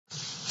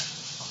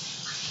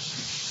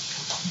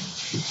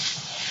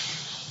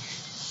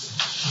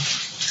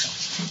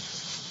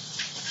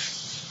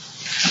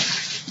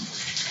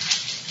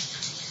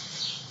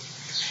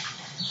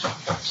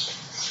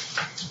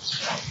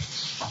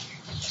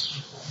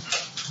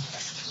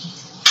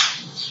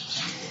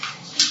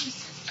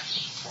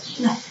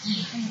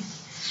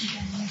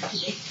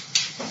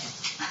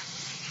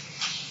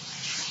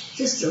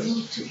Just a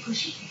little too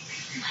pushy.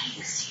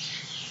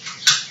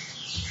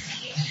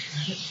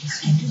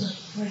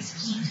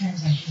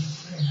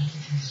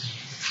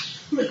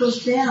 Well, it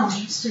goes down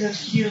instead of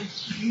you. I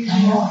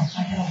know.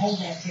 I gotta hold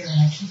that here,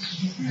 and I keep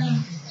forgetting how to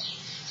do that.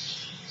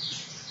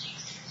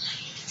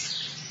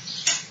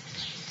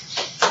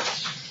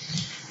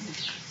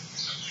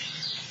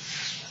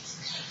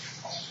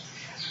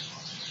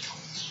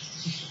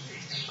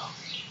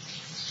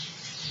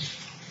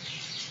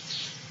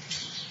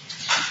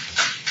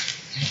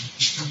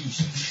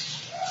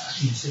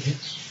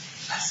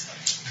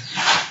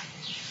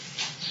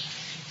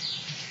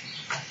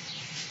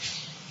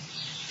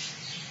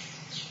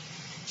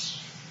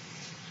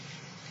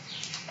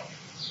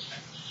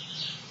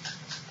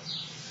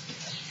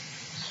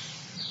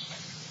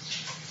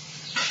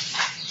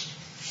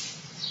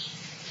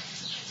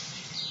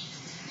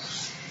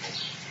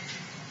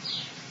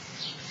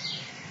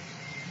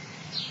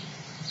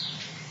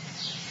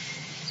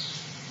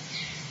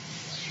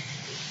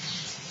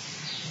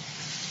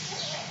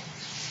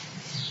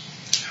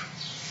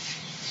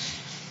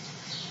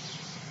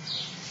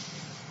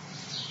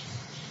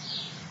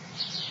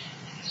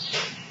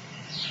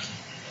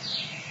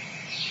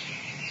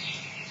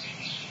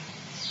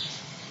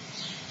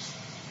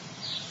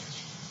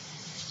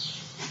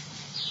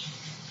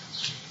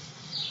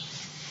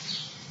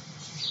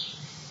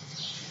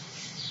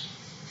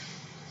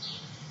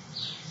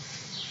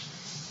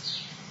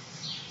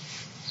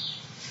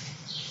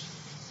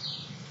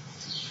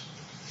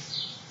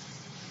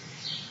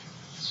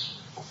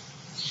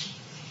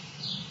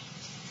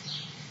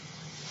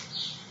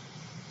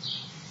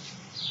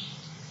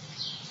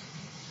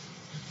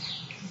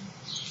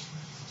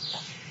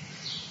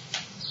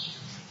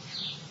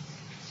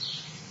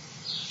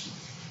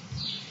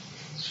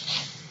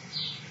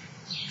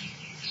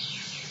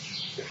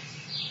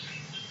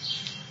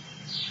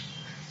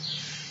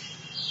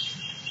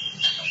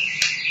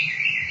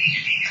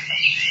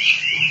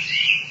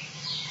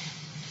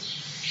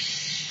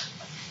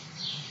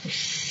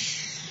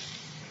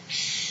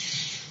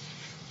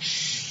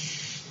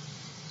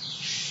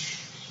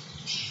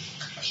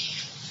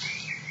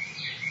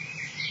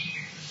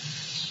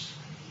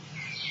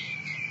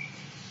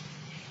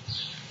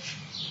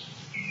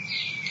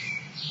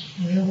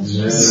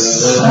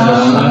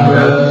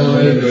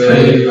 with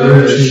great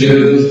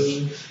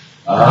virtue,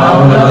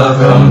 out of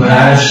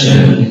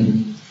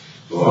compassion,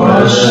 for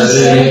the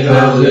sake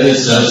of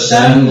this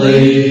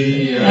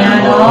assembly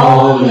and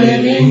all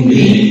living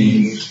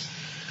beings,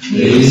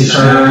 please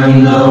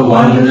turn the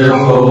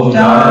wonderful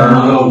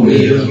Dharma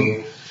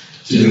wheel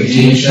to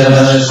teach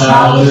us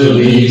how to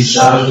be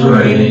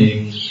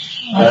suffering,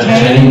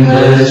 attain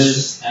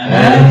bliss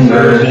and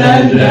birth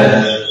and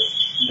death,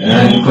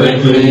 and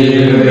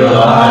quickly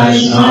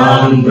realize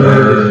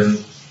non-birth.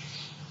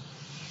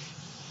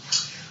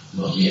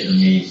 Well,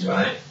 Vietnamese,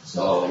 right?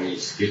 So we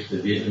skip the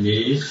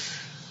Vietnamese.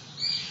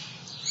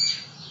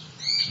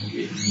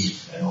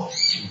 Vietnamese at all.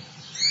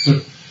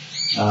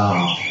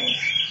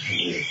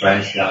 The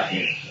French got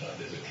here, so it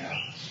doesn't count.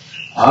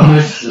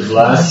 Homage to the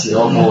blessed,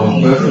 noble,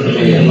 and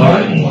perfectly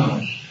enlightened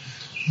one.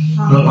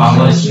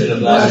 Homage to the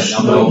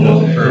blessed,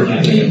 noble, and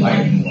perfectly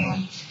enlightened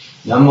one.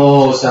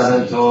 Namo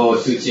Saranto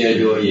Suche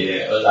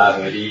Doye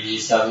Olagari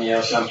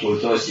Samyo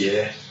Samputo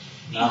Xie.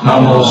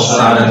 Namo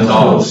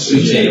Saranto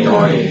Suche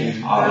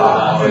Doye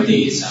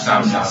Olagari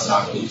Samyo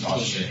Samputo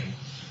Xie.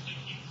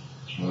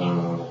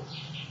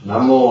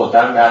 Namo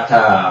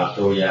Tangata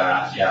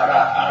Toya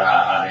Yara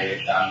Ara Are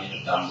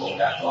Tami Tambo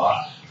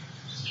Datwa.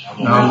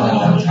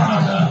 Namo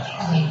Tangata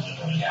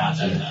Toya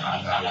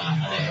Yara Are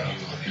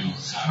Tami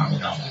Tambo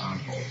Datwa.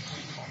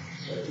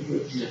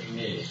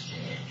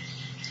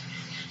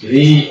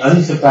 The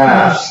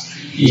unsurpassed,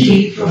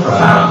 deep,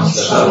 profound,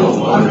 subtle,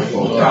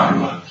 wonderful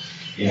Dharma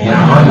in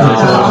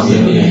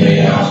 100,000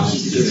 millions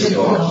is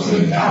difficult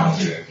to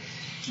encounter.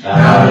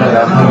 Now that I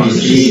come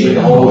receive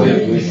and hold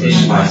it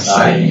within my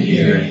sight and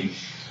hearing,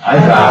 I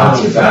vow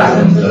to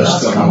fathom the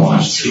Dharma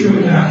one's true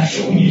and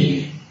actual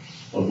meaning.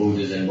 For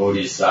Buddhas and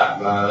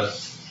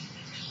Bodhisattvas,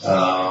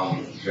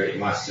 Great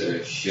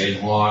Master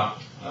Shen Hua,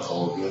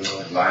 all good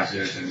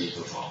advisors, and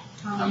Mito.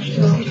 How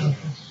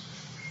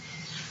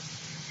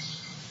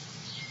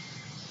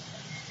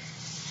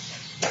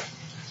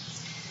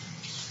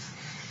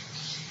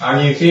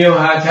do you feel,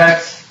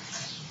 High-Tech?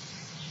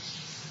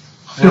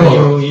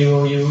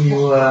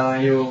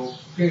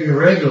 You're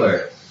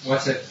regular.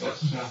 What's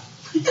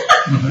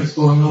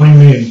going on? What do you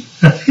mean?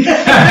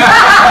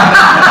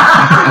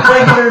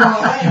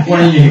 What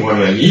do you mean, what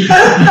do I mean?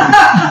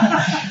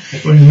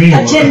 What do you mean?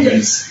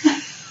 Attendance.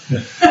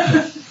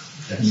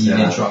 You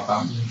didn't drop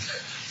out.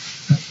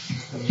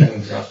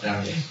 Drop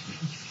down here.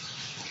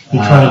 You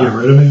trying to get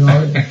rid of me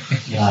already?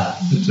 Yeah.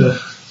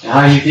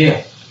 How do you feel?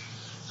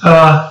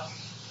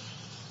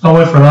 I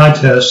went for an eye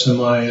test,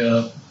 and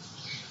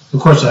of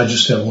course I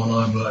just have one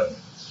eye, but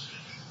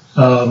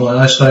my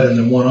eyesight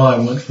in one eye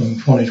went from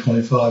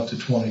 20/25 to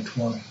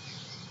 20/20.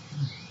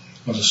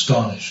 I was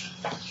astonished.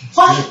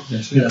 What?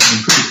 Yeah,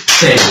 I'm pretty.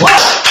 Say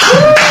what?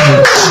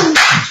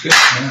 That's good.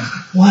 Yeah.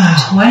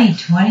 Wow.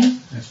 2020?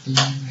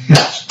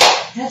 Yes.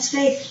 That's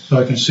faith. So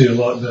I can see a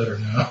lot better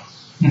now.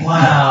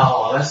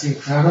 Wow, that's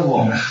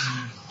incredible.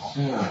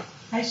 Yeah,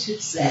 I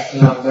should say.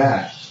 not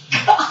bad.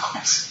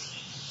 Gosh.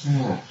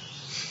 Yeah.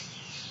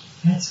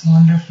 That's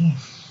wonderful.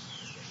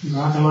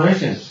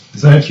 Congratulations.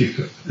 Thank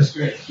you. That's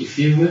great. You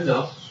feel good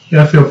though?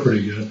 Yeah, I feel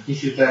pretty good. You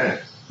feel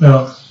better.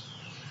 Well,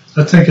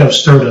 I think I've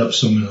stirred up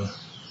some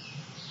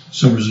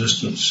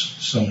resistance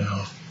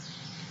somehow.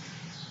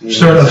 I've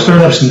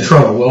stirred up some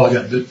trouble. Well, I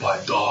got bit by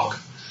a dog.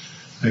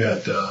 I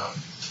got,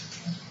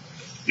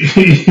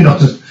 you know,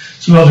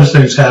 some other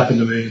things happened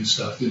to me and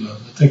stuff. You know,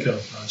 I think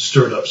I've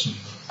stirred up some.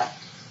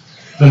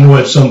 I know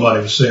what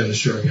somebody was saying.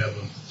 Sure, I have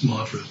a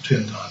mantra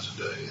 10 times a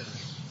day.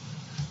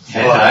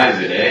 10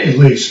 times a day. At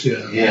least,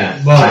 yeah.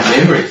 Yeah. But,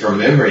 From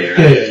memory, right?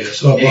 yeah.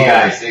 So Hey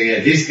guys,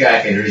 this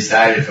guy can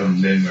recite it from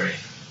memory.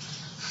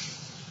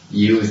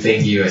 You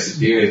think you're a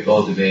superior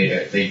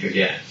cultivator, think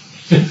again.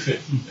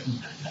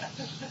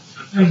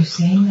 Are you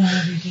saying that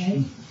every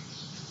day?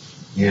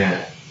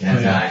 Yeah,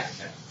 that's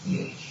nice.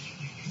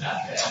 Not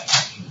bad.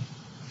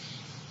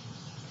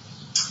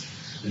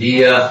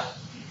 The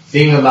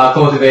thing about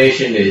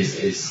cultivation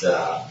is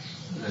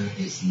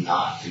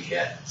not to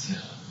get,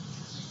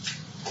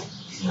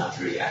 is not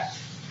to react.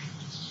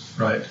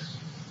 right.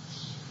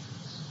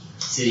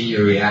 See,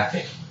 you're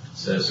reacting.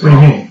 So it's What do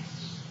you wrong. mean?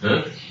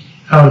 Huh?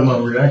 How am I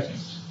reacting?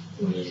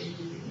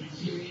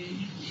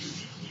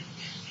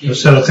 You I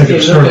said I think you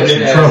it's look sort at of it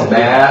some as trouble.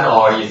 bad,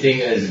 or you think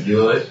it is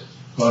good.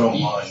 I don't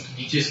mind.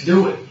 You just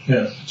do it.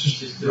 Yeah,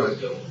 Just do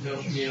it. Don't,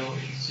 you know,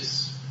 it's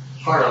just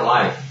part of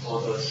life. All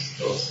those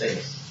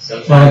things.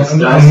 Well,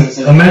 Sometimes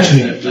I'm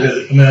mentioning it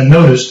because, I mean, I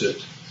noticed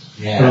it,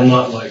 but I'm Yeah,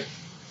 not like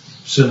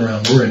sitting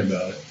around worrying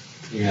about it.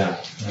 yeah,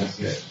 that's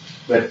good.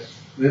 But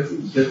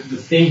the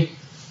thing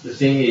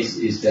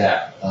is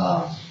that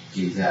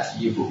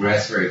you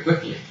progress very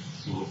quickly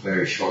with a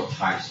very short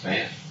time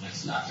span.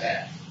 That's not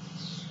bad.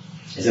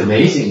 It's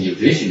amazing your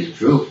vision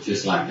improved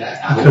just like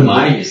that. I hope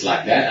mine is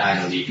like that. I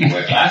don't need to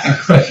wear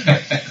glasses.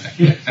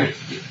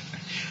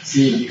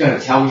 See, you gotta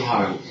tell me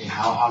how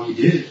you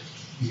did it.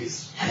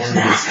 Because I never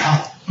did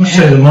tell. I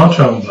say the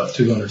mantra about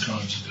 200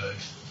 times a day.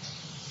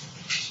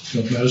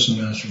 The medicine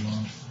master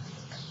mantra.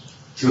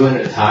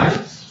 200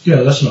 times?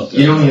 Yeah, that's not You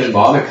that. don't even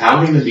bother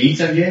counting the beats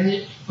I'm giving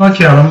you? I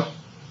count them,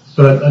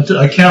 but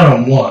I count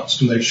them once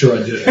to make sure I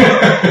did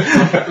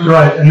it.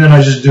 Right, and then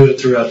I just do it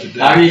throughout the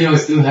How day. do you know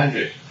it's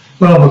 200?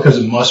 Well, because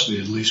it must be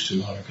at least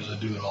 200 because I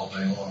do it all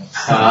day long.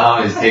 How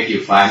long does it take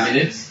you? 5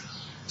 minutes?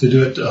 To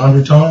do it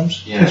 100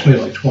 times? Yeah. Takes me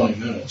like 20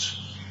 minutes.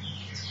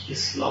 It's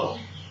slow.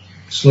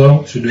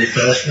 Slow? Should do it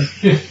faster?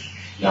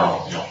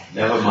 No,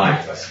 never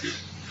mind.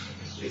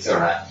 It's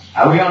alright.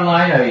 Are we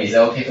online? I mean, is it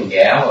okay to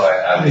gal or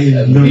are we,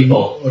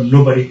 people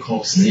Nobody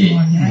calls. see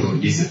Yeah. who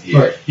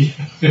disappear?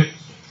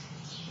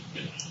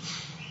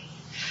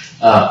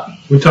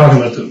 We're talking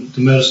about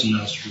the medicine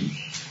master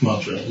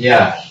mantra.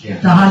 Yeah. The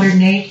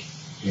 108?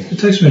 It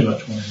takes me about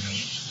 20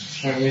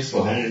 minutes. 20 minutes for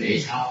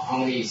 108. How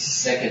many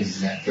seconds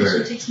is that So per?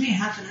 it takes me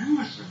half an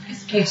hour for It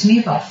this. takes me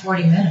about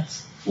 40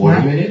 minutes.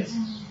 40 minutes?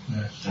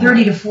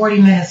 30 to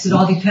 40 minutes. It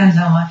all depends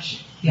how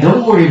much. Yeah.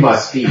 Don't worry about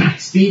speed.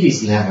 Speed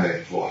is never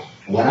important.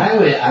 When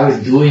I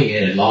was doing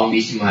it at Long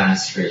Beach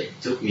Monastery,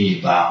 it took me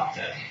about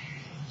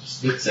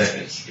split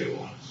seconds to do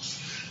one.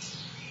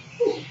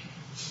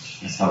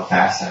 That's how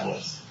fast I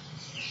was.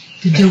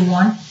 To do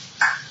one?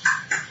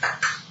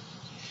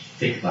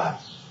 Think about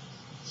it.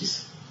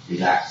 Just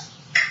relax.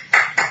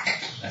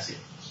 That's it.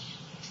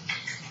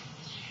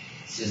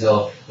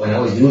 So when I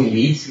was doing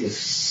beats,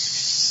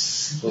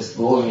 it was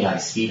going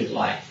like speed of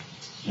light.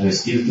 It was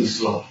still too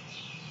slow.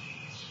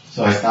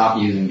 So I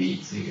stopped using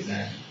beats because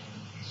I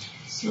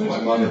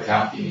want to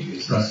count because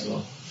it's too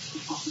slow.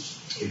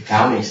 If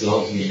counting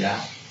slows me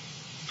down.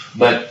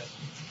 But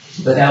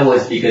that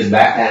was because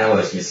back then I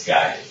was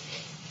misguided.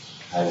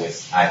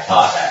 I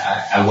thought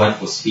I went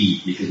for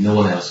speed because no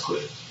one else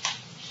could.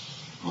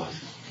 I was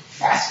the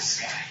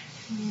fastest guy.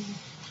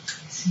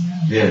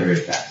 Very, very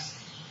fast.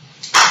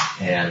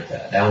 And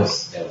that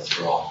was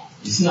wrong.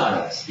 It's not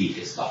about speed,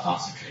 it's about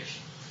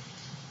concentration.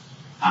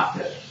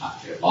 After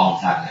a long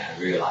time I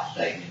realized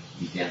that I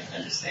began to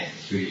understand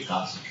it's really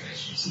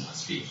concentration, it's not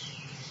speed.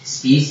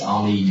 Speed is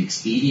only an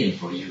expedient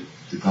for you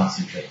to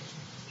concentrate.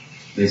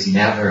 There's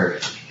never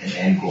an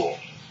end goal.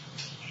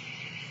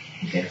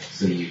 Okay,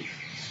 so you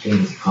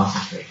can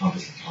concentrate on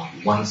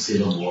one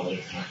syllable at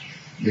a time.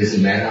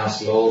 Doesn't matter how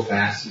slow,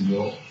 fast you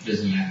go,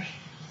 doesn't matter.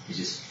 You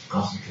just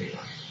concentrate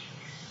on it.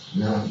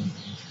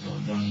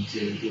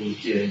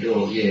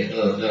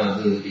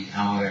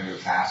 However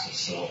fast or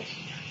slow it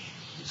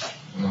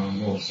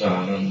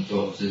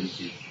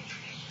is.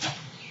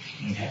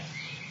 Okay.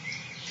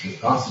 So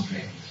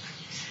concentrate.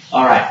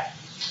 Alright.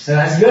 So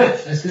that's good.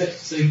 That's good.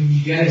 So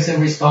you're getting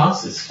some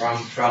responses from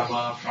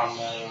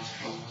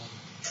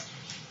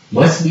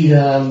must be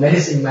the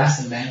medicine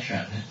master mantra,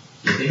 huh?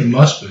 You It think?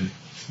 must be.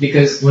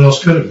 Because What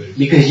else could it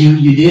be?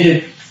 you did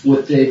it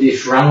with the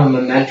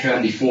Shravana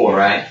mantra before,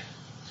 right?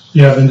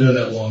 Yeah, I've been doing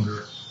that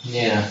longer.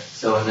 Yeah.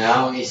 So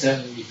now he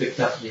suddenly picked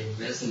up the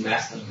wisdom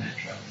master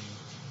mantra.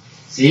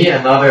 See,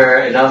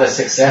 another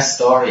success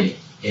story.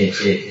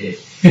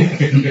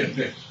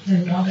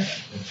 Another.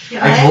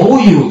 I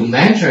told you the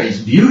mantra is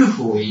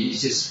beautiful.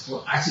 It's just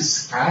I'm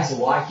just surprised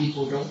why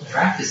people don't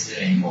practice it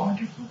anymore.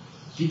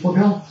 People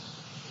don't.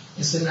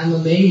 I'm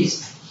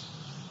amazed.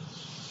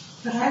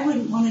 But I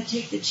wouldn't want to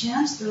take the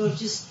chance though of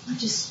just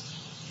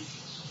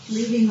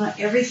leaving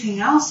everything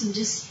else and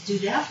just do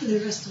that for the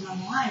rest of my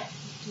life.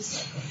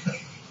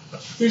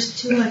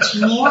 There's too much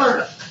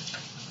more.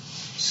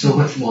 So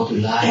much more to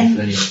life. And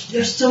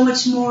there's so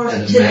much more to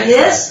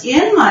this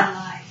in my life.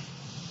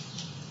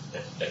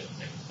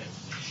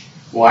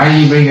 Why do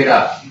you bring it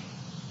up?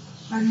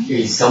 Pardon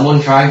me? Is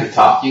someone trying to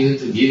talk you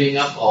into giving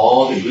up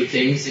all the good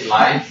things in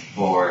life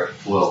for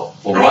what?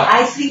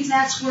 I think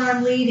that's where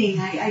I'm leading.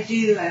 I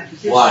do.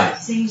 Why?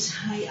 Things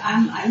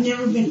I've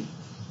never been.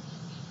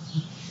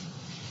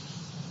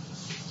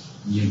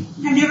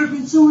 I've never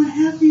been so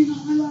unhappy in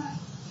my life.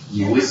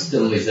 Your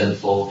wisdom is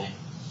unfolding.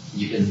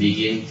 You can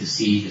begin to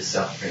see the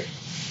suffering.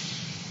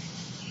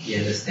 You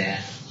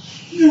understand?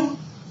 No.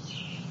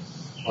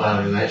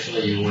 Well,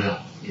 eventually you will.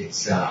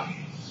 It's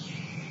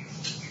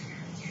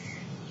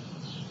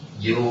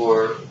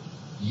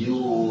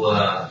you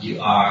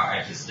are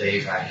at the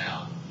stage right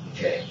now.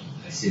 Okay.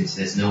 Since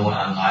there's no one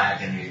online I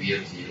can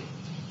reveal to you.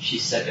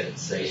 She's second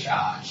stage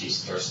R.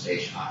 She's first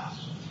stage R.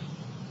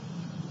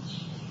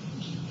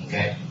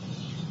 Okay.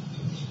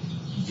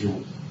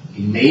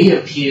 It may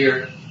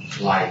appear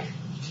like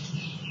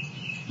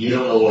you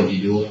don't know what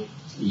you're doing,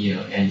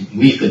 and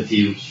we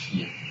confuse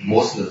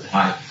most of the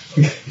time.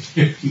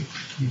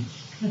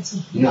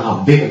 You know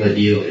how big of a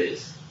deal it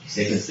is.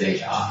 Second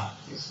stage R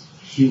is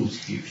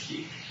huge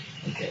deal.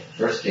 Okay,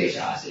 first stage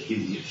R is a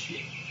huge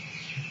deal.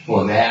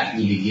 For that,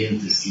 you begin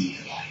to see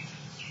the light,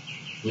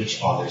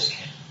 which others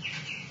can.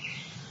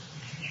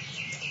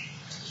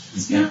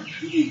 It's not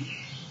pretty.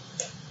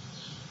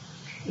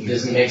 It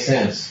doesn't make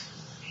sense.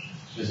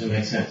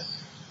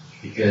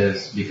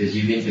 Because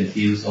you've been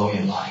confused all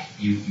your life.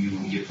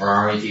 Your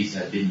priorities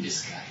have been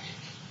misguided.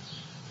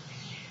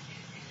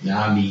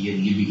 Now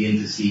you begin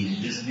to see that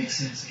it doesn't make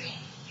sense at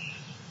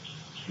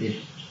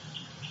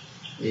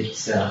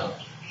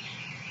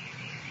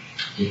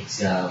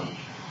all.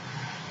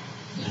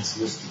 That's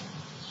wisdom.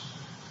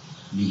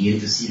 Begin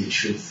to see the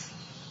truth.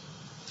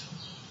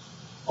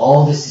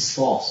 All this is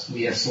false.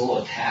 We are so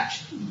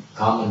attached.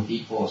 Common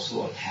people are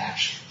so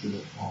attached to the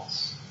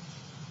false.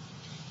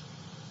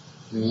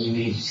 And you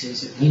may say,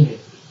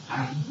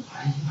 I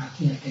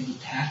can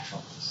detach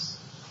from this.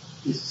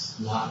 This is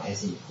not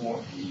as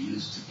important as it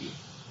used to be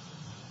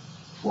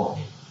for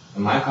me.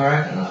 Am I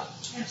correct or not?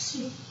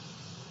 Absolutely.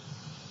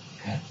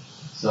 Okay.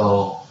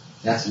 So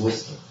that's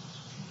wisdom.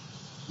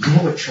 You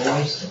have a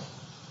choice though.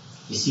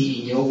 You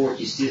see, in your work,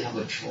 you still have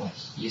a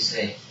choice. You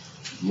say,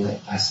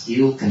 I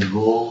still can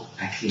go,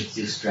 I can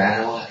still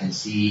straddle, I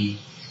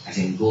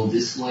can go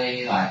this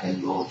way, I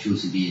can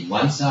choose to be in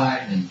one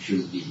side and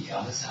choose to be the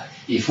other side.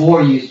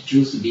 Before you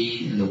choose to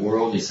be in the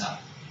worldly side.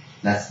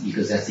 That's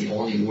because that's the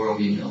only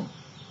world you know.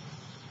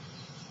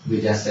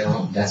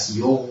 That's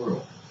your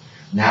world.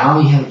 Now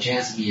you have a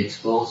chance to be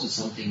exposed to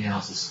something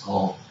else. It's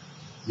called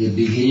the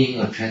beginning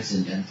of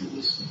transcendental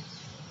wisdom.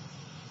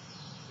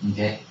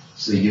 Okay?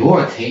 So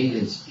your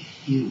attainment is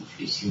huge,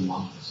 it's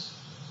humongous.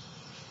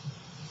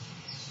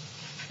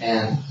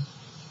 And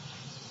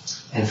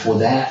for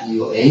that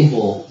you're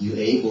able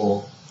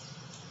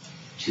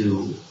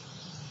to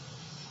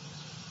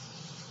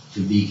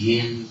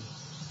begin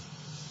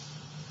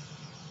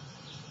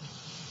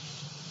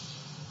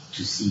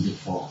to see the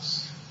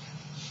false.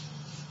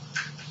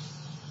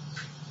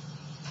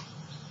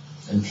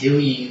 Until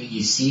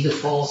you see the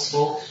false,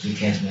 folks, you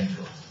can't let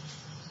go.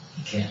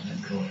 You can't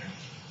let go of it.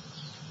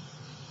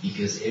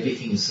 Because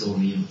everything is so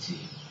real to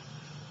you.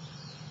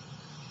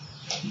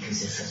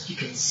 Because that's what you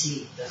can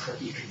see, that's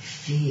what you can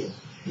feel,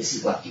 this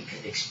is what you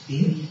can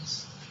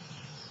experience.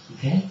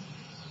 Okay?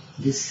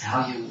 This is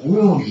how your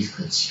world is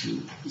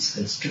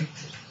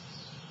constructed.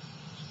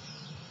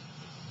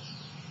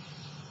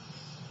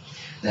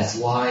 That's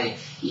why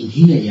in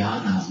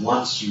Hinayana,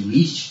 once you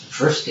reach the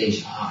first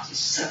stage art, it's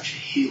such a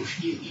huge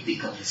deal. You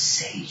become a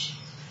sage.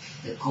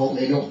 They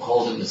don't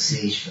call them a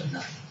sage for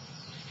nothing.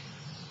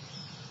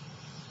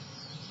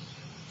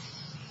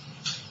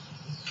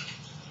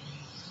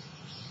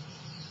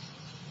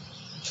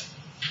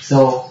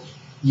 So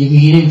you're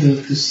beginning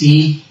to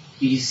see,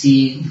 you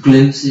see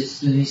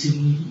glimpses, and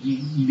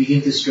you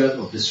begin to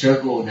struggle. The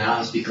struggle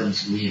now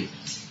becomes real.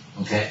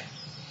 Okay?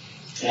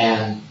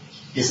 And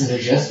it's an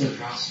adjustment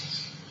process.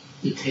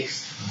 It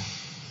takes time.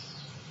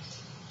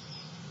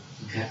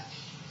 Okay?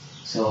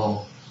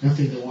 So,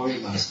 nothing to worry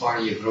about. It's part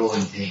of your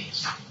growing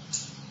pains.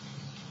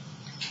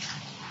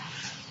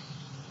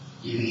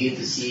 You begin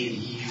to see that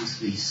you used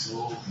to be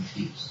so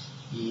confused.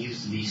 You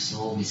used to be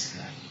so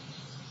misguided.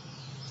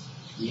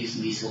 You used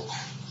to be so...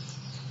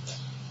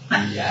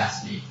 And you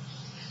asked me,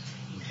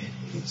 okay,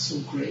 what's so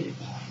great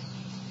about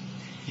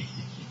it?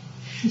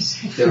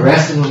 The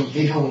rest of them,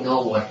 they don't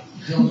know what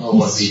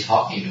we're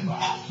talking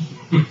about.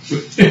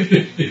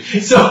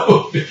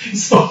 so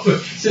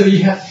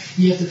you have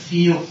to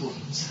feel for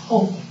them.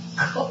 Oh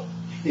my God,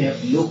 they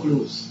have no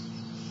clues.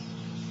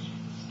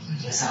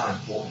 That's how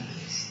important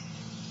it is.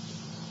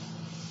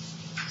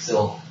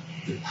 So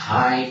the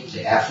time,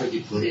 the effort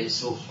you put in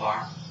so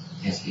far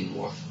has been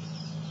worth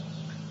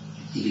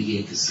it. You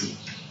begin to see.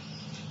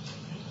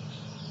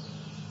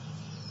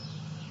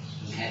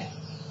 Okay.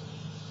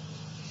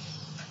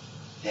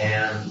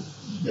 And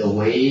the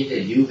way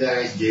that you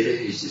guys did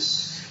it is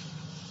just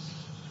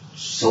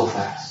so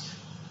fast.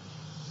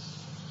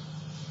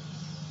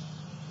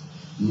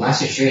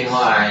 Master Hsuan Hua,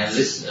 I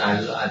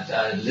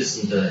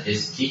listened to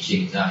his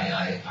teachings.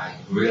 I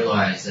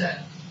realized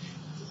that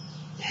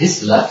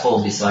his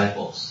level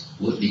disciples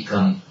would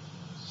become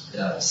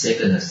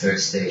second or third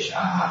stage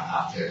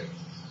after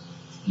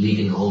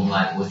leading the whole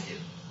life with him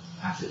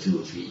after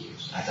 2 or 3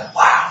 years. I thought,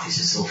 wow, this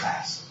is so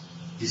fast.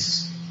 This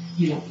is,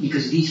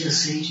 because these are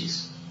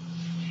sages.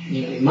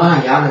 In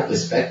Mahayana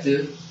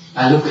perspective,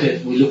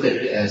 we look at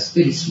it as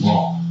pretty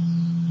small,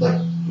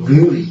 but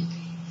really,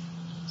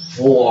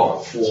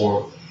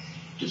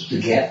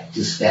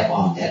 to step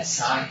on that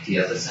side, the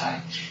other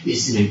side,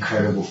 is an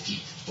incredible feat,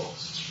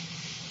 folks.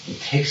 It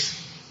takes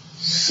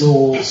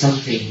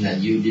something that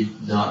you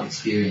did not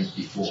experience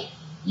before.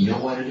 You know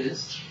what it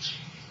is?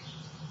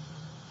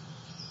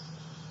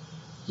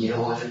 You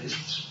know what it is?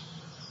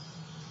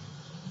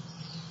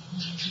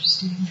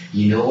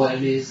 You know what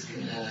it is,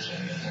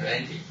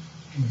 Randy?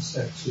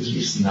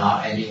 It's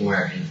not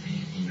anywhere in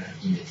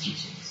the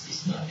teachings.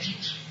 It's not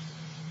anywhere.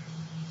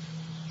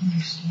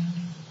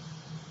 Understanding.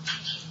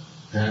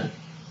 Huh?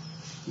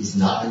 It's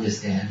not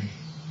understanding.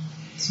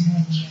 It's more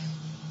than that.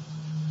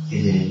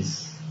 It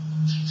is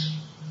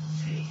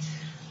faith.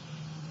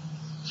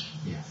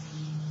 Yeah.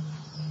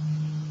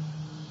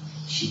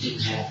 She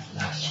didn't have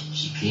that.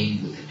 She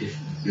came with a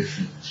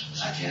different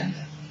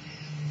agenda.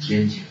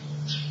 Didn't you?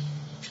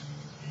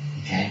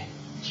 Okay?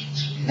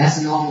 And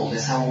that's normal.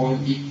 That's how all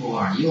people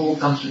are. You all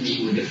come to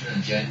me with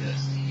different agendas.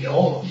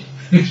 All of you.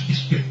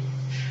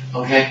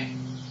 Okay?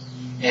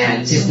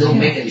 And just don't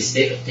make a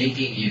mistake of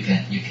thinking you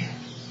can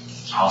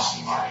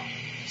outsmart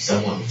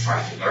someone who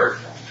tries to learn.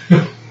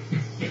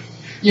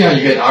 You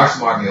can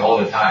outsmart me all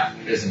the time.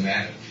 It doesn't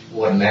matter.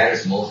 What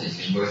matters most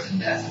is your birth and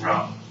death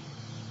problem.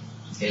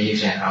 Okay, you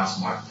can't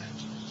outsmart them.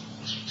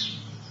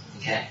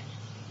 Okay?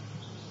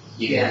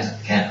 You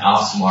can't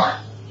outsmart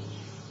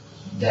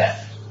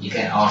death. You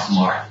can't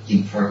outsmart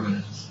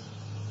impermanence.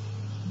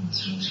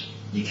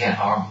 You can't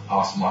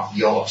outsmart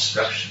your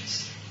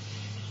obstructions.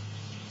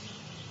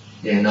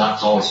 They're not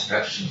called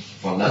obstructions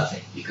for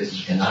nothing, because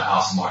you cannot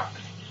outsmart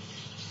them.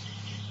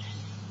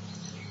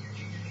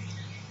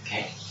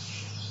 Okay?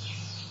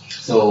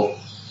 So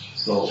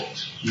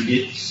you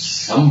did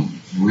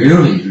some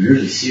really,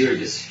 really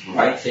serious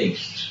right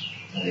things.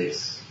 That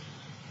is,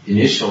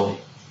 initially,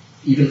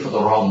 even for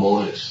the wrong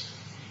motives.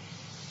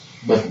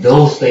 But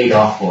those paid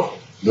off for it.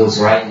 Those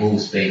right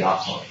moves paid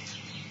off for it.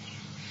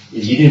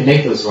 If you didn't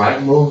make those right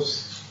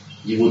moves,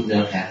 you would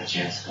not have a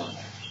chance to come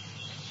back.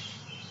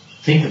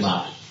 Think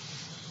about it.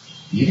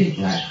 You didn't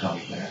plan on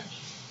coming back.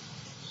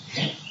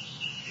 Okay?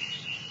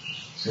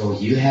 So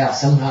you have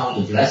somehow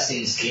the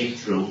blessings came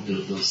through,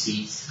 those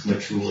seeds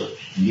matured,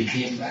 and you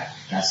came back.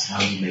 That's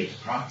how you made the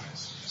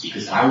progress.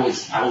 Because I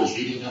was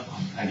giving up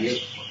on it. I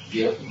gave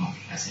up on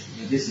it. I said,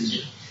 this is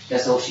it.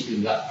 That's all she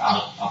could get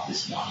out of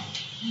this body.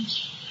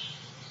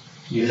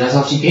 Because that's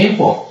all she came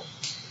for.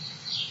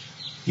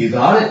 You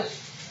got it.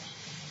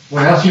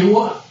 What else you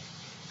want?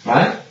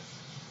 Right?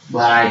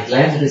 But I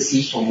planted a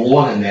seed for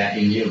more than that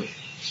in you.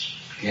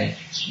 Okay?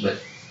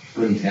 But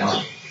couldn't tell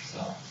you.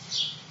 So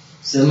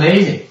it's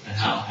amazing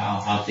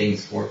how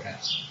things work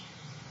out.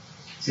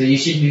 So you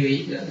should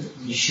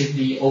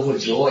be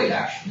overjoyed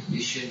actually.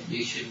 You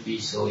should be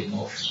so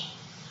emotional.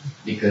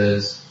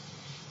 Because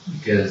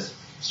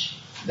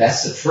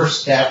that's the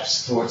first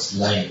steps towards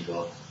letting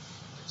go.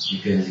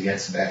 Because it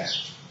gets better.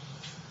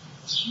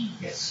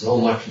 It gets so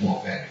much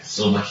more better,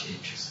 so much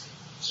interesting.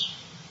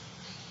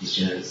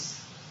 Because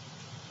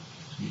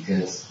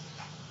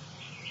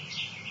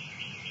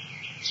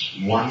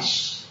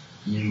once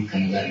you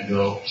can let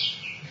go,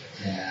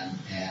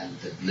 and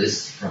the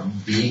bliss from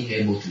being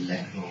able to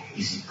let go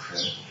is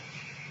incredible.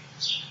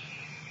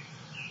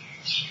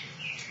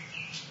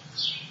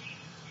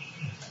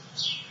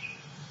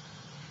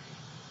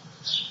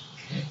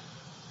 Okay.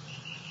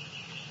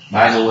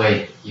 By the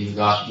way, you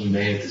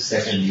made it to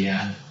second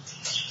dhyana.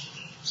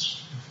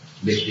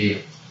 Big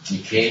deal.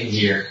 You came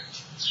here.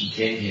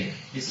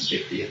 It's a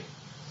big deal.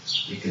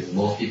 Because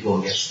most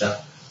people get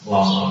stuck a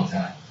long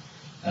time.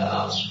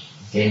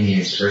 Came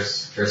here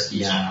first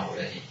dhyana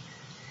already.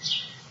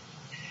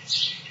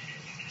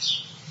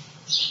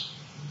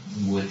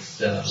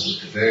 With a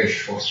very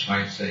short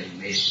time frame, you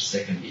made it to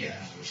second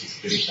dhyana, which is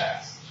pretty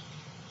fast.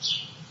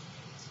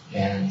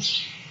 And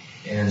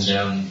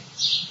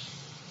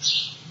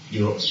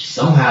you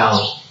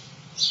somehow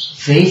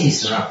faith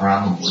is not a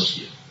problem with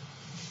you,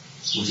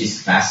 which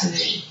is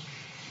fascinating.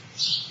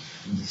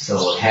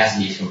 So it has to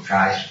be from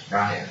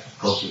prior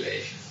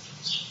cultivation.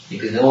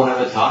 Because no one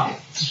ever taught it.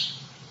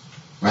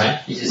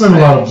 Right? You just read a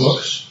lot of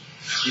books.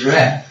 You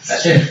read.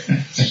 That's it.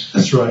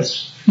 That's right.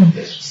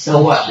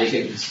 So what?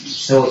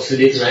 So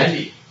did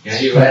Randy.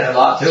 He read a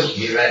lot too.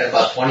 He read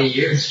about 20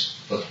 years.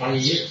 For 20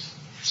 years.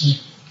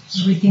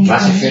 Everything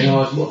Master Trainer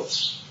was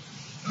books.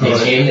 He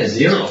came at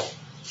 0.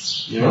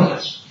 You know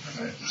that?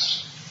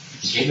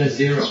 He came at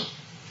 0.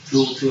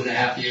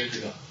 2.5 years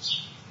ago.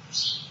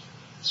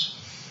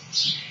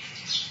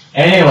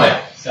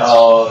 Anyway,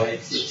 so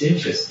it's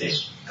interesting.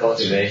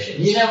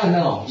 Cultivation. You never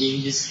know.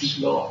 You just keep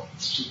going.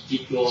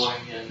 Keep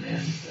going and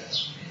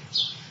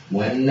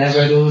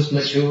whenever those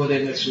mature,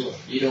 they mature.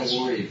 You don't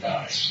worry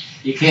about it.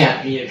 You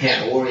can't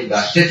worry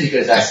about it. Just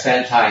because I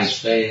spent time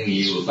explaining to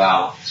you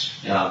about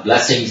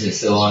blessings and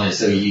so on, and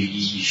so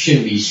you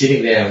shouldn't be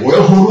sitting there and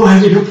well, oh, I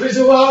need to praise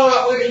the Lord,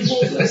 I need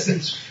more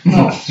blessings.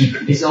 No.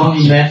 It's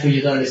only meant for you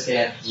to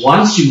understand.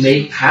 Once you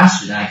make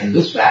past it, I can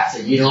look back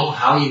and you know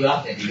how you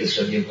got there because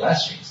of your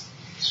blessings.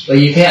 But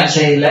you can't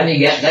say, let me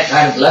get that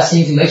kind of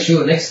blessing to make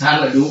sure next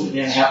time I do it,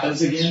 it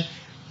happens again.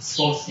 It's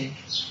false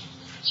thinking.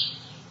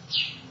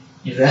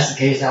 If that's the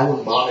case, I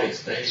wouldn't bother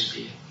explaining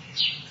to you.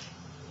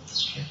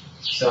 Okay.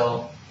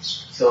 So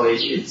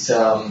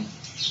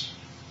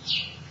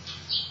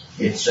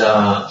it's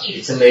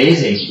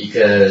amazing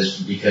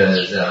because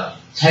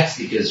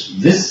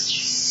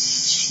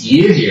this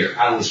year here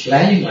I was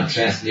planning on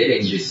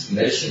transmitting this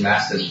medicine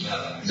master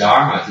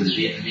Dharma to the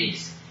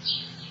Vietnamese.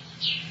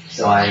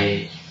 So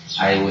I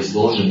was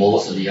going to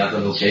most of the other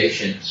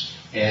locations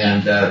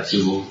and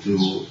to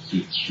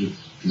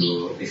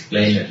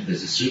explain it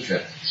as a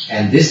sutra.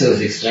 And this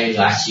was explained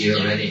last year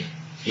already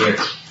here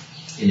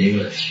in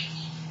English.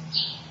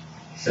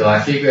 So I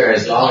figure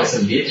as long as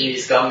some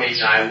Vietnamese come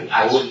in,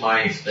 I wouldn't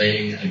mind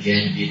explaining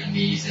again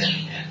Vietnamese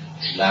and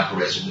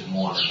elaborate a bit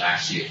more than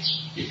last year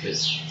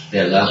because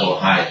they're level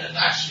higher than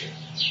last year.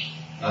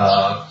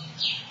 But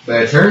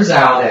it turns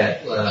out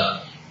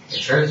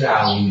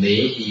we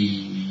may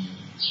be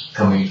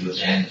coming to an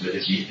end with the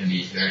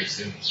Vietnamese very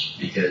soon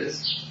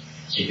because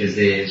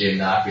they're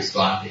not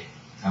responding.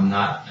 I'm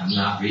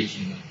not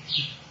reaching them.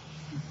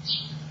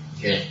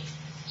 Okay.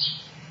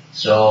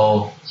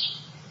 So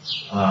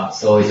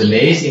it's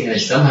amazing that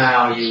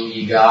somehow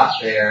you got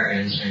there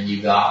and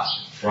you got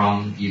a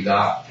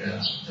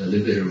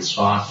little bit of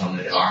response from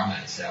the Dharma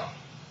itself.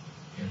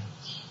 Okay.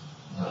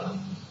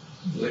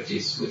 Which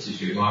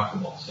is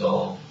remarkable.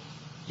 So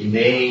it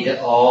made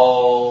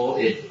all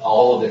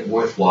of it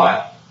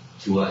worthwhile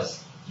to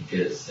us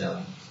because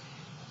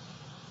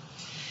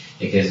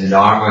the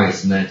Dharma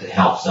is meant to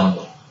help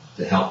someone,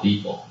 to help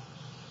people,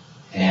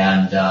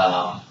 and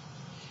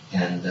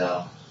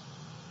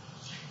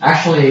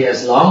actually,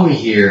 as long as we're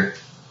here,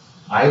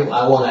 I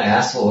want to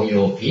ask for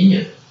your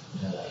opinion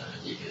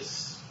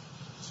because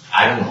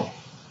I don't know.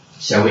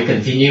 Shall we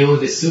continue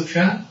the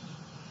sutra,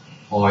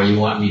 or you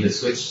want me to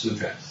switch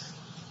sutras,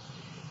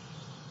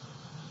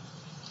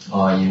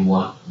 or you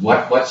want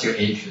what's your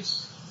interest?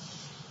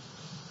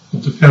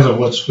 It depends on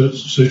what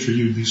sutra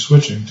you'd be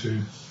switching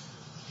to.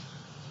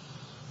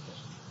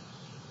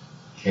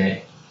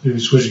 Okay. You'd be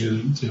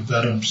switching to the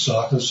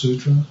Vedamsaka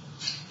Sutra.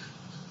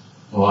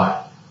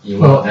 Why? You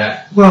want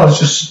that? Well, it's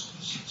just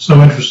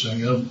so interesting.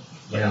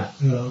 Yeah.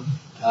 You know,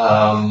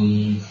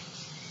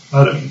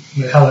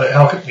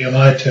 how can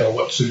I tell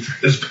what sutra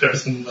is better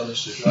than another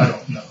sutra? I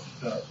don't know.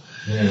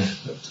 Yeah.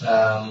 But,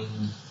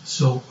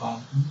 So,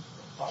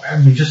 I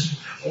mean, just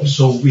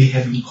also we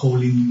have been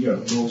calling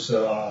those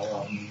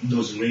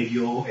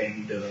radio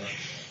and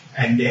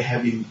they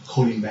have been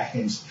calling back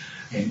and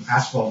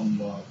ask from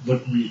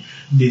what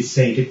they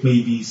say that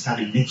maybe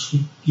starting next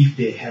week if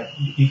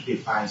they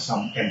find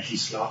some empty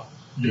slot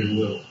they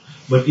will,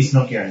 but it's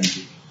not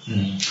guaranteed.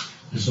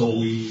 Mm-hmm. So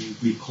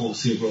we call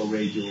several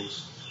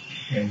radios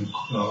and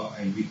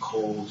we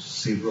call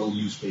several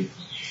newspapers.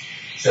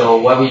 So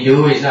what we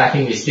do is I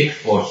think we stick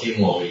for a few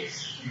more weeks.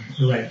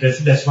 Right,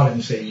 that's what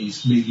I'm saying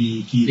is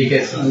maybe give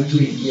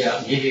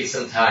it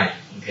some time,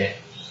 okay.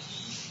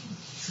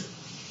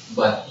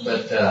 But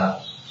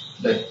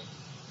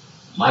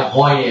my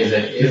point is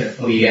that if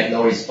we get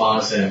no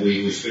response then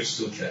we switch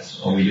sutras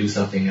or we do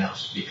something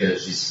else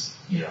because it's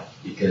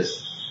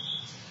because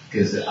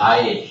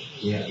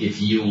if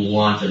you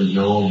want to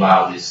know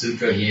about the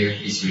sutra here,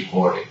 it's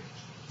recorded.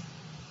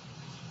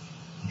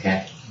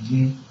 Okay.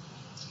 Mm-hmm.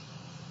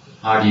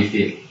 How do you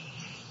feel?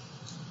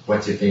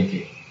 What's your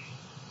thinking?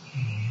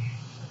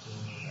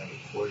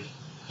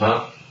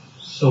 Huh?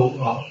 So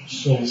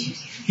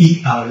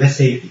let's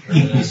say if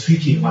we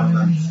switch in 1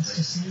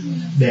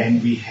 month,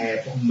 then we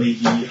have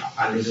maybe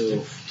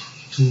another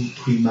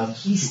 2-3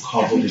 months to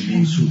cover the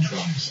new sutra.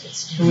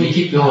 So we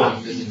keep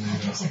going.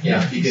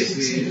 Yeah,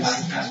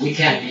 because we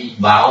can't be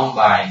bound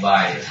by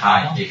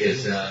time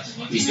because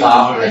we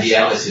start at the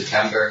end of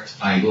September.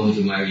 I go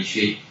to my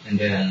retreat and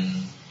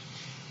then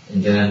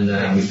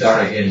we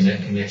start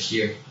again next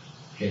year.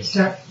 Okay.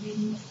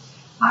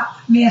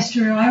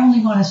 Master, I only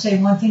want to say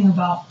one thing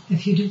about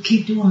if you do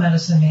keep doing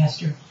medicine,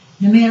 Master.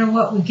 No matter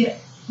what we get,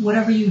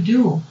 whatever you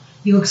do,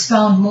 you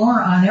expound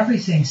more on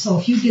everything. So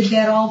if you did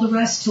that all the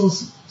rest till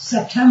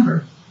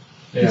September,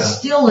 it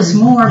still is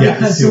more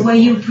because the way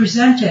you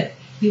present it,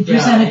 you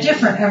present it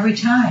different every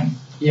time.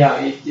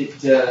 Yeah,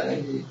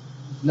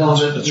 no,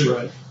 That's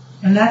right.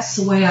 And that's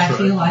the way I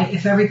feel like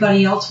if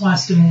everybody else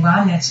wants to move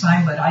on, that's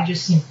fine, but I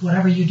just think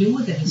whatever you do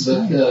with it is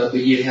fine. But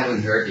you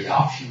haven't heard the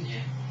option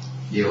yet.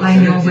 I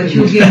know, but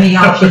you'll give me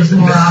more options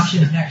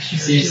next year.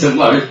 See,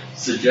 somebody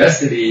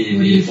suggested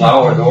the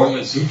Flower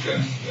Adornment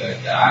Sutra,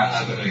 but I'm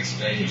not going to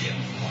explain it yet.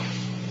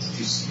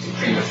 It's too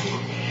premature.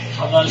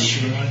 I'm not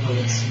sure about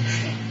that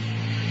sutra.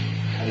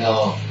 I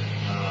know,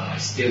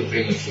 still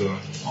premature.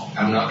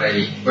 I'm not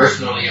ready.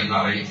 Personally, I'm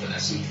not ready for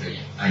that sutra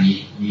yet. I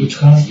need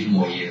a few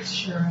more years.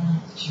 Sure.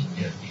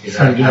 Yeah, because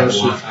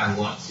I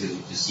want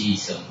to see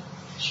some.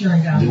 Sure,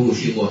 and do a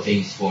few more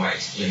things before I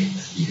explain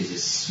that, because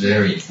it's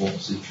very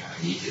important sutra.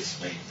 I need to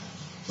explain that.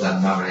 But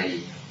I'm not ready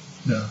yet.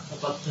 No. How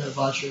about the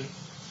Vajra?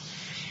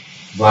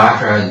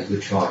 Vajra is a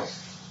good choice.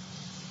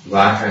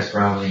 Vajra is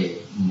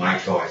probably my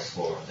choice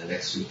for the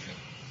next sutra.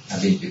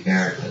 I've been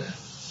prepared for that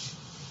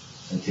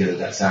until I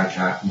got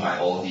sidetracked by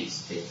all these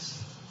things.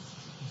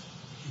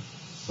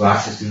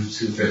 Vajra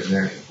Sutra is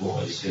very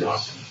important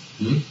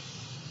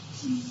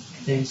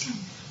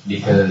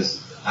because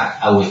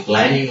I was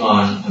planning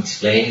on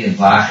explaining the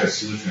Vajra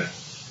Sutra,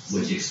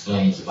 which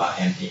explains about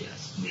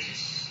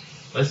emptiness.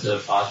 What's the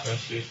Vajra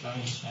Sutra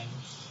in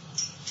Chinese?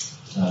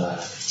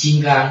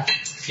 Jingang.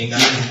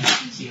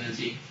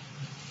 Jingang.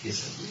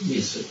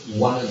 Is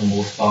one of the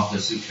most popular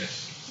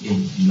sutras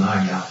in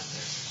Mahayana.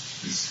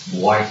 It's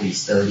widely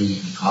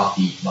studied and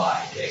copied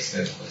by the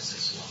externalists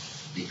as well,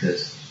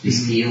 because they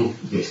steal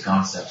those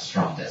concepts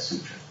from that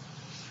sutra.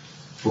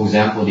 For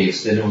example, the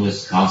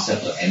externalist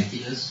concept of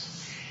emptiness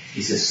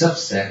is a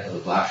subset of the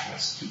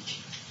Vajra's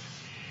teaching.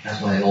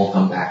 That's why they all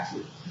come back to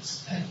it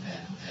and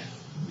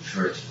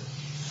refer to it.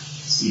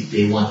 See, if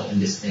you want to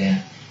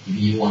understand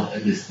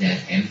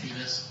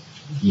emptiness,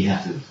 you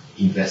have to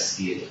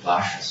investigate the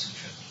Vajra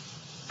Sutra.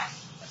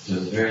 So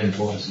it's a very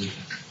important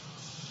sutra.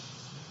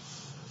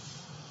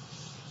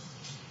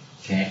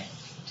 Okay,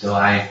 so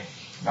I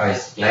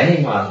was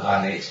planning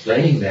on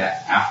explaining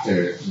that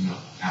after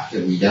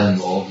we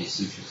done all these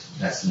sutras.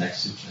 That's the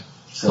next sutra.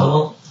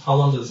 So how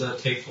long does that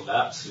take for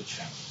that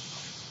sutra?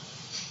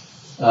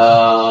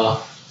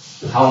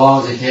 How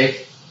long does it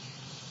take?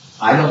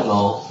 I don't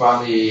know.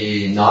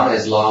 Probably not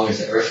as long as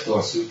the Earth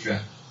Door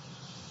Sutra,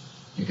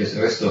 because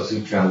Earth Door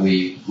Sutra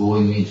we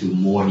going into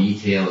more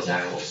details than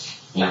I was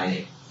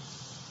planning.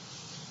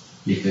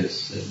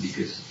 Because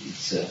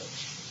it's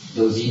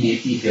those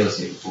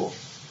details are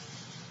important,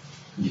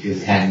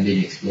 because it hadn't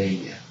been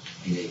explained yet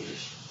in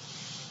English.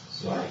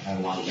 So I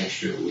want to make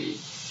sure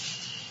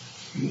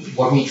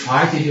what we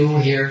try to do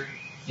here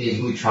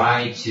is we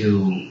try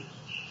to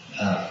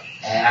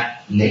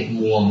make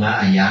more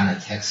Mahayana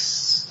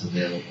texts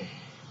available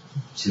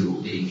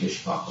to the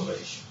English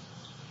population.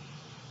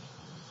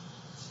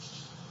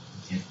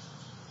 Okay.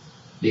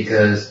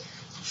 Because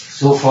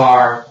so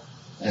far,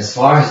 as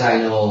far as I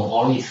know,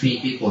 only 3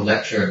 people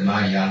lectured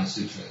Mahayana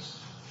Sutras: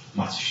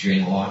 Master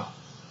Srinivas,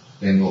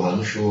 Venerable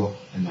Hangshu,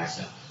 and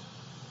myself.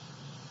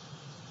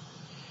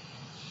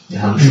 The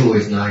Hangshu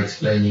is not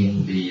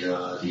explaining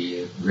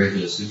the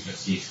regular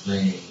sutras; he's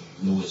explaining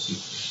newer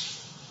sutras.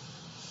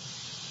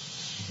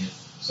 Okay.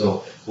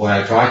 So what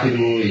I try to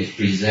do is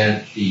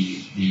present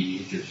the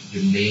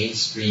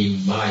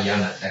mainstream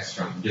Mahayana text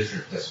from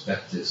different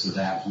perspectives, so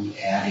that we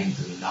add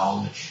into the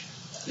knowledge,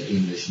 the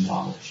English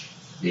knowledge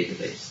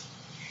database.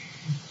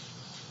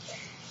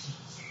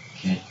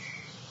 Okay.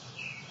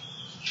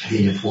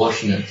 The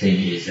unfortunate thing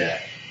is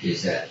that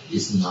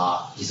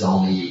it's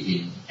only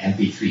in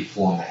MP3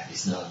 format.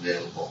 It's not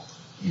available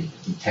in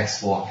text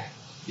format,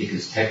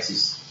 because text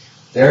is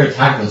very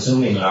time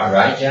consuming,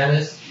 right,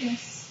 Janice?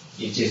 Yes.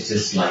 It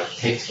just like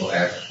takes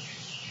forever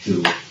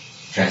to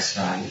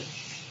transcribe it.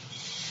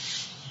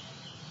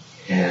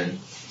 And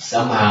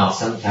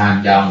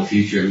sometime down the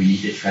future, we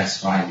need to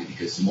transcribe it,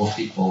 because most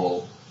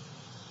people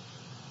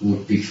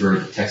would prefer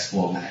the text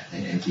format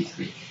than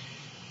MP3.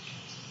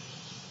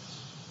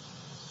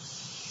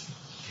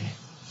 Okay.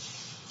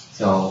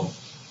 So,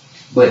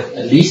 but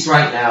at least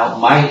right now,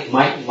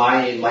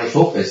 my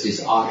focus is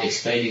on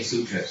explaining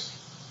sutras,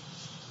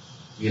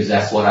 because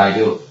that's what I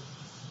do.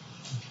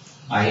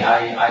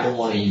 I don't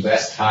want to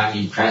invest time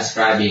in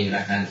transcribing and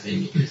that kind of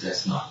thing, because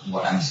that's not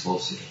what I'm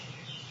supposed to do.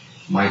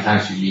 My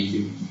time should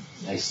be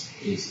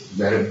is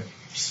better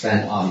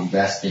spent on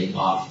investing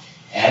on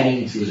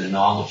adding to the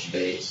knowledge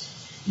base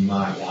in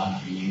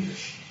Mahayana in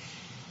English.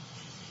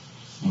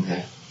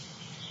 Okay,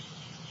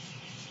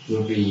 it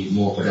will be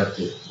more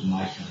productive in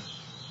my time.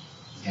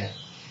 Okay,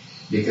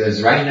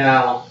 because right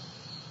now,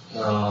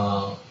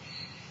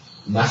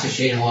 Master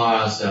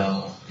Srinivas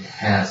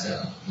has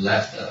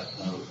left a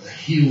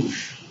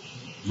huge,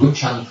 good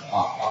chunk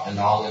of the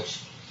knowledge,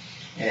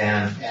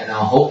 and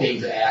I'm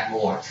hoping to add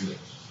more to it.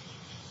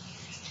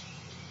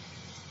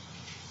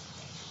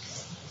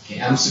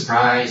 Okay, I'm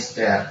surprised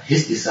that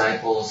his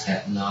disciples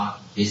have not,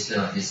 his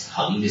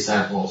Hung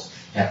disciples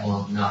have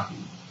not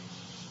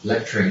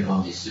lecturing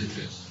on these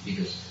sutras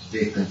because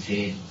they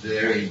contain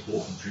very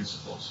important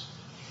principles.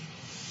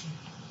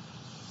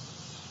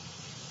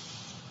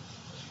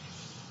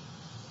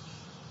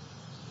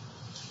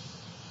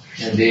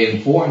 And they're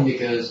important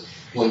because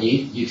when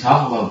you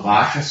talk about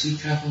Vajra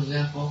Sutra, for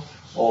example,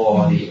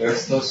 or the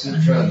Earth Flow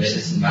Sutra,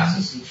 Medicine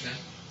Master Sutra,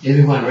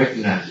 everyone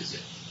recognizes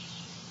it.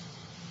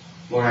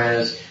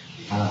 Whereas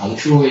Hong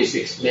Chu is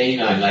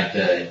explained like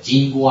the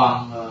Jin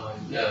Guang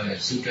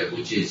Sutra,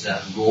 which is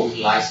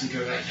Golden Light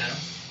Sutra right now.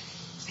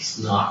 It's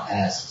not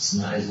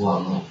as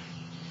well known.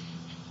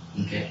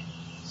 Okay,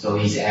 so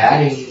he's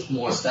adding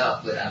more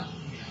stuff, but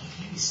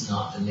it's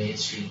not the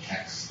mainstream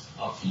text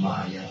of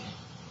Mahayana.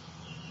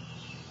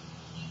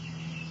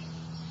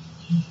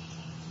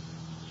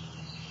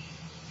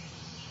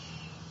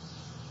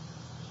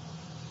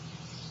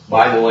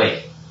 By the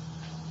way,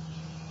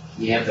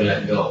 you have to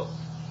let go.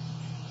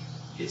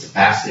 It's a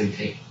passing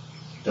thing.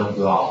 Don't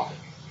dwell on it.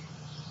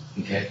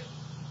 Okay?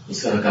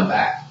 It's going to come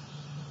back.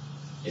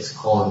 It's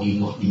called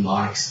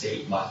demonic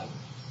state, by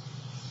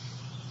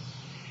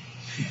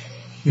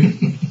the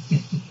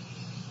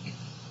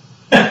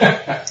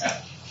way.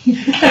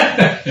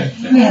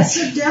 It's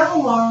the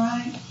devil, all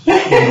right.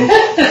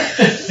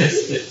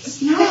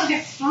 It's not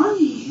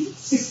funny.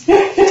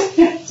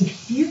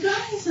 You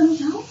guys, I'm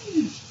telling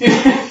you.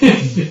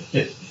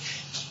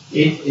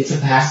 It's a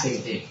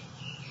passing thing.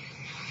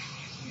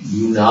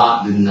 Do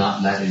not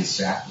let it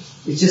distract you.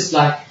 It's just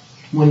like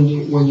when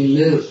you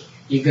live,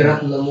 you get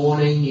up in the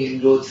morning, you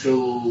go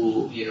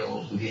through,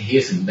 you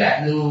hear some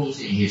bad news,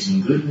 you hear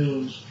some good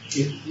news,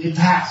 it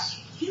pass.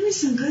 Give me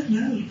some good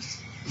news.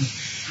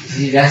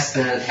 See, that's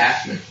the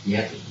attachment.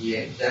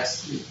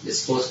 It's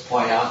supposed to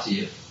point out to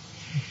you.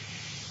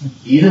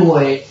 Either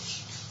way,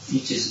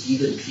 it's just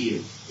even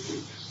keel.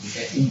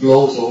 Okay? It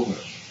blows over.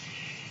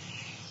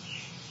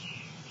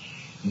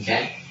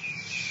 Okay?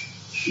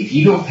 If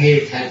you don't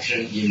pay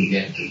attention, you will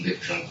get into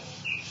big trouble.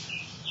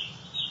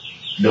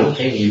 Don't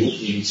think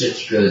you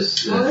just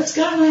because. Well, it's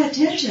got my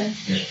attention.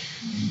 Yeah.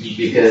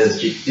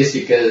 Because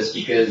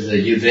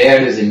you're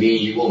there doesn't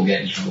mean you won't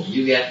get in trouble.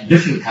 You get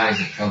different kinds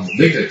of trouble,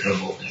 bigger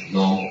trouble than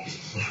normal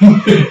people.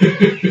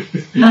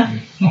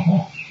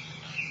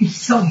 You're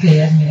so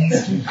bad,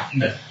 Master.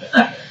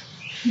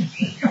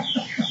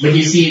 But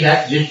you see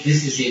that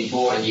this is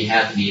important. You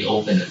have to be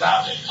open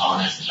about it,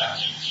 honest about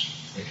it.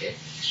 Okay.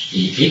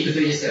 You keep it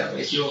to yourself.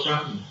 It's your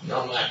problem,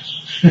 not mine.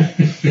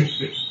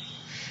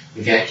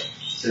 Okay.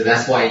 So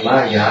that's why in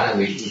Mahayana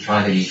we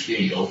try to be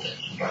pretty open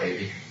about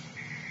everything.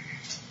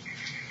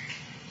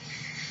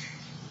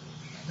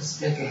 Let's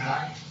get to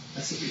high.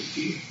 That's a big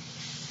deal.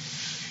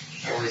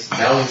 I was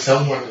telling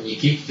someone when you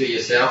keep it to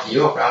yourself,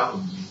 your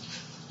problem.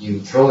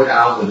 You throw it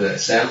out with the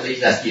assembly.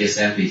 That's the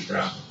assembly's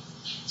problem.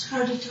 It's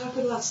hard to talk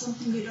about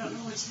something you don't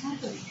know what's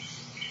happening.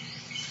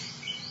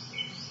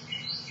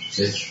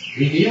 Just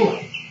reveal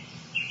it.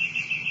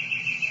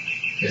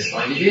 Just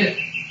like you did.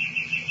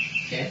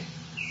 Okay?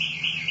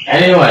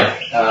 Anyway,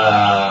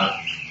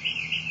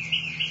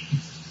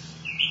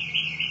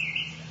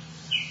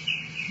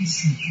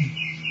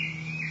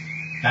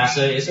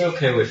 Master, is it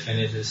okay we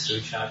finish the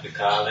sutra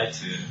because I'd like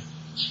to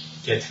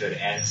get to the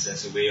end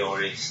since we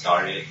already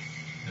started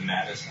the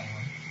matter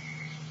somewhere?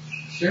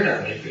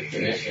 Sure, we could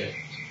finish it.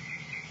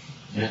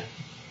 Yeah.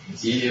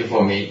 It's easier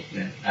for me.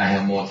 I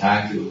have more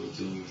time to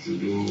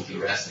do the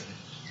rest of it.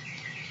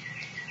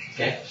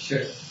 Okay,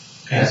 sure.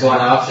 That's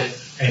one option.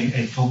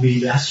 And for me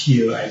last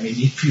year, I had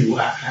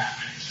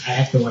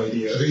no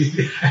idea.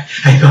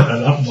 I got a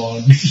lot more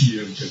this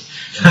year.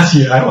 Last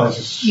year I was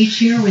just...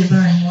 Each year we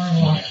learn more and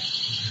more.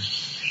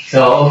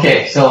 So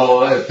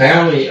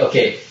apparently,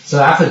 so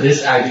after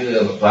this I do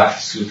the Vajra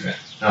Sutra.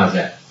 How's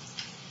that?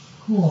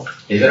 Cool.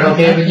 Is it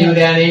okay with you,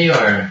 Danny,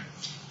 or?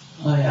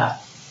 Oh yeah.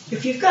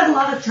 If you've got a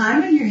lot of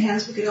time in your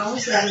hands, we could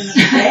always add another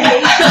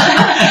day.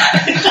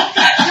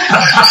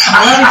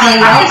 Well, everybody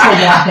else will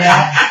want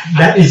that.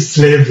 That is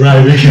slave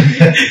driving.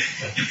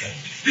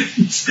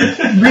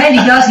 Randy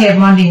does have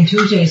Monday and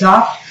Tuesdays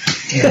off.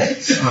 Yeah,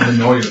 it's on the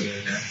Noyo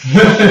Day.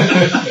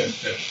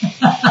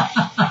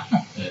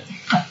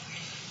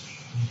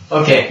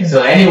 Okay,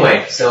 so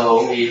anyway,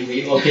 so we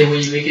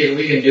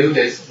can do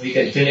this, we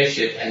can finish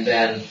it, and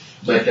then,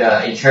 but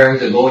in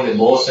terms of going to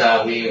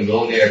Mosa, we can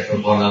go there for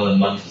another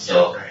month or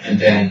so, and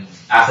then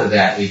after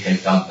that we can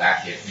come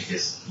back here,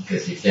 because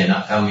if they're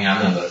not coming,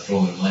 I'm not going to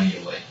throw my money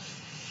away.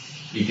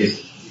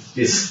 Because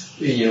this,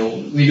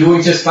 we're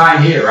doing just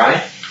fine here,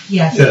 right?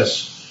 Yes.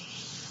 Yes.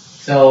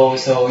 So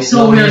it's no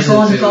we're reason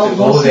going to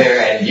go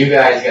there, and you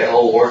guys get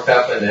all worked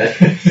up and then.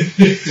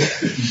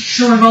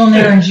 So we're going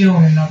there in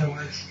June, in other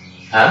words.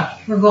 Huh?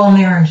 We're going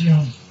there in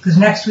June, because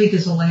next week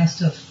is the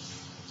last of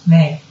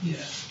May.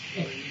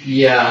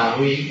 Yeah,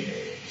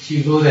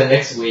 she go there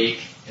next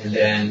week, and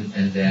then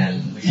a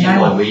few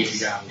more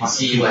weeks, and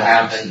see what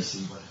happens.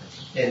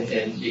 And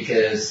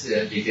because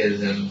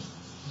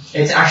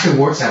it actually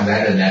works out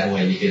better that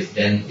way, because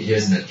then it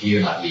doesn't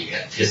appear like we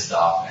get pissed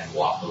off and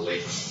walk away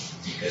from it,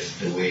 because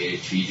the way they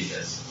treated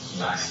us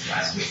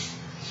last week.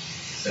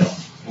 So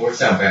it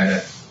works out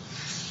better.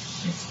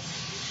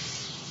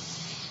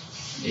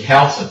 It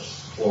helps them.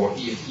 Or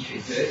if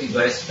you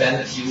gotta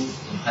spend a few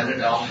 $100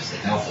 to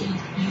help them,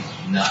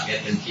 not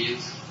get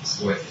confused, it's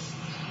worth it.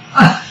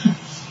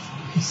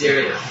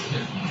 Serious.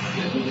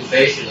 You're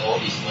facing all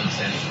these months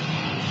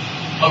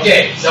anyway.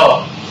 Okay,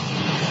 so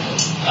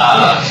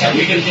shall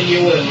we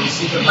continue with the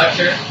secret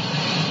lecture?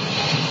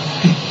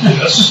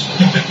 Yes.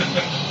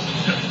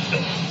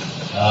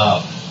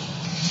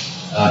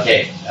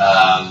 Okay.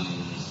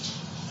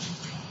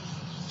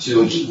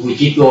 So we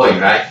keep going,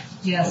 right?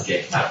 Yes.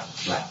 Okay.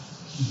 Right.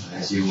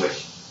 As you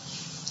wish.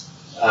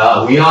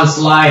 We're on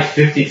slide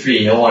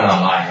 53. No one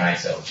online, right?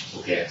 So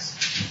who cares?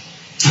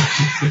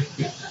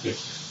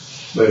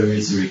 But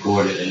it's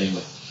recorded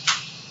anyway.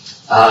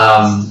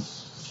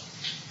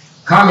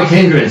 Karmic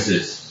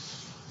hindrances.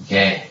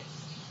 Okay.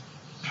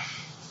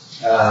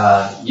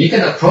 You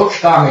can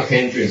approach karmic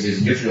hindrances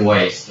in different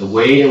ways. The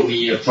way that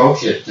we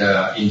approach it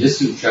in this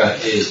sutra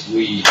is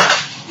we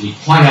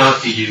point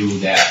out to you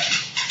that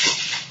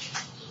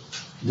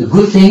the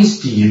good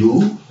things to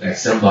you, like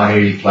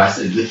somebody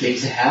requested good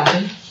things to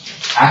happen,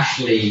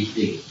 actually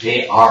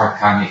they are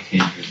karmic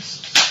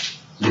hindrances.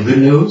 The good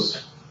news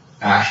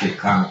are actually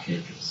karmic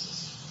hindrances.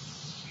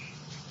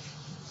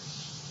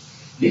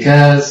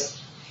 Because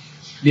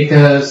they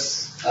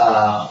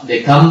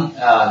come,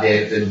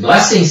 the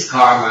blessings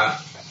karma,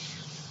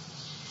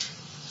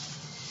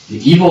 the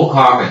evil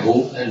karma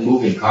and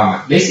moving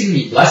karma.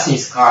 Basically,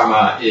 blessings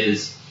karma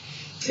is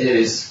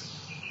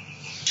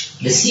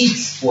the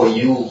seeds for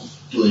you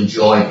to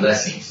enjoy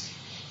blessings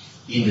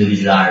in the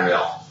desire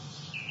realm.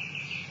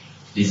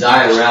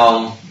 Desire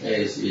realm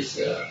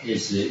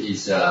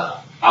is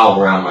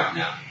our realm right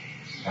now,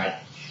 right?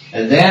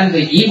 And then the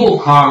evil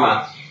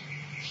karma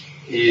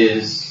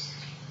is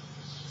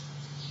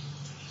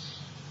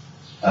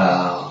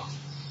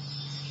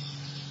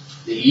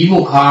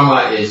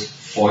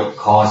for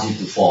cause you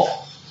to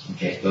fall.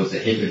 Okay, those are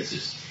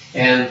hindrances.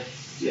 And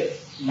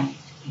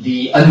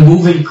the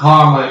unmoving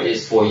karma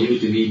is for you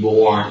to be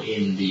born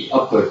in the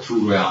upper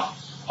two realm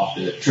of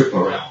the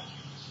triple realm.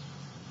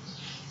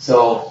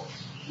 So,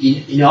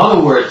 in other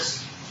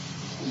words,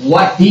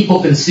 what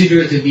people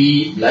consider to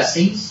be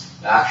blessings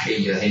are actually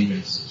your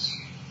hindrances.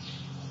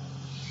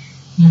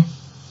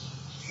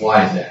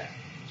 Why is that?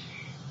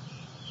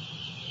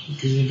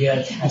 Because you get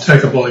attached.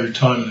 Take up all your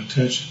time and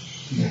attention.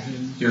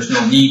 There's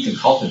no need to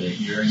cultivate.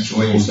 You're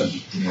enjoying yourself.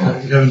 You're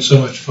having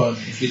so much fun.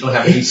 If you don't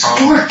have any It's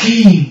power,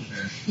 working!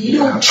 You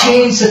don't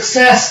change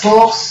success,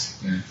 folks.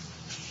 Yeah.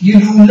 You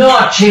do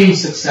not change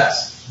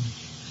success.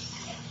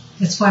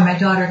 That's why my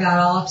daughter got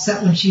all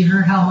upset when she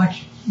heard how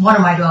much, one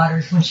of my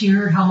daughters, when she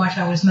heard how much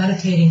I was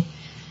meditating.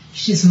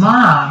 She says,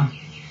 Mom,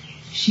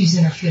 she's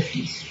in her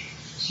 50s.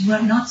 She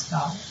went nuts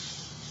about it.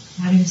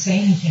 I didn't say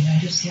anything, I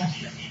just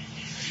left it.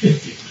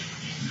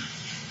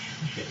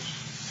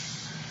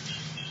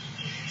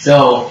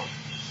 So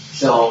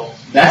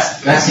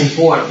that's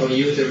important for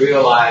you to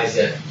realize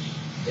that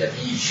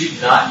you should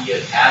not be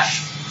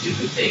attached to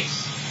good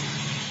things.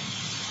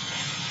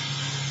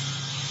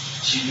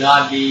 You should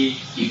not be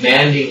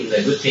demanding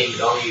the good things,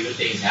 only good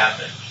things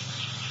happen.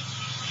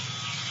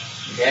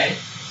 Okay?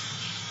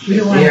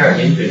 They are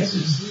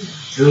hindrances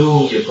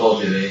to your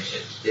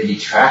cultivation. They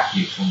detract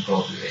you from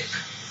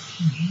cultivation.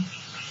 Mm-hmm.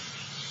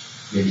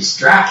 They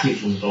distract you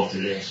from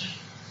cultivation.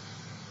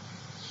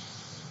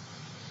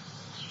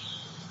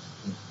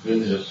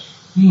 That's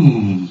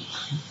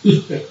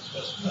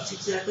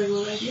exactly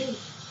what I do.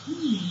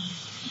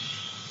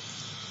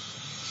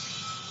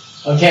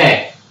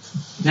 Okay.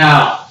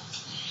 Now,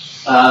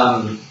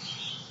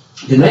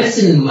 the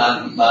medicine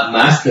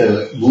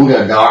master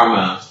Buddha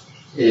Dharma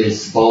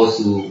is supposed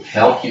to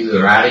help you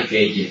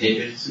eradicate your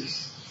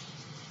hindrances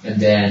and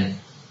then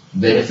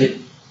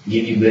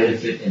give you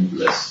benefit and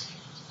bliss.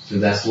 So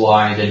that's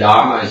why the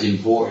Dharma is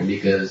important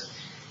because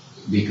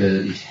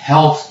it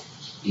helps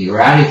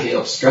eradicate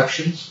our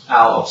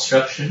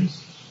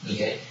obstructions,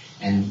 okay,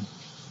 and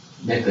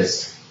make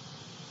us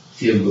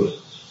feel good,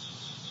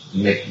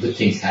 make good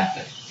things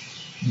happen.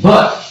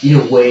 But in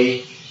a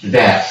way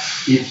that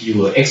if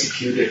you are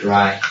executed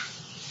right,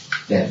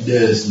 that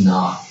does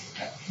not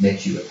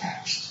make you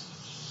attached.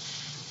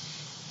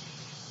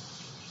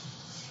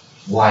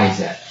 Why is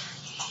that?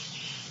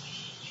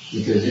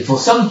 Because for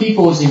some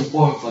people it's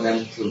important for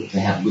them to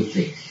have good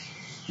things.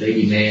 They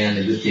demand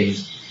that good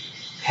things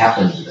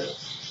happen to them.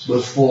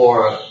 But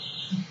for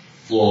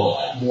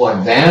more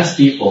advanced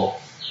people,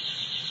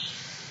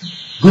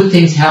 good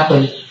things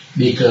happen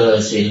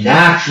because they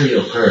naturally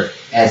occur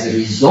as a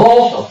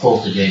result of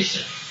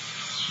cultivation,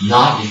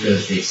 not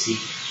because they seek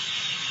it.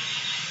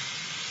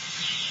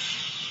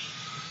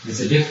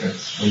 There's a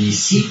difference. When you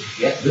seek,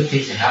 get good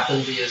things to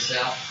happen to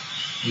yourself,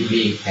 you're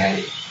being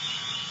petty.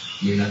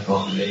 You're not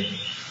cultivating.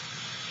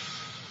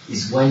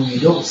 It's when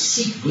you don't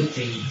seek good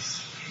things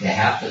that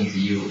happen to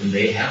you and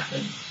they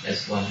happen,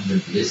 that's when the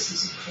bliss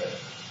is occurring.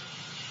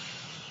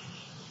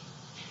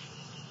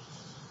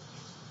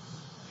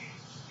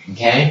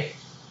 Okay?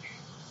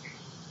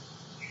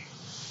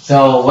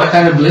 So what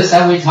kind of bliss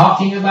are we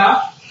talking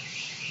about?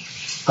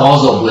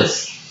 Causal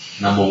bliss,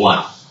 number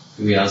 1.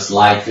 We are on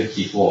slide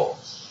 54.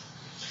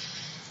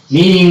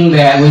 Meaning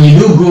that when you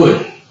do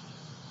good,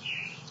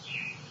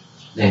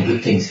 then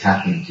good things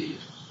happen to you.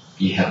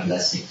 You have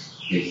blessings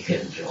that you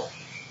can enjoy.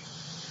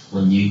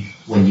 When you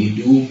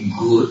do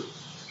good,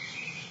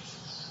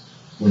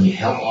 when you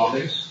help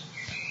others,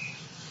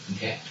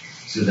 okay,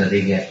 so that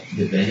they get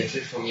the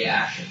benefit from your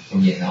action,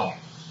 from your help,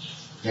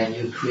 then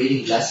you're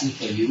creating blessings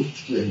for you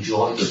to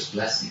enjoy those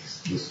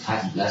blessings, those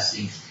type of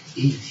blessings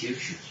in the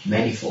future,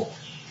 manifold.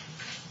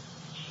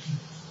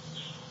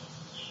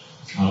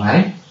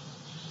 Alright?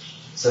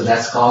 So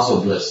that's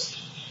causal bliss.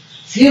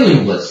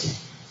 Feeling bliss.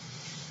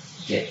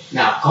 Okay.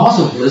 Now,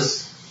 causal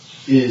bliss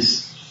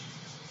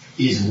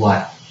is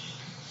what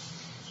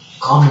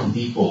common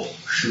people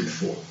shoot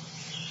for.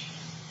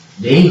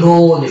 They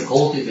go and they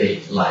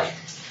cultivate like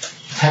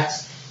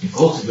text. They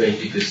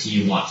cultivate because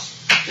he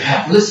wants to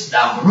have bliss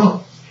down the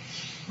road.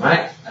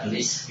 Right? At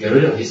least get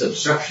rid of his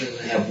obstructions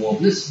and have more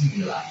bliss in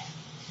your life.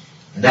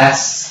 And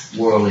that's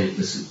worldly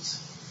pursuits.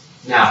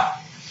 Now,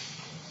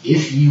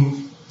 if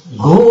you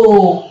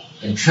go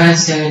and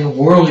transcend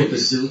worldly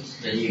pursuits,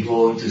 then you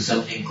go into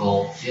something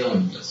called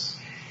feeling bliss.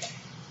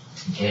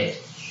 Okay?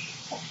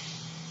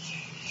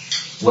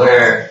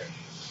 Where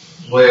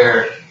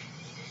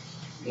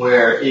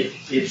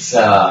it's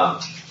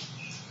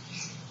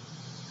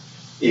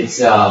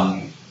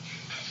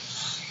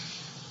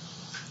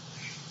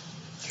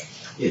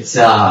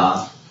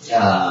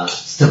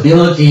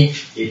stability,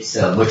 it's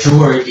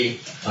maturity,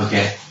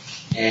 okay,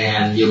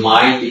 and your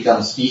mind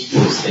becomes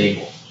peaceful,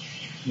 stable.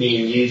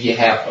 Meaning you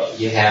have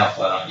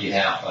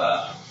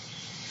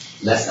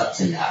less ups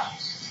and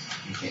downs.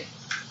 Okay.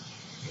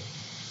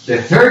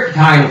 The third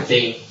kind of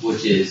thing,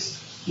 which is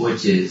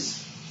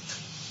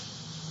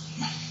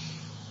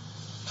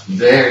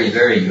very,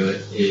 very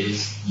good,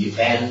 is you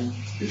end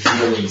the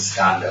feeling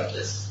skandha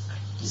bliss.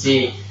 You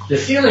see, the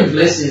feeling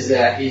bliss is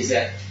that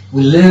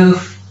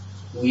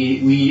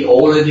we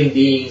all living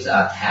beings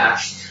are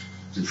attached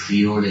to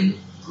feeling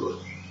good,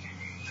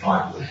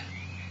 aren't we?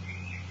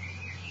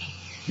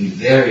 We're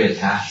very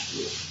attached to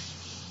it.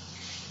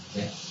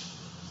 Okay?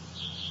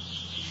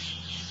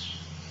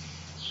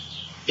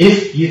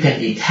 If you can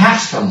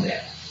detach from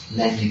that,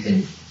 then you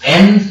can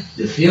end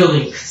the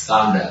feeling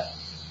skandha.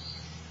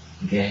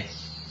 Okay?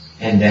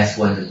 And that's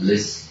when the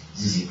bliss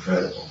is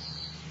incredible.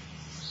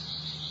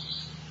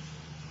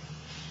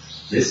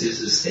 This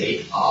is a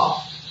state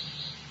of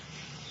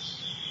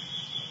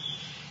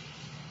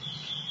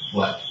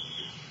what?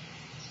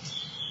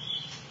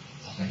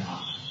 Of an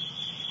art.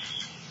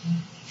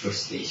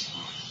 First stage of.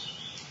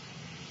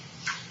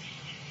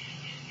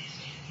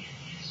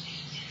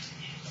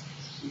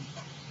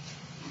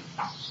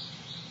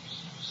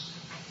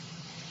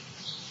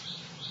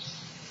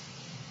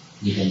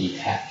 You can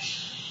detach.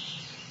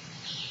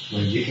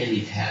 When you can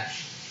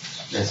detach,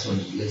 that's when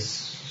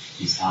bliss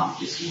is out of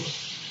this world.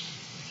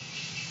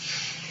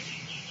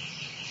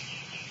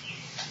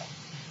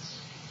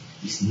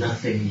 It's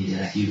nothing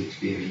that you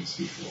experienced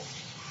before.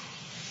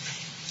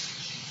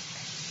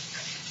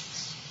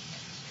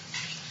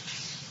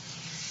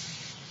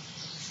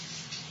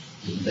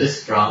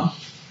 Bliss from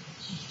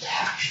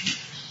detachment,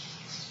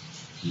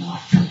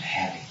 not from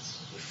having,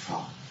 but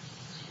from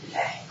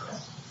letting go.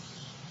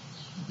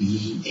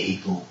 Being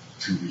able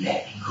to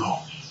let go,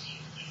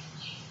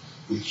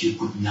 which you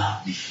could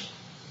not before.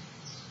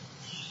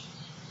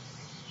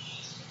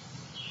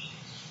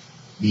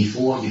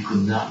 Before you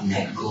could not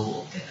let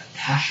go of that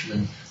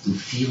attachment to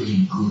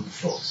feeling good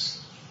thoughts.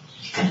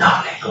 You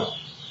cannot let go.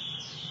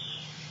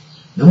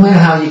 No matter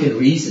how you can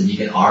reason, you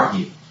can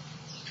argue.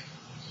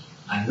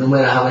 And no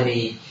matter how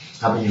many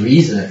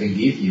reasons I can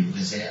give you, and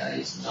say,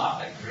 it's not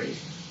that great.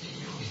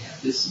 You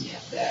have this, you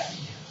have that,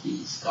 you have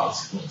these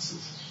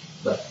consequences.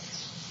 But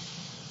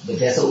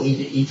that's all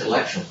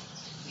intellectual.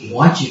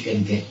 Once you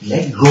can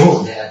let go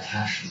of that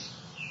attachment,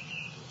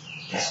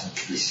 that's what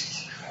bliss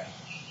is incredible.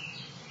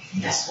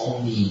 And that's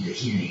only the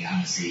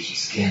Hinayana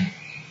sages can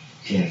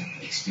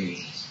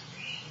experience.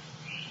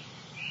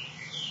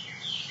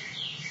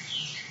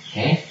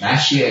 Okay?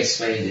 Last year I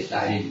explained it,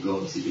 I didn't go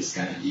into this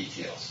kind of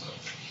detail. So.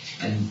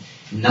 And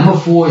number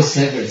 4 is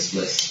severance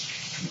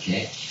bliss.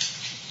 Okay?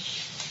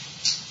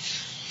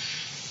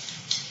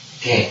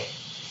 Okay.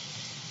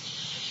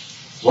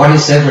 What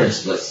is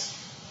severance bliss?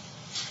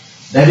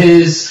 That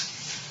is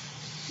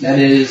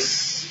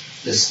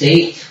the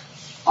state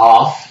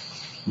of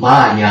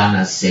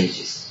Mahayana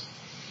sages.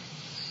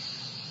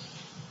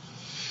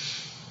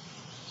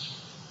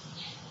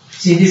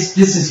 See, this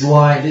is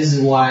why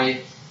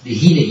the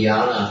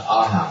Hinayana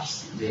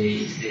arhats,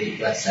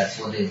 that's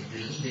what they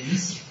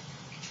miss.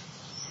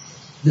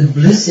 The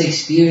bliss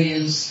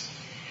experience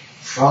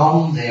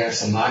from their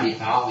samadhi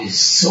power is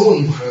so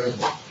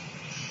incredible.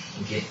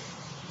 Okay,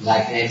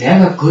 like they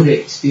never could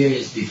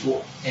experience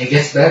before. And it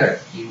gets better.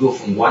 You go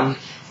from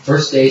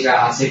first stage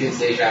arhat, second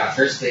stage arhat,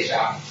 third stage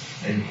arhat,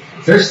 and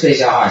third stage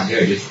arhat is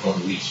very difficult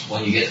to reach.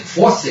 When you get to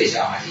fourth stage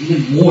arhat,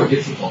 even more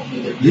difficult.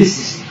 But the bliss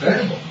is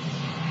incredible.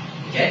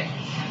 Okay?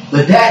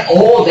 But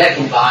all that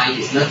combined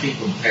is nothing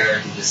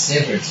compared to the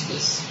severance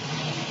bliss.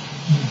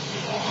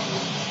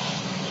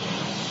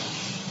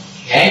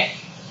 Okay?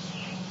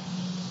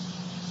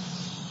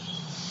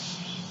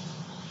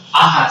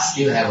 heart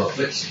still have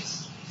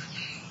afflictions.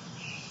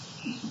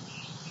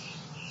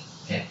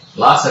 Okay,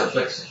 lots of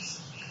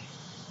afflictions,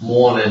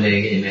 more than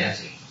they can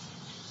imagine.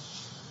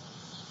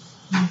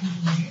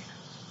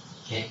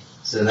 Okay,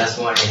 so that's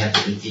why they have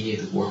to continue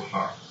to work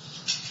hard.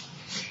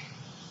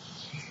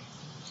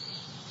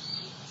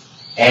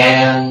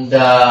 And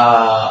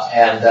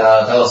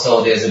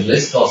also there's a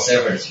bliss called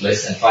severance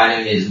bliss, and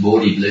finally there's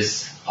Bodhi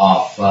bliss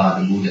of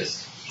the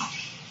Buddhas.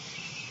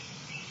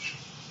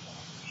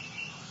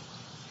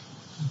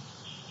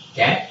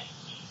 Okay?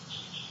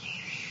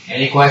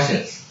 Any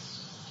questions?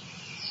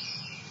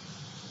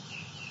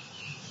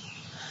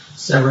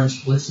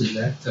 Severance bliss, is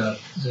that the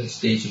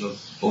stage of a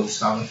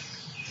bodhisattva?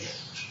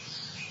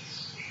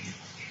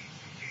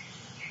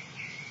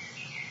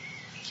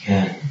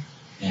 And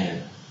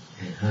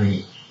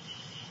honey,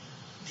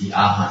 the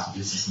aha,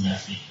 this is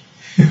nothing.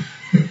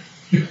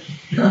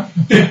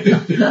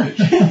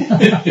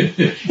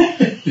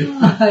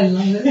 I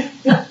love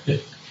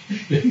it.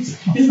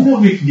 It's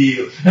no big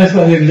deal. That's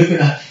why they're looking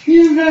at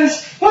you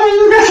guys. Oh,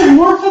 you guys are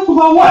worked up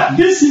about what?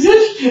 This is it.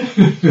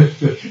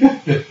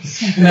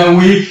 Now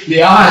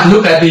the eyes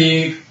look at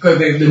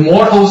the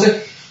mortals.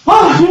 And,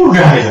 oh, you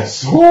guys are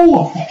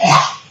so.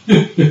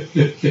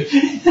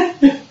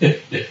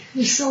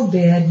 You're so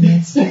bad,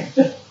 Master.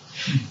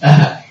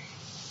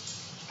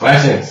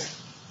 Questions?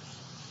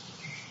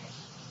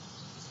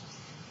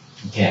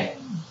 Okay.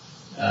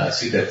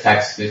 Sutra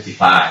text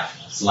 55,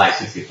 slide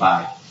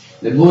 55.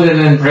 The Buddha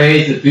then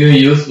praised the pure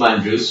youth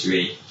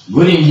Manjushri.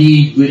 Good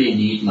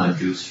indeed,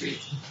 Manjushri.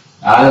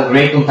 Out of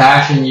great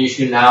compassion, you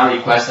should now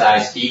request that I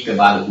speak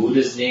about the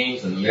Buddha's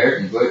names and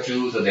merit and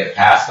virtues of their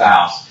past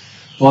vows.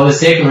 For the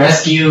sake of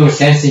rescue of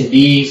sentient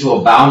beings who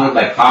are bounded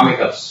by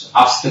karmic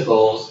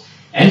obstacles,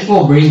 and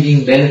for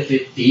bringing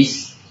benefit,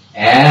 peace,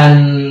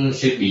 and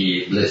should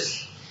be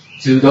bliss.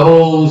 To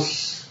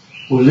those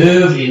who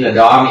live in the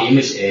Dharma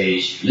image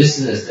age,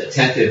 listen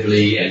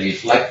attentively and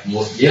reflect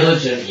most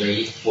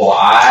diligently, for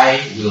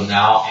I will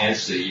now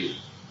answer you.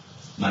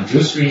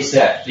 Manjushri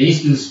said,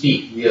 please do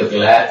speak, we are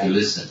glad to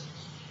listen.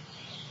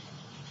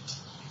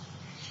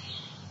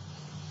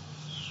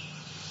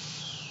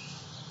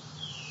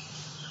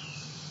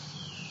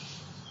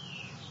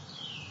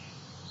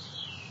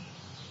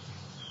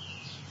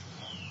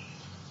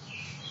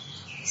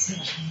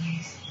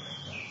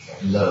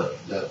 Love,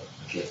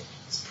 okay.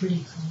 It's pretty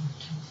cool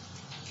too.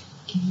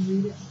 Can you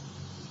read it?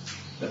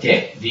 Okay,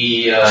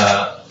 the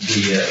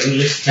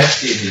English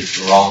text is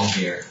wrong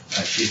here.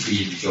 Should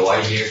be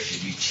joy here,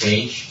 should be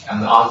changed.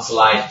 I'm on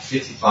slide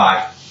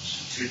 55.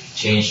 Should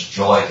change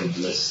joy to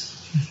bliss,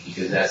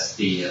 because that's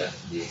the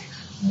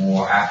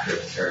more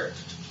accurate term.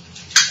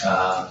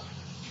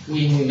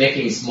 We're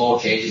making small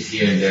changes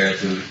here and there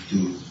to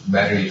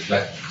better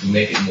reflect, to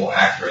make it more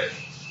accurate.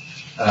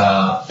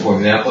 For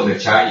example, the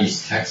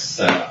Chinese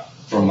text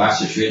from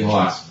Master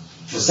Xunhua,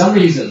 for some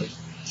reason,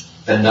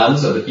 the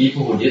nuns or the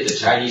people who did the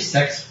Chinese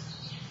text,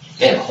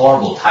 they have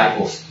horrible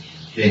typos.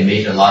 They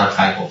made a lot of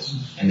typos,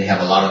 and they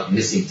have a lot of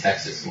missing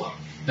text as well.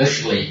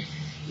 Especially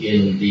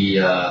in the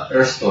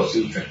Earthstore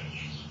Sutra,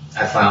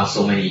 I found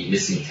so many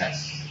missing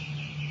texts.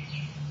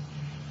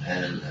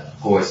 And of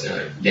course,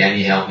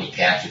 Danny helped me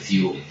catch a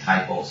few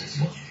typos as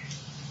well.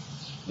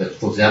 But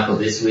for example,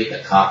 this week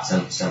I caught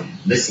some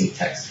missing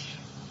text,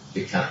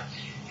 big time.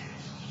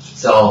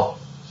 So,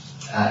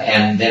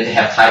 and then they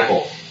have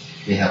typo.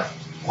 They have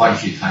quite a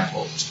few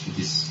typos in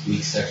this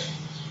week's section,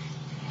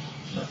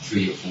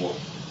 3 or 4,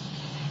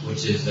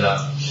 which is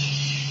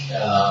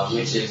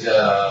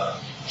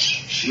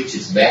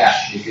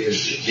bad,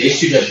 because they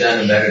should have done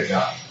a better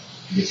job.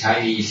 The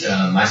Chinese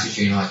Master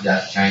Xunhua,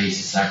 that Chinese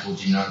disciple,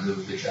 did not do a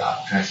good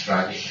job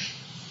transcribing.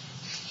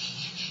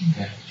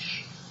 Okay,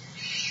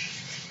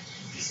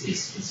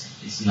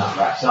 it's not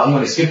right. So I'm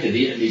going to skip the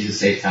Vietnamese to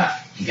save time.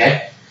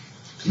 Okay,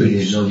 please.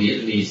 There's no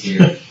Vietnamese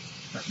here.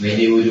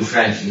 Maybe we'll do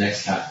French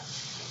next time.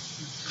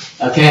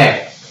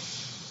 Okay.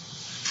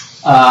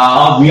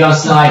 We are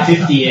slide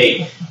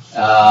 58.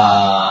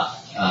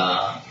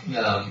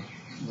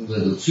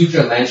 The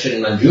Sutra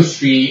mentioned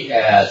Manjushri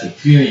as a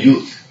pure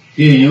youth.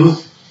 Pure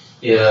youth,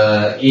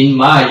 in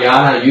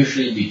Mahayana,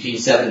 usually between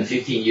 7 and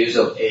 15 years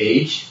of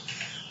age.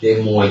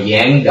 They're more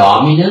yang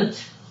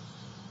dominant.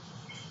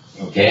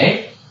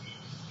 Okay?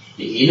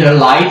 The inner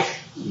light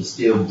is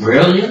still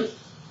brilliant,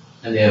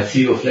 and there are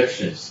few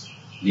afflictions.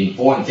 The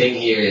important thing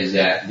here is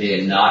that they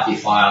are not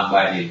defiled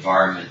by the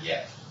environment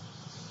yet.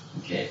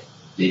 Okay?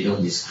 They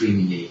don't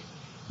discriminate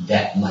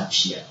that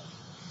much yet.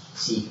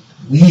 See,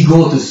 we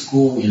go to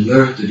school, we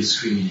learn to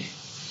discriminate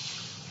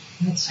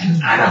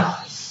and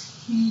analyze.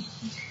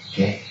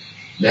 Okay?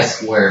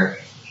 That's where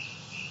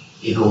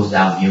it goes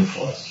downhill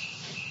for us.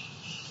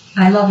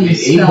 I love you.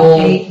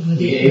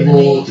 We're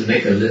able to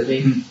make a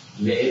living,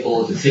 we're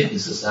able to fit in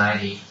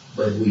society,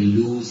 but we're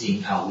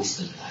losing our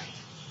wisdom light.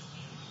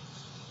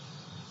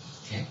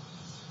 Okay?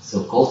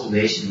 So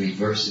cultivation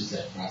reverses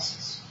that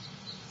process.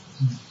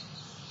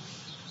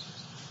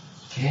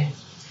 Okay?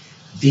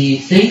 The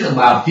thing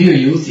about pure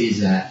youth is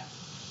that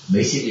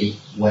basically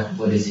what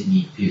does it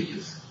mean, pure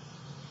youth?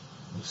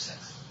 No sex.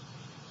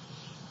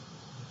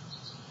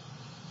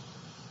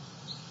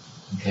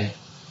 Okay?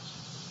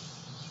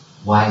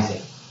 Why is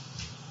it?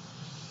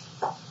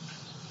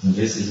 And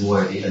this is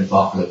where the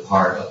unpopular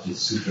part of the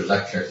Sutra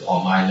lectures,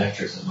 or my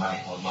lectures, or my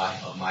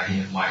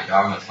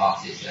Dharma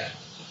talks is that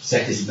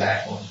sex is a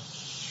bad one.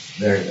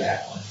 Very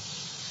bad one.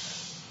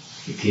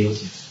 It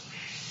kills you.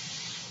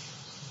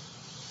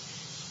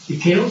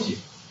 It kills you.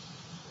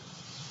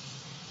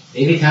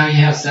 Anytime you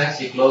have sex,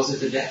 you're closer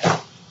to death.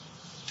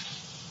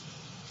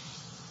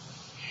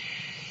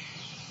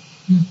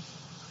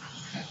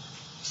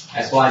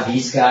 That's why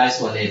these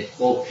guys, when they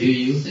go pure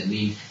youth, that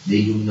means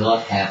they do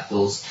not have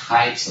those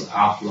types of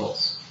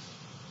outflows.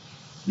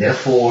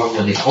 Therefore,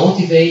 when they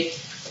cultivate,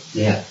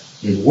 they're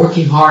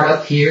working hard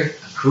up here,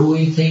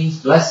 accruing things,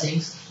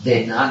 blessings.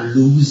 They're not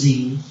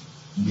losing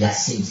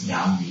blessings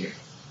down here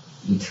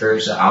in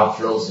terms of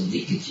outflows and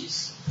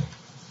leakages.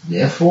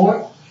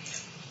 Therefore,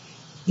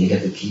 they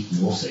have to keep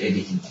most of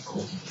everything to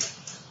cultivate.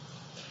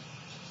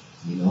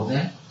 You know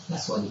that?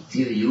 That's why the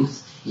pure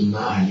youth in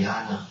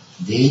Mahayana,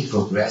 they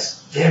progress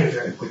very,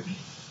 very quickly.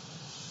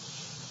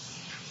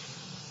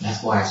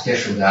 That's why a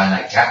special guy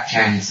like Jack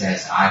Chang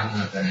says, I'm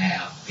not going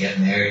to get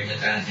married, that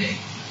kind of thing.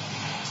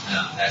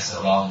 That's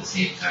along the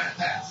same kind of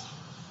path.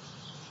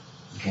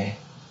 Okay?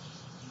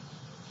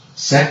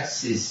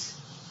 Sex is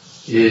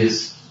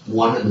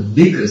one of the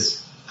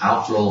biggest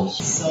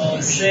outflows. So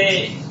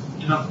say,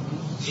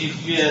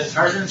 if a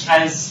person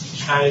tries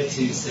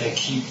to say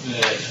keep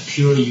a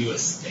pure youth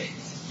state.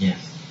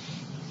 Yes.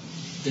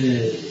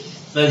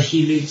 But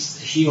he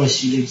or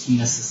she lives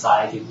in a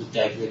society with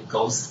like the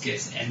ghost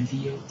gets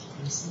envy of the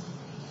person.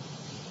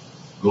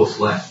 Ghost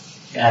what?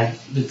 Like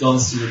the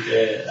ghost with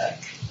the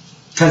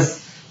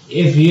because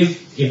if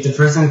the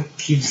person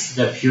keeps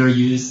the pure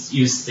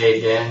youth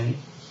state,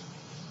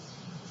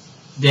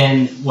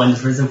 then when the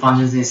person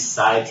functions in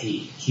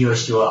society, he or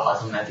she will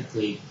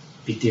automatically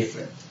be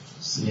different.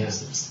 So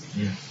Yes.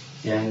 Yeah.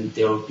 then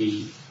there will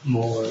be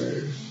more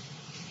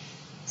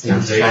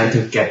things trying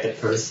to get the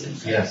person.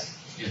 Yes.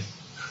 Yes.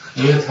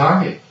 You're a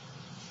target.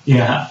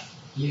 Yeah.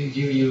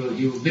 You a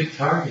big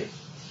target.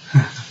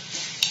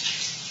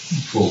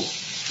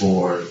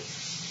 for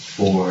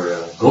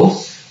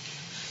ghosts,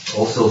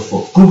 also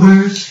for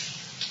cougars,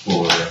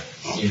 for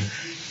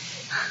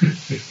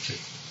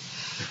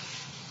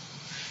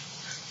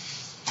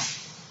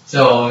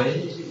So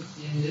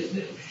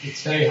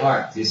it's very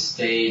hard to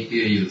stay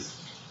pure youth.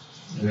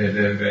 Very,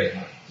 very, very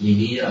hard. You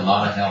need a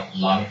lot of help, a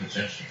lot of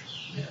protection.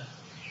 Yeah.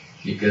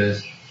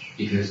 Because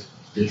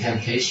the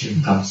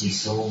temptation comes in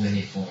so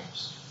many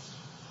forms.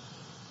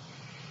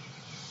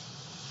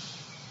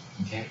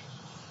 Okay?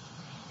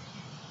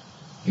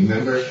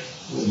 Remember,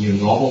 when you're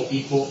normal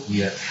people,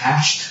 you're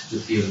attached to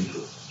feeling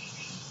good.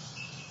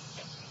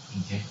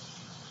 Okay?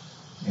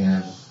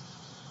 And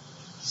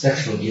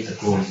sexual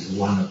intercourse is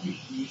one of the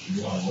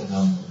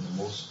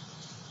most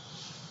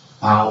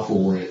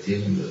powerful way of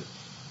feeling good.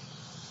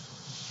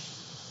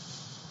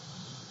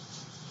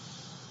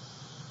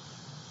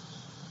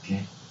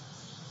 Okay?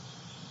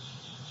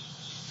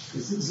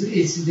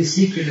 It's the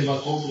secret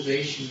about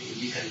cultivation. If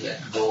you can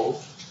let go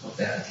of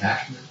that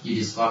attachment, you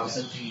discover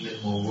something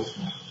even more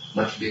worthwhile,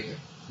 much bigger,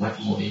 much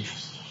more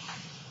interesting.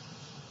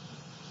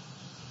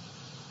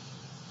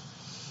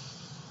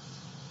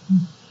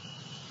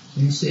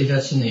 You say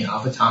that's in the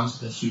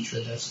Avatamsaka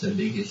Sutra, that's the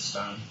biggest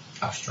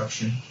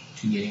obstruction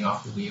to getting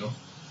off the wheel,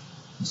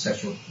 the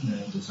sexual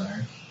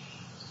desire.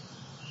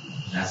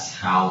 That's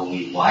how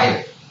we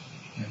wire.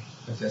 Yeah,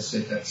 but that's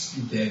it. That's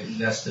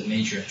the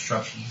major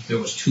obstruction. If there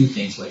was two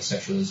things like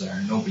sexual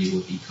desire, nobody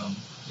would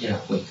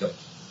wake up.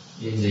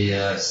 In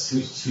the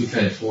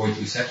Sutra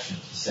 42 section,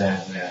 it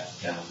says that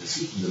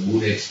the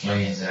Buddha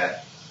explains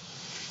that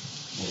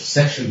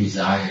sexual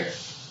desire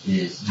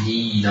is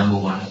the number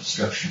one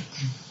obstruction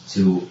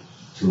to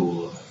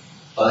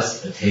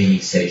us attaining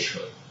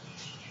sagehood.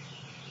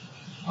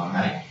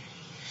 Alright?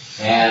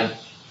 And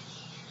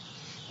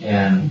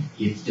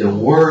if there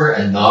were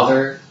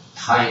another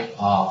type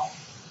of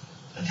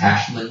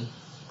attachment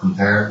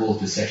comparable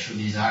to sexual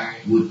desire,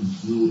 we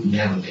would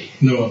never make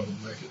it. No one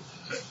would make it.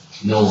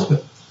 No one.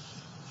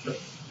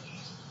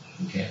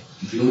 Okay,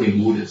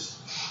 including Buddhists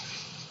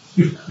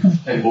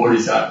and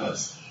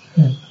Bodhisattvas.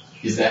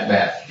 Is that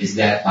bad? Is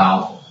that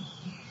powerful?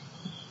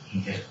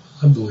 Okay.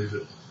 I believe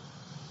it.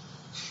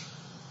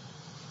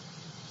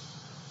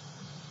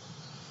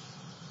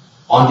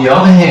 On the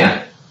other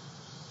hand,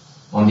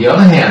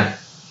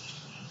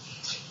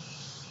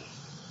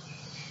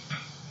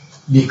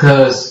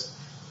 because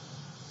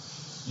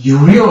you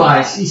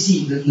realize, you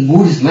see, the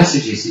Buddhist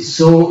messages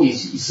is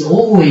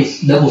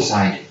always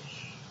double-sided.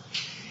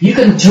 You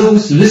can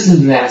choose to listen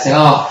to that and say,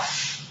 oh,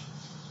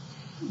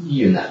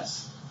 you're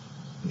nuts.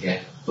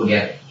 Okay,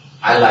 forget it.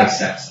 I like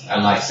sex. I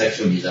like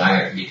sexual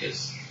desire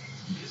because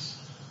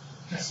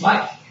that's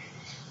life.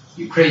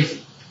 You're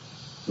crazy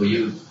for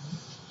you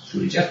to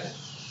reject it.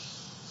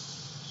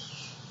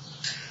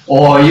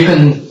 Or you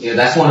can,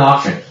 that's one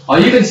option. Or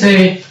you can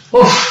say,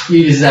 oh,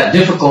 it is that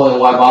difficult and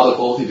why bother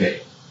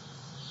cultivate?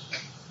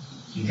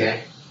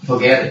 Okay,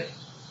 forget it.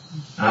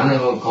 I'm not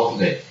going to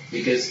cultivate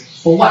because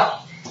for what?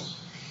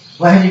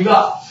 What have you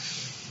got?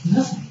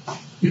 Nothing.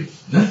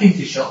 Nothing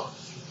to show.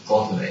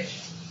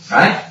 Cultivation.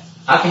 Right?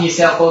 How can you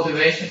sell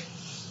cultivation?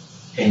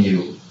 Can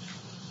you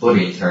put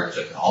it in terms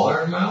of dollar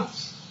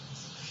amounts?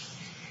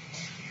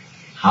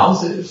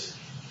 Houses?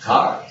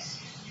 Cars?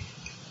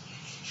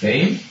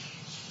 Fame?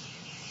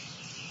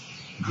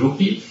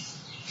 Groupies?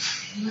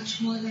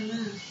 Much more than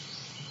that.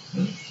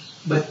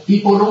 But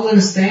people don't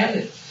understand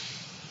it.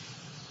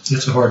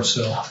 It's a hard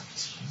sell.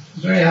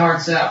 Very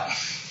hard sell.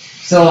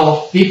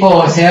 So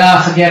people say,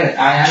 forget it.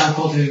 I don't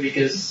cultivate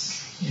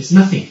because there's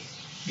nothing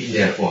in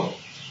there for me.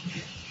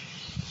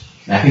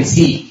 And I can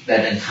see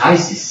that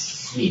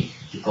entices me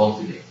to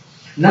cultivate.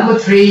 Number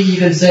 3, you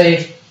can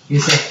say,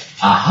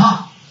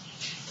 aha.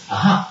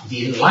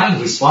 The line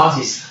response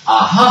is,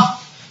 aha.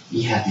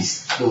 You have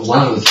the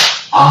one of those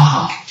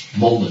aha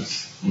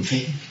moments.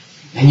 Okay?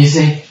 And you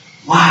say,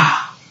 wow.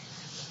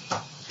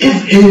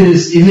 If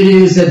it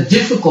is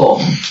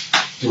difficult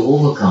to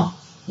overcome,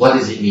 what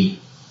does it mean?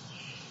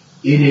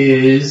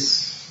 It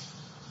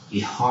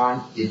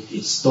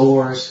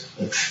stores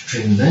a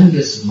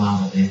tremendous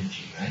amount of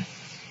energy, right?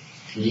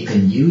 And you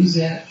can use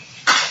that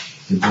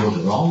to go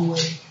the wrong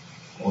way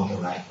or the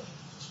right way.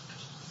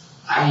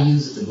 I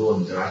use it to go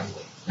the right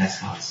way. That's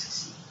how I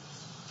succeed.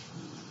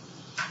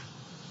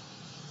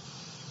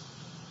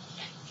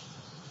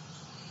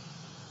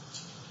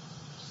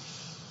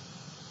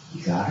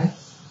 You got it?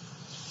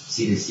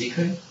 See the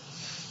secret?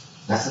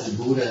 That's the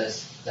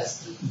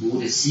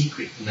Buddha's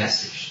secret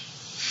message.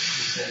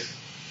 He says,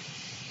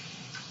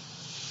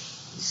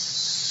 it's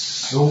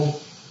so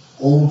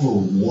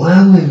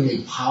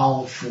overwhelmingly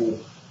powerful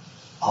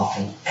of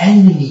an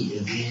enemy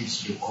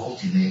against your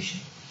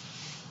cultivation.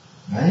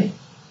 Right?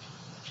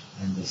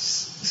 And the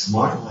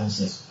smart one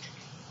says,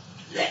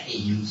 let me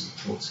use it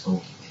towards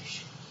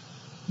cultivation.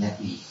 Let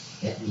me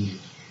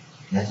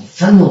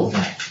funnel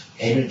that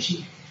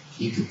energy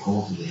into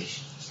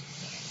cultivation.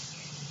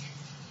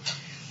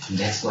 And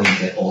that's why you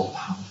get all the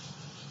power.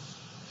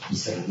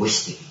 Instead of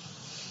wasting it.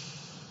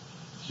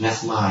 And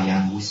that's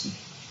Mahayana wisdom.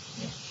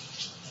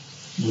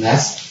 And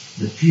that's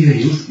the pure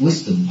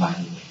wisdom, by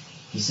the way.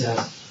 He says,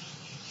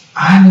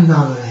 I'm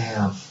going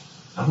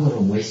to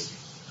waste it.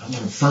 I'm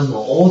going to funnel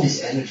all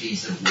this energy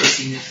instead of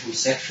wasting it through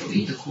sexual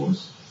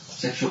intercourse,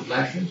 sexual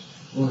pleasure.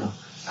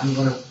 I'm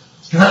going to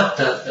plug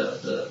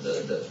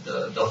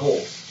the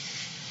hole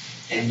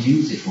and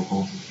use it for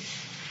cultivation.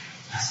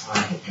 That's why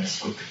I get that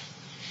focus.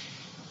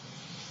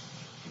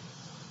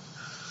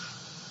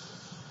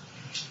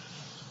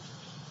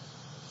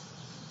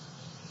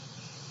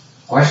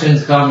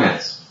 Questions,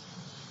 comments?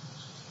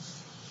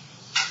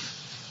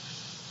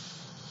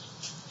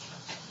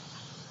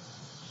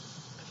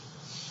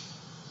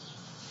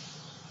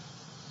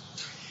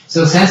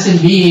 So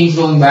sentient beings,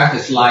 going back to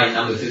slide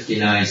number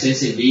 59,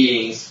 sentient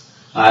beings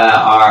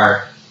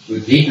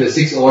repeat the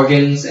 6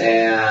 organs,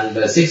 and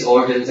the 6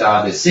 organs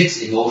are the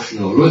 6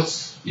 emotional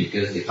roots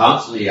because they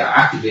constantly are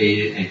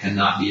activated and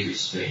cannot be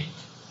restrained.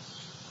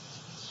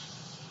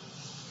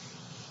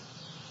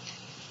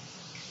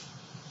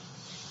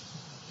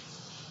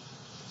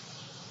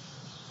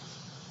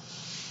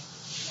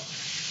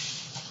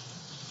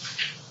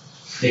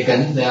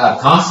 They are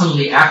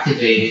constantly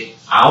activated.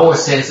 Our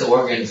sense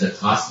organs are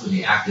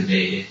constantly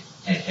activated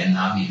and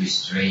cannot be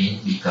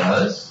restrained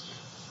because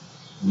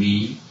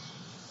we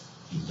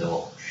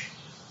indulge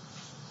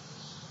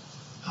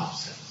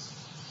ourselves.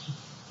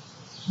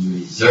 We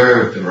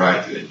reserve the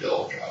right to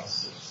indulge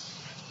ourselves.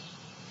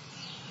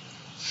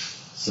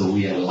 So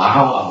we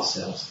allow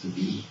ourselves to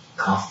be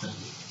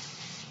constantly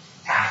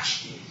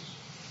agitated.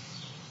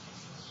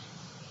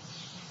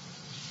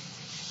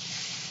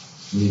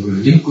 We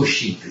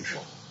relinquish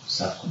control,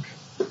 self-control.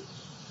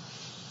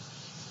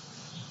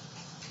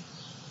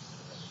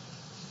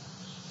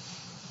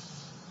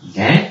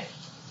 Okay?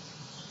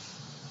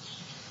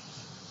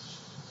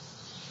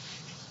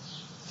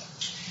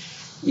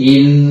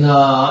 In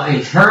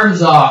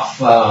terms of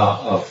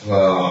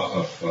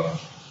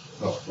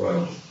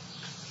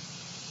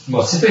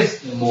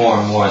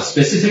more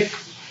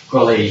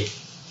specifically,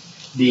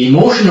 the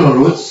emotional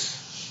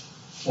roots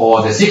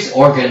or the 6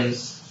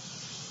 organs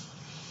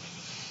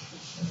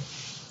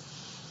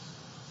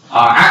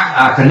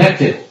are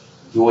connected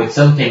with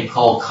something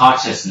called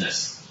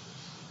consciousness.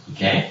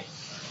 Okay?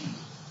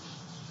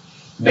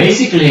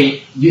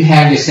 Basically, you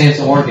have your sense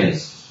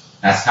organs.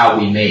 That's how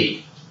we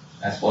made.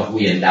 That's what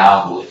we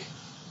endowed with.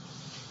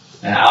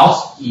 And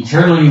also,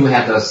 internally we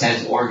have those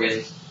sense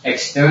organs.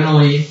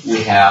 Externally,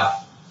 we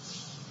have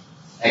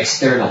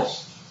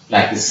externals,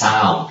 like the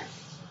sound,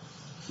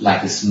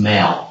 like the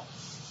smell,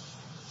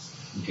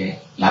 okay,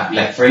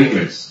 like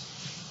fragrance,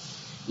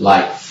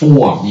 like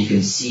form you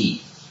can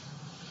see,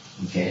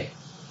 okay,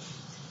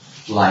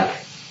 like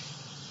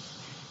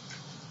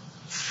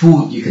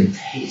food you can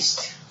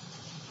taste,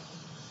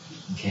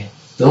 okay.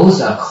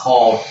 Those are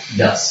called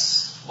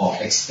dust or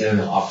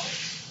external objects.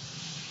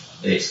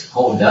 It's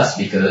called dust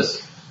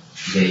because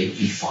they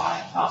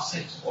defile our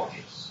sense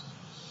organs.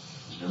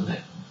 You know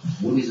that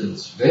Buddhism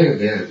is very,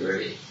 very,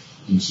 very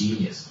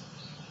ingenious.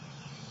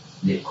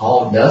 They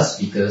call dust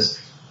because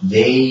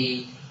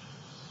they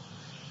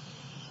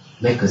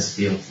make us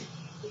filthy,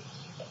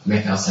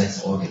 make our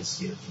sense organs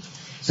filthy.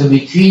 So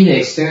between the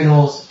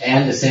externals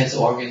and the sense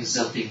organs,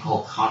 something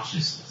called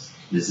consciousness.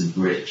 There's a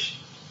bridge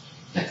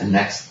that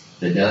connects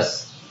the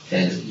dust,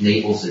 that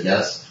enables the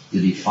dust to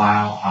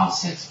defile our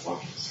sense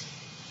organs.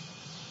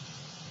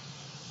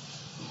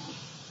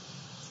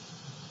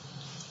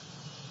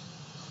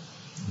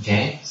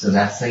 Okay, so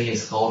that thing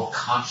is called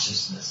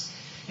consciousness.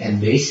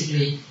 And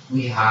basically,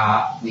 we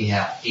have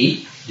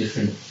 8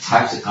 different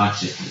types of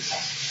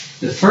consciousness.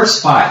 The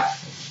first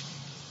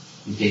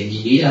 5, okay,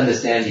 you need to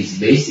understand these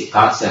basic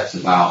concepts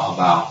about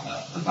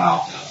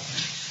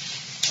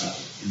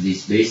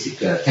these basic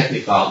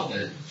technical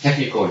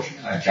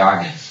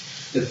jargon.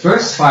 The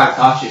first 5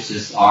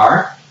 consciousnesses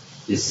are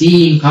the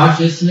seeing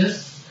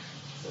consciousness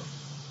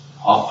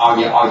of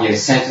your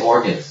sense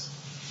organs.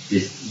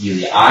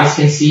 Your eyes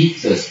can see,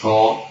 so it's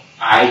called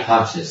eye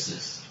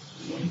consciousness.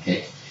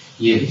 Okay,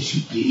 your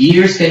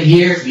ears can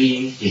hear,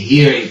 meaning the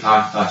hearing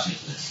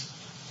consciousness.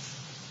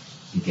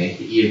 Okay,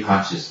 the ear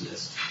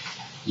consciousness.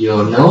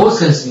 Your nose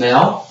can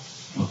smell.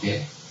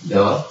 Okay,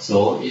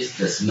 so it's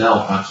the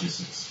smell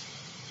consciousness,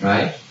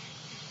 right?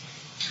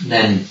 And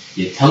then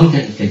your tongue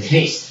can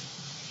taste.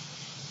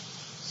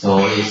 So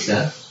it's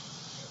a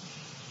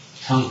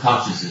tongue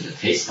consciousness, the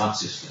taste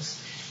consciousness.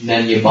 And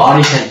then your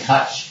body can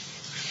touch.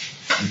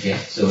 Okay,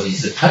 so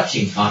it's a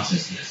touching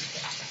consciousness.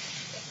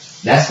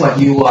 That's what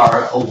you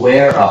are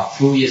aware of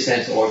through your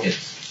sense organs.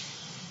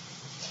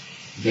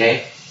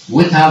 Okay,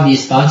 without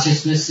these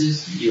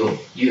consciousnesses, you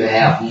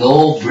have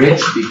no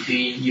bridge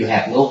between, you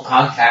have no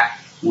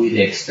contact with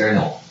the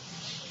external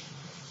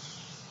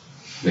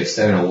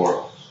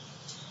world.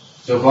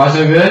 So far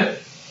so good?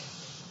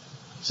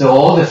 So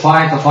all the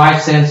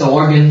five sense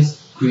organs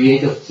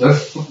create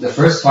the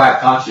first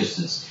 5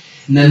 consciousness.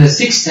 And then the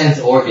 6th sense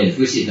organ,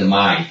 which is the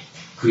mind,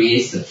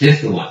 creates the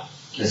 5th one,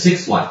 the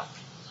 6th one,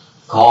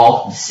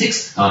 called the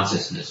 6th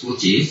consciousness,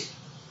 which is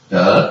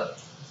the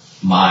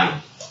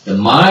mind. The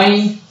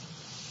mind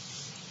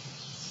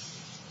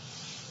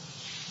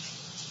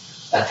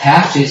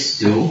attaches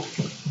to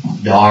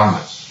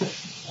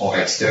dharmas, or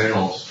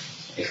externals.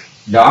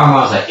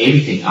 Dharmas are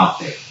everything out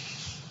there.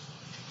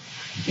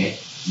 Okay?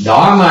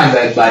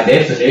 Dharma, by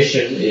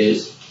definition,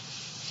 is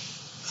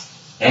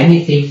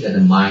anything that the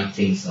mind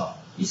thinks of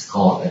is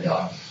called a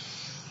dharma.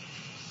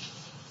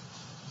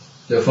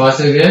 So far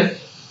so good?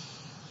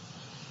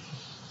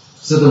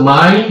 So the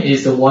mind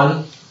is the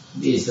one,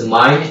 is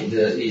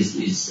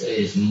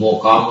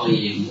more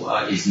commonly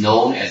is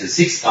known as the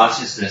 6th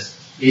consciousness.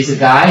 Is a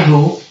guy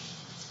who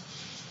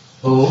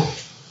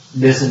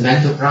does the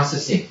mental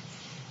processing.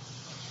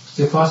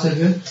 So far so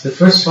good? The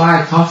first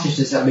 5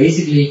 consciousnesses are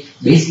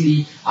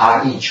basically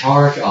are in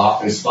charge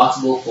of,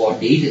 responsible for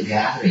data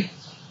gathering.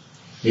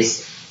 The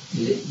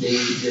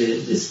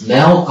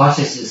smell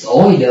consciousness,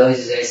 all it does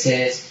is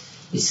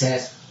it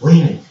says,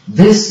 wait a minute,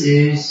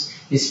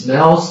 it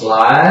smells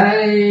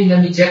like,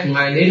 let me check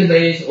my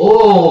database,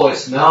 it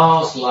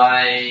smells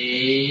like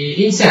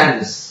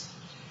incense.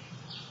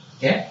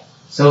 Okay?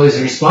 So it's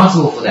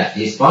responsible for that.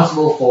 It's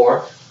responsible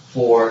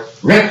for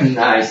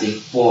recognizing,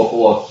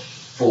 for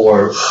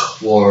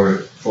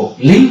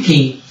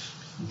linking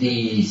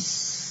the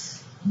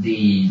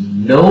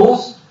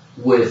nose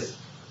with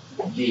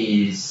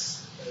the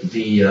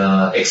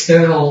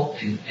external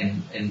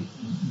and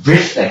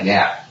bridge that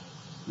gap.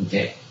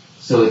 Okay,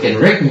 so it can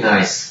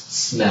recognize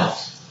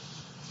smells.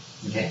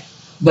 Okay,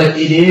 but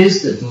it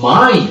is the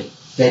mind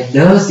that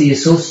does the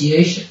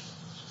association.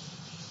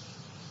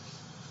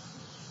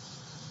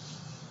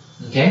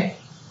 Okay,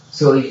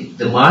 so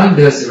the mind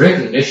does the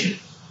recognition.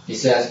 It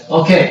says,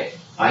 okay,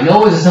 I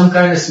know there's some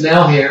kind of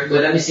smell here,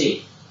 but let me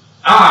see.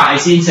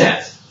 It's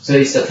incense. So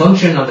it's the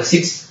function of the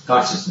 6th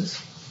consciousness.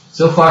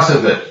 So far,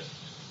 so good.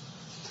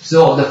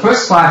 So the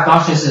first 5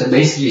 consciousnesses are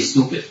basically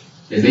stupid.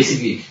 They're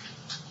basically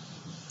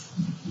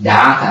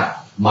data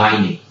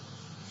mining.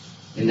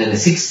 And then the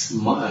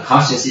 6th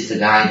consciousness is the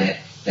guy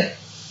that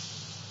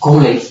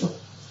collates them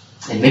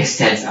and makes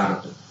sense out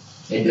of them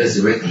and does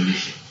the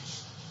recognition.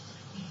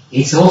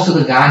 It's also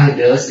the guy who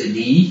does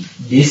the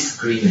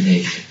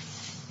discrimination.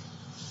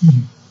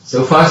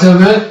 So far, so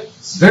good.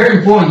 It's very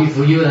important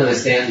for you to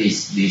understand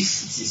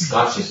this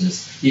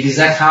consciousness, because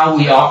that's how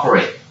we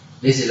operate.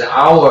 This is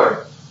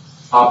our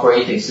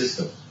operating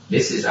system.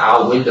 This is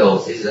our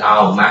Windows. This is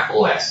our Mac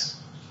OS.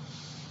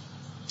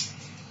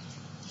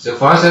 So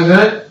far, so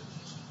good.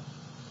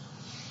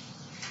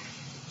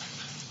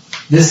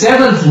 The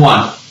 7th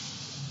one,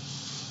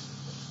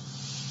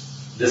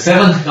 the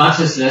 7th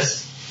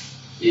consciousness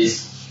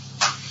is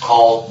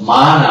called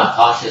mana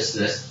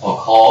consciousness,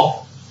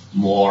 or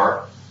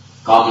more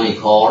commonly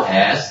called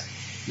as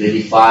the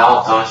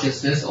defiled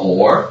consciousness,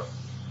 or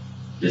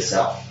the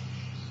self,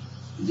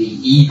 the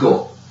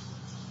ego.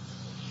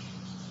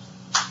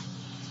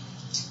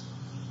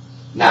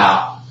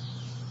 Now,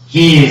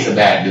 he is a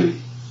bad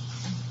dude.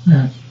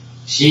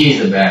 She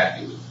is a bad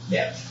dude.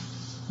 Yeah.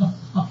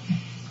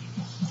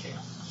 Okay.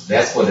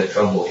 That's what the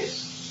trouble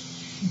is.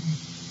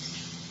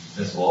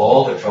 That's what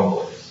all the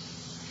trouble is.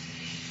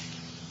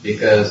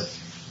 because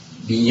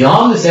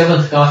beyond the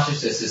seventh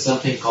consciousness is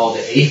something called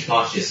the eighth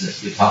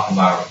consciousness we talked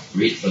about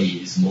briefly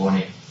this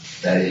morning.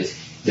 That is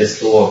the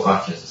store of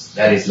consciousness.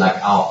 That is like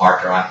our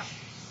hard drive.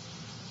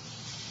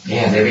 It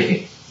has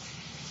everything.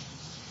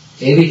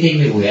 Everything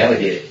that we ever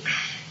did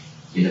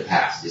in the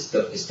past is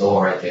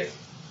stored right there.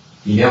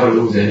 You never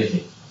lose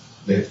anything.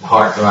 The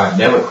hard drive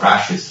never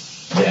crashes.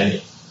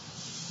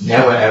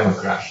 Never ever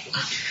crashes.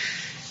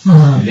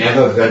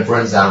 Never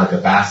runs out of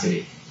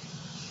capacity.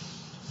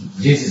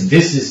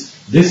 This is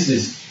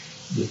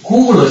the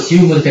coolest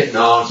human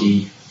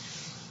technology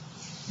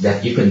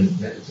that you can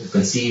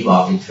conceive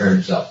of in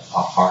terms of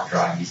hard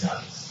drive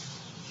designs.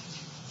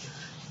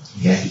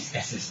 Okay?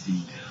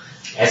 SSD.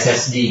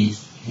 SSD.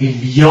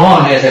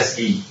 Beyond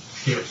SSD.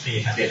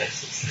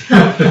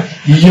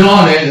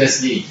 Beyond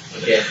SSD.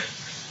 Okay?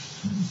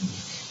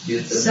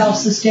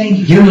 Self-sustained.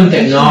 Human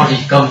technology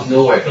comes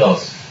nowhere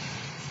close.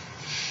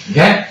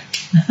 Okay?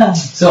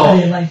 So,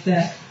 I like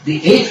that.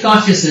 the eighth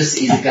consciousness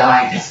is a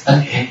guy that's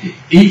unended,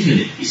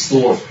 infinite. It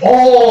stores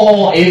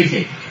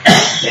everything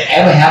that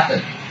ever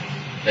happened.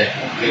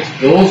 That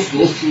goes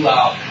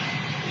throughout.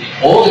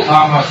 All the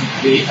karmas you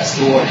create are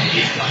stored in the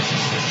eighth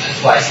consciousness.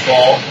 That's why it's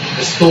called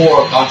the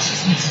store of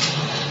consciousness.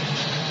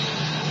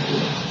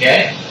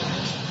 Okay?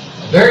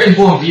 Very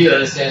important for you to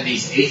understand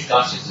these eight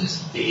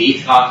consciousnesses, the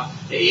eight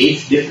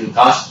different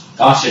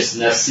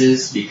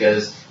consciousnesses,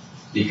 because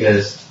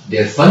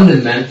they're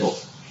fundamental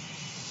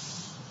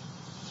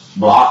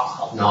block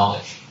of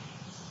knowledge.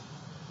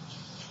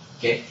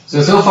 Okay,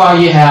 so far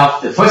you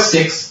have the first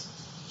six,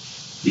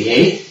 the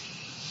eight,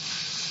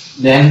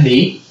 then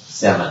the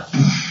seven.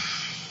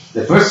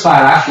 The first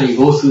five actually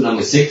go through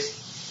number six.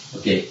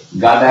 Okay,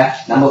 got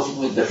that?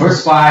 The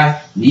first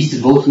five needs to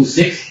go through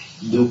six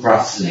to do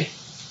processing,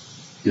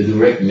 to do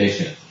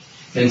recognition.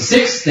 Then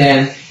six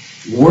then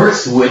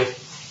works with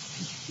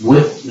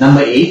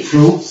number 8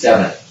 through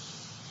 7.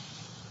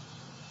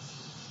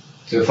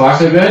 So far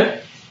so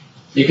good?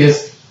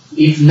 Because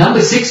if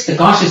number 6, the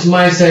conscious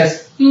mind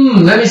says,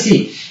 let me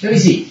see,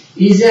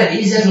 is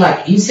that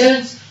like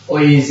incense?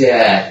 Or is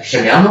that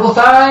Chanel number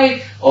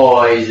 5?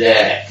 Or is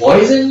that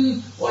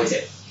poison? Or is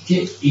it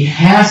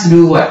has to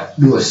do what?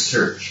 Do a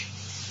search.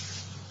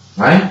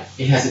 Right?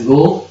 It has to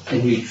go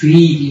and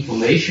retrieve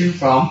information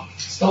from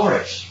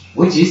storage,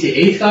 which is the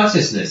 8th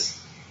consciousness.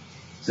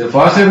 So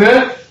far so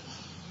good?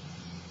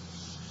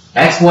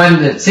 That's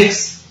when the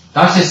 6th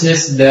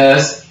consciousness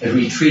does a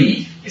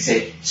retrieve. It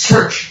says,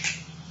 search.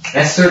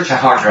 Let's search a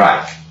hard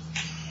drive.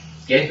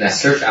 Okay, let's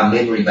search our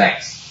memory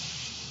banks.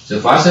 So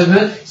far so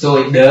good? So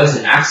it does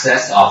an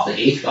access of the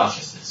 8th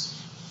consciousness.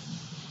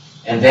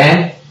 And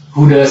then,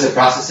 who does the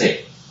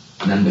processing?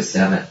 Number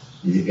 7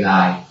 is the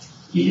guy,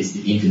 he is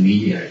the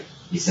intermediary.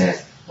 He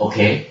says,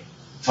 okay,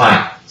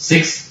 fine,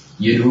 6,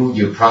 you do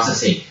your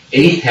processing.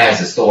 8 has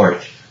the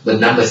storage. But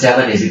number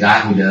 7 is the guy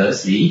who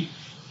does the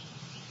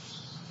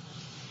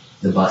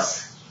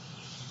bus,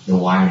 the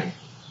wiring.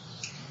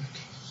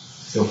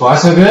 So far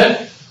so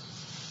good?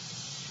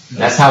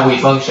 That's how we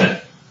function.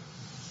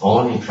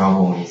 Only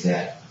trouble is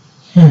that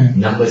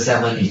number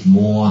 7 is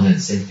more than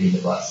simply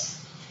the bus.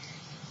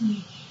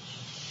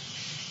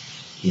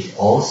 It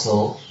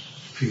also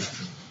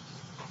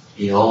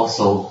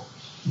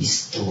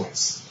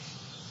distorts.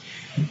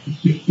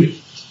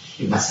 It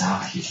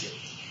massages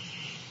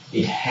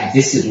it.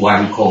 This is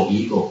why we call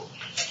ego.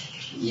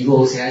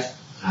 Ego says,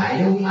 I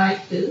don't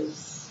like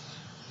this.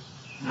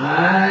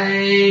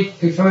 I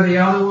prefer the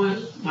other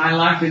one. I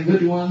like the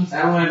good ones.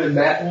 I don't like the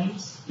bad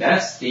ones.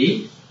 That's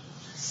the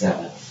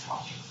 7th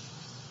function.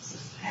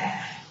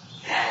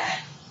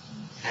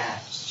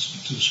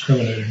 It's a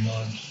discriminating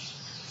mind.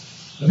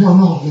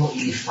 No,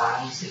 it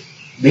defines it.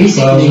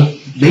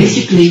 Basically,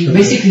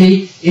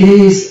 it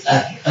is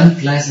an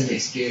unpleasant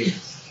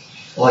experience.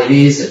 Or it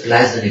is a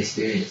pleasant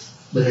experience.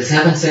 But the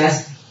 7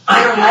 says,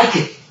 I don't like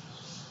it.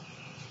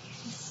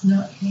 It's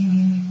not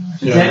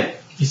Okay?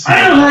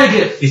 I don't like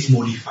it. It's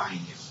modifying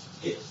it.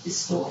 It's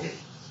distorted.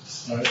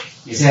 Right.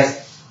 It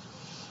says,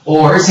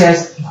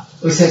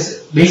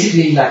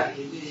 basically like,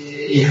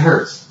 it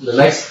hurts. The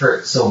legs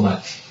hurt so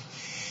much.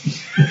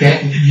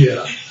 Okay?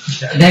 Yeah.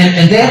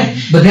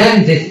 But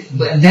then the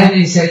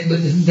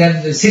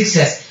 6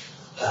 says,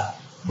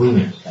 wait a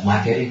minute, am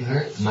I getting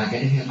hurt?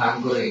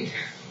 I'm going to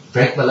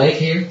break my leg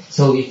here?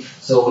 So it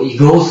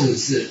goes to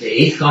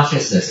the 8th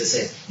consciousness. It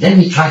says, let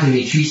me try to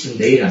retrieve some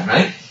data,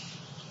 right?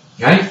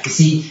 Right? You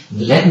see,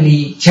 let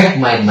me check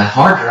my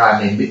hard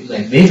drive and my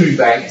memory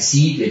bank and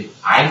see if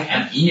I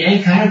am in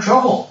any kind of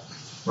trouble.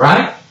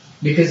 Right?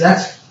 Because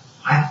that's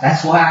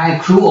why I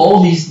accrue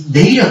all these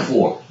data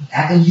for.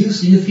 I can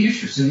use in the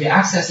future. So you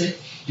access it,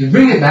 you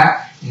bring it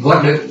back, and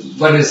what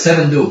does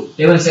 7 do?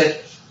 7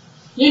 said,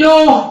 you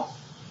know,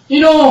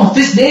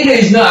 this data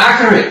is not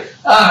accurate.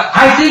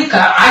 I think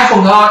I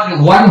forgot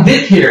 1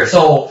 bit here.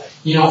 So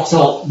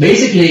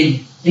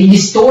basically, it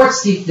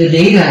distorts the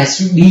data as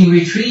being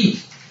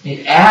retrieved.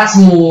 It adds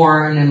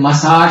more and then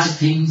massages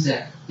things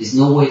that there's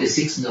no way the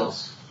 6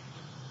 knows.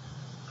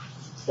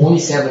 Only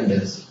 7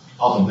 does it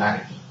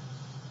automatically.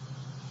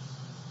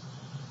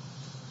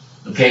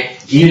 Okay,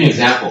 give you an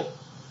example.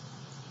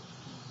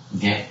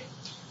 Okay,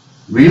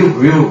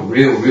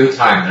 real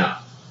time now.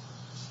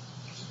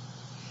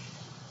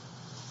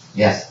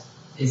 Yes.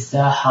 Is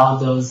that how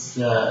those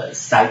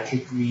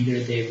psychic reader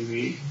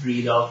they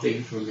read off the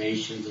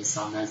information, but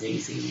sometimes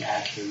it's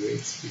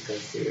inaccurate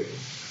because they're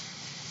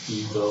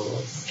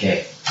egos?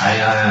 Okay,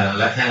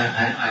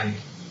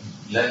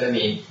 let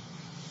me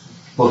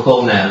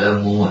postpone that a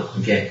little moment.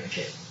 Okay.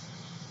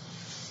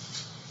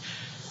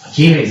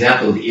 Give an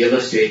example to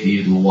illustrate to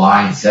you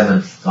why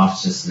seventh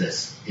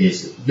consciousness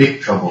is a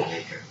big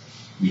troublemaker.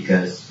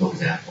 Because, for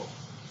example,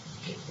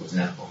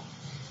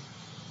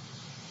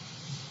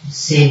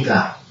 same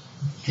guy.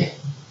 Okay,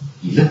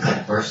 you look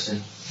at a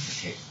person.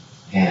 Okay,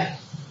 and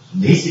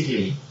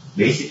basically,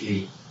 it's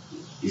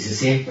the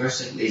same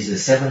person. It's the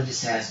seventh that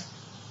says,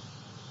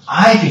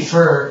 I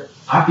prefer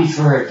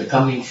it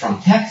coming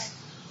from text.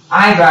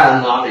 I'd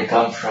rather not it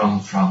come from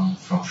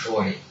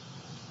Shorty.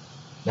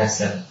 That's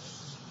seven.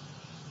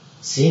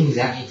 Same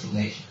exact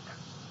information.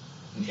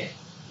 Okay.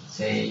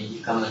 Say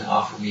you come and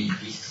offer me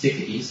a stick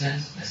of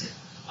incense. I said,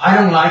 I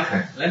don't like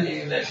her. Let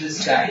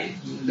this guy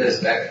does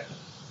better.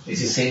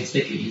 It's the same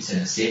stick of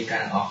incense, same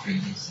kind of offering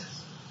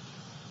incense.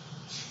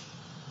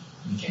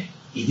 Okay.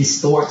 It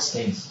distorts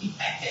things. It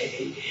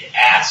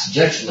adds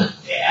judgment.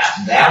 It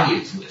adds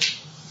value to it.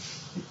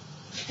 It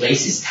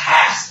places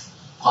task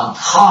on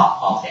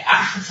top of the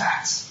actual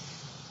facts.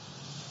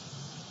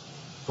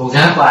 For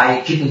example,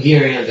 I keep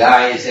hearing a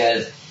guy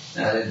says,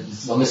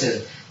 this woman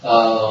says,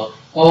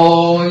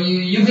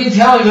 you've been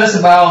telling us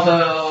about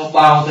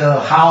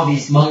how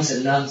these monks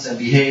and nuns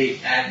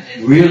behave,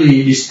 and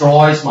really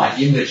destroys my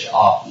image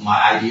of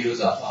my ideals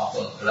of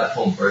a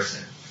left-home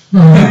person.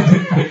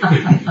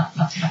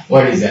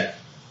 What is that?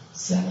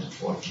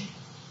 714.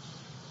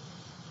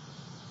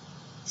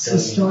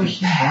 So you're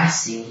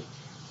passing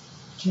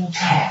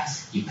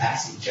task, you're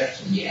passing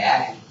judgment, you're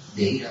adding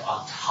data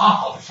on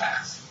top of the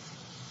facts.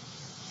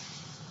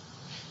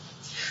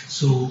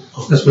 So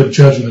that's what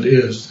judgment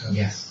is. Then.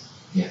 Yes.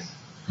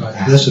 Right.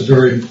 That's a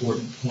very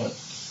important point.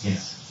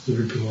 Yes. The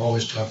people are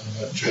always talking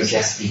about judgment. Because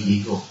that's the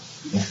ego.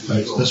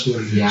 Right. That's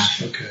what it is. Yeah.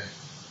 Okay.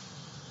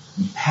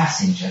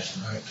 Passing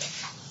judgment. Right.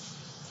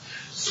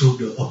 So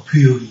the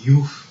appeal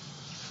youth,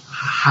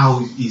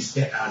 how is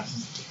that?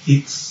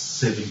 It's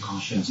seven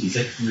conscience. Is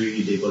that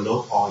really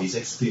developed or is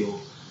it still?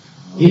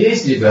 It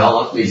is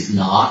developed. It's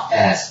not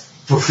as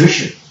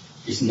proficient.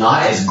 It's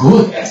not as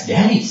good as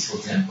Danny's, for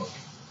example.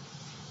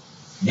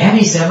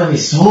 Danny's 7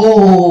 is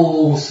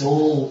so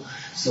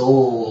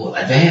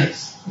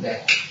advanced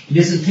that it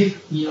doesn't take,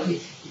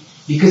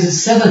 because the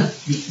 7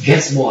 it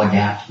gets more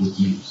adept with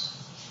use.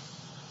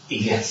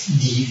 It gets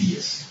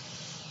devious.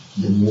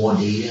 The more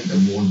data, the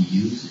more you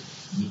use it,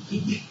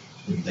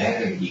 the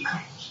better it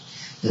becomes.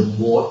 The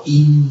more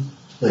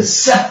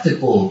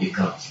imperceptible it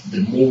becomes.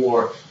 The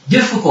more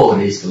difficult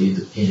it is for you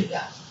to pin it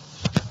down.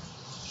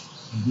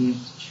 Mm-hmm.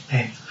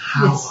 And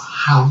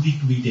how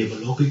did we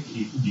develop it?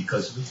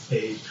 Because with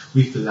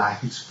the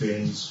life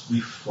experience,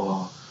 with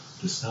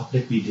the stuff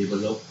that we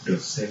developed, the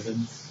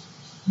 7.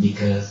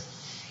 Because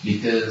we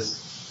value.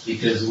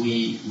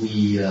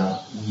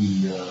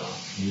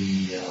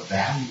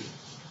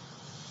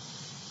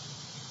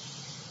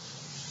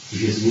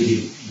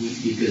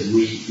 Because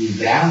we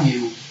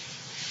value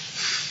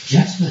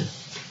judgment.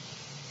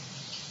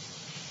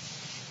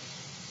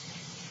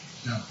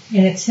 No.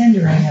 And it's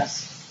hindering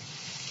us.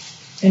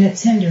 Yeah.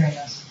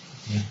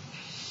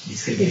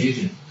 It's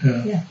confusion.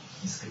 Yeah.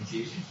 It's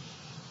confusion.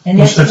 And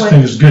no such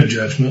thing as good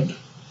judgment.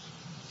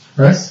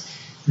 Right? Yes.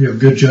 You have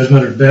good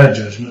judgment or bad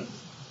judgment.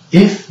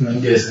 If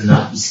it does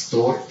not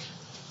distort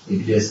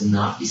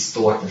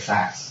the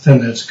facts, then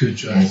that's good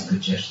judgment. That's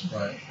good judgment.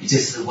 Right. It's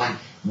just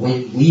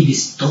when we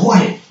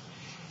distort it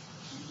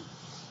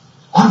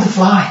on the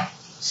fly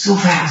so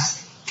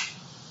fast,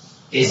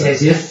 it's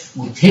as if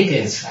we take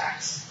it as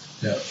facts.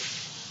 Yeah.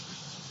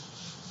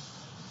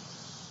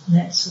 And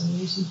that's so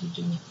easy to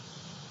do.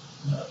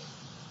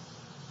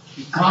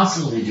 We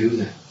constantly do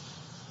that.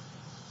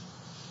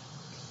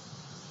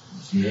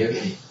 Every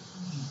day.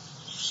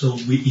 So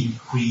we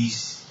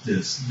increase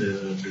the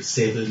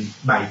 7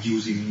 by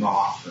using more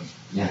often.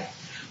 Yeah.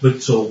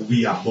 But so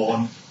we are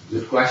born.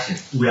 Good question.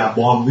 We are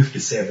born with the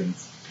 7.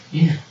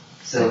 Yeah.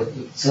 So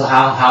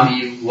how do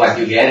you, what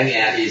you're getting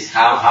at is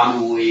how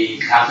do we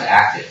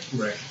counteract it?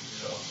 Right.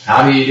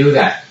 How do you do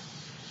that?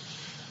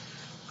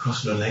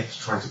 Cross the legs,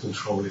 try to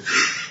control it.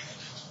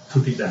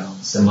 Put it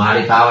down.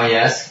 Samadhi power,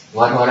 yes.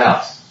 What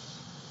else?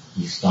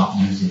 You stop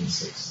using the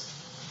 6.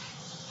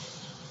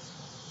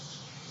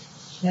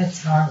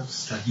 That's hard.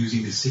 Start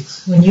using the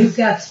 6. When you've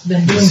been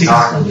doing this for a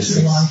long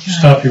time.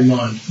 Stop your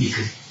mind.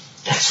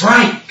 That's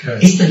right. Okay.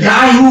 It's the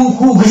guy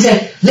who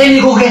said,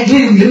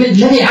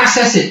 let me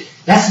access it.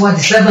 That's why the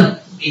 7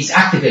 is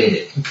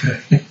activated.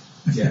 Okay.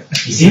 Yeah.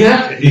 You see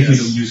that? If you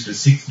don't use the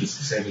 6, the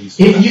 7 is.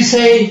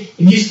 If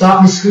you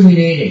stop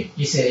discriminating,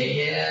 you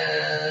say,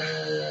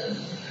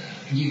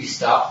 you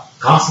stop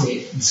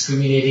constantly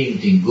discriminating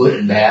between good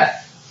and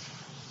bad,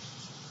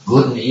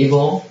 good and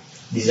evil,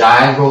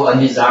 desirable,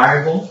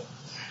 undesirable.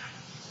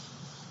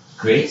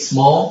 great,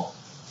 small,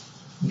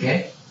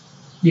 okay?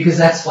 Because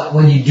that's what,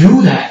 when you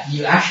do that,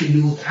 you actually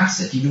do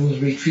access, you do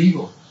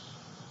retrieval.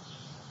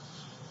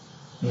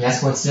 And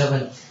that's when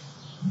 7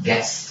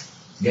 gets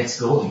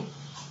going.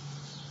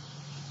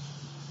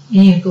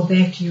 And you go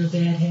back to your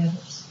bad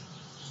habits.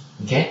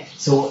 Okay?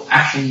 So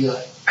actually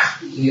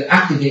you're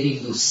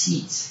activating those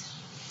seeds.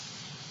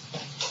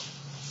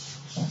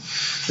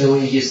 So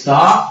when you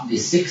stop the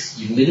 6,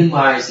 you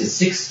minimize the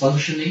 6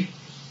 functioning,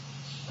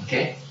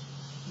 okay?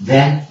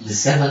 Then the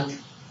 7th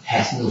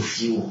has no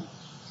fuel,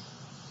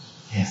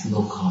 has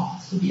no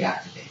cause to be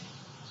activated.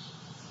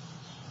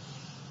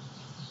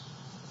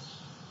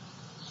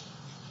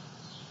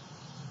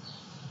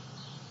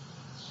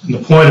 And the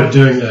point of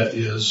doing that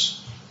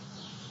is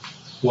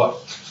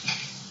what?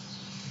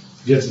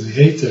 To get to the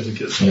 8th or to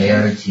get to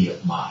Clarity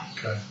of mind.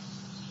 Okay.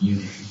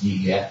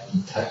 You get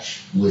in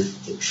touch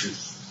with the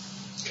truth.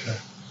 Okay.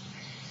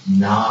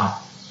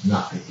 Not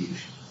confusion.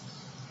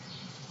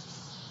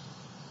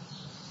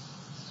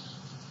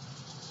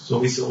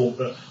 So it's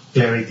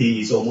clarity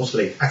is almost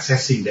like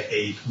accessing the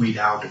 8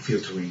 without the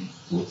filtering.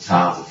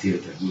 Without the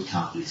filter,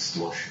 without the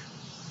distortion.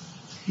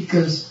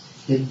 Because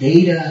the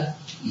data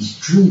is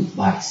true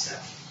by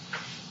itself.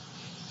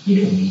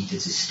 You don't need to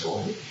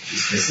distort it.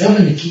 It's the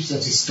 7 that keeps on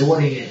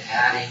distorting and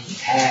adding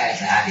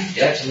tags, adding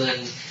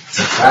judgment,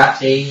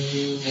 subtracting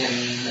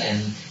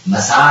and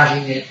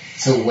massaging it.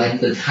 So when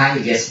the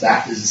time gets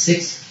back to the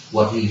 6,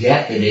 what we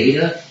get, the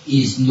data,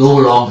 is no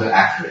longer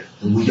accurate.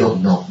 And we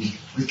don't know.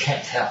 We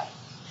can't tell.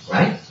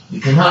 Right? We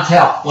cannot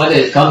tell whether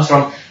it comes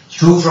from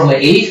true from the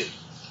 8,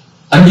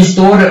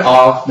 undistorted,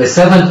 or the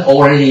 7th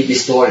already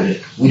distorted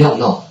it. We don't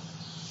know.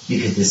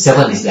 Because the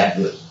 7 is that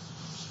good.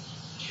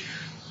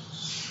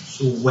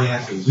 So where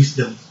the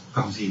wisdom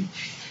comes in?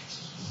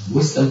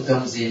 Wisdom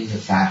comes in the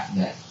fact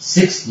that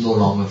 6 no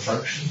longer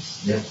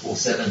functions, therefore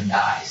 7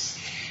 dies.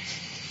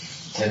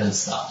 7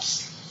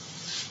 stops.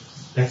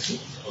 That's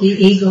it. The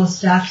ego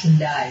stops and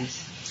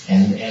dies.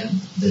 And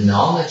the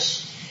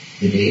knowledge,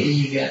 the data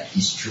you get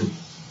is true.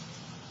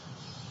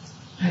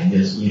 And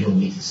you don't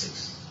need the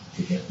 6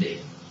 to get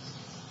data.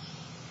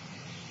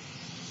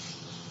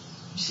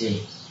 You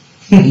see,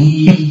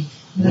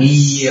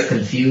 we are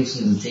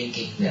confused in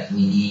thinking that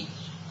we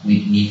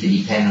need to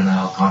depend on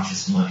our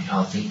conscious mind,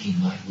 our thinking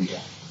mind. We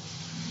don't.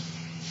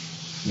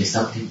 There's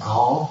something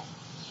called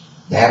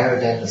better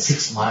than the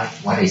 6th mind.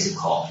 What is it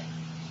called?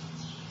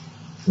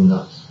 Who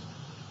knows?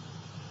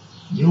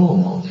 You all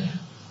know that.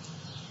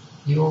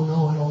 You all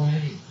know it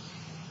already.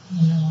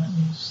 I know what it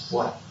is.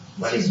 What?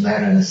 What is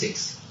better than the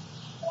 6th?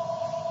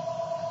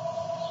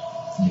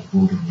 The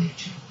Buddha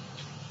nature.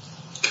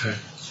 Okay.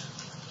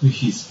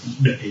 Which is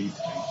the 8th.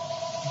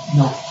 Right?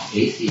 No,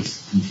 8th is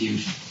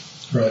confusion.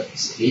 Right.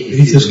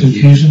 8th is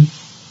confusion.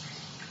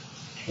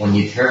 When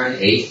you turn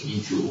 8th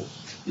into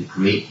the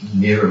great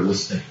mirror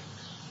wisdom,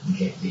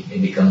 okay,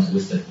 it becomes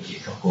wisdom when you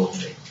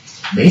cultivate.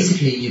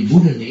 Basically, your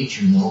Buddha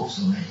nature knows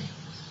already.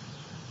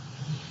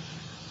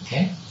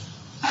 Okay?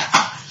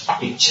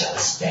 It's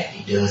just that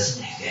it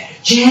doesn't get a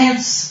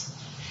chance.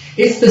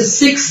 It's the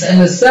 6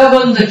 and the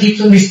 7 that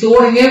keeps on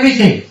restoring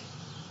everything.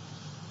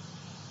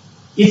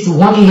 It's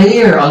one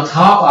layer on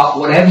top of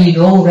whatever you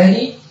know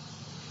already.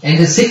 And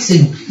the 6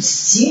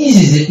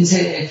 seizes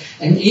it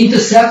and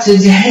intercepts it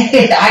and says,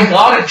 hey, I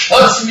got it,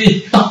 trust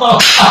me.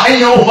 I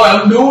know what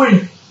I'm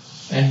doing.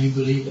 And you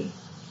believe it.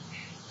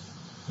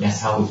 That's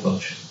how we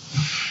function.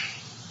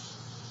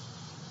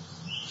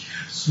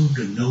 So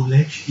the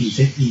knowledge, is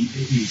that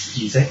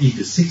in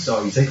the 6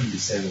 or is that in the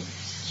 7?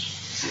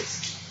 6.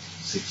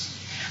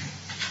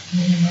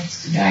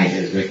 That's the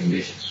guided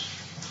recognition.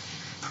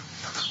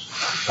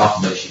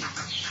 Cognition.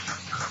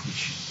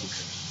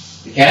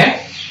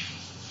 Okay?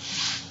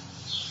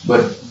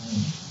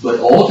 But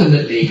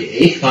ultimately, the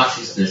 8th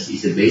consciousness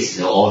is the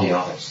basis of all the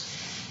others.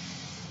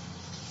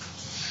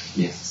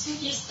 Yes. So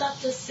you stop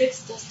the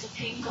 6, does the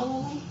pain go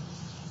away?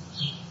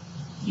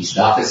 You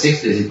stop the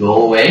 6, does it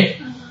go away?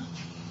 Uh-huh.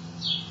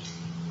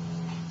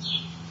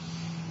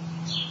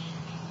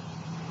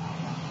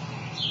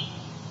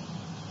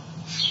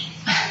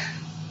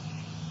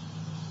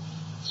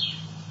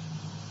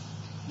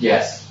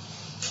 Yes.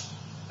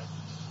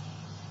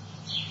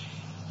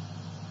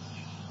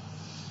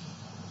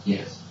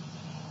 Yes.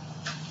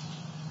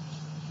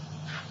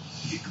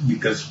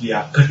 Because we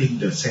are cutting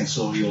the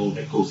sensorial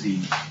that goes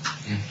in.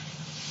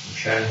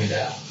 Shutting it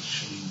out.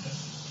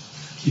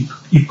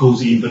 It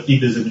goes in, but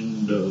it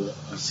doesn't. The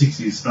 6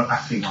 is not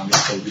acting on it,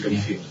 so we don't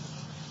feel it.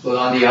 But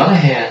on the other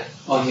hand,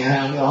 look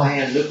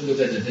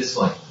at it this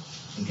way.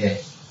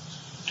 Okay.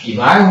 If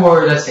I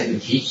were, let's say, to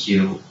teach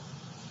you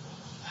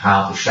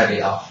how to shut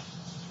it off,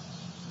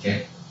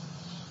 okay,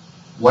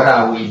 what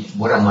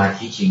am I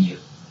teaching you?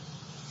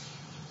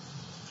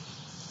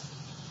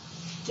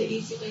 The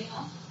easy way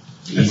out.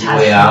 The easy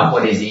way out.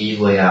 What is the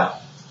easy way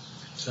out?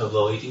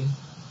 Avoiding.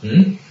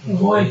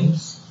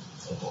 Avoidance.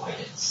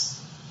 Avoidance.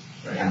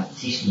 Right? I'm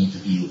teaching you to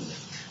deal with it.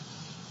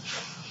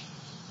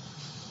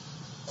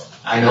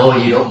 I know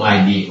you don't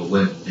mind being a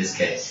woman in this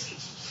case.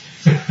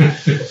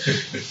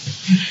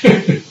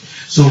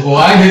 So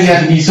why does it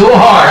have to be so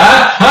hard,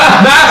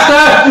 huh?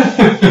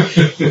 Master?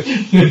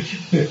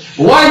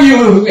 Why do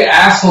you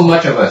ask so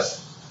much of us?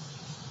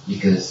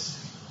 Because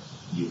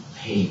you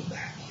pay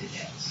back the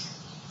debts.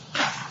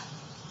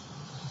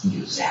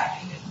 You're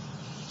zapping it.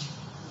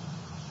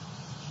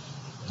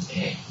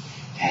 Okay?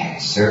 And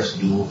it serves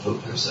dual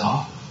purpose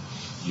off.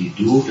 You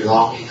do it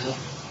long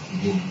enough,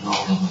 you will no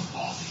longer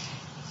bother.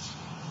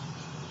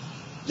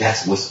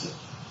 That's wisdom.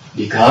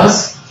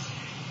 Because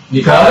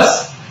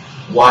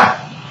why?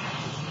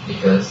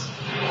 Because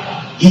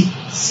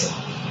itself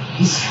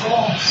is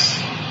false.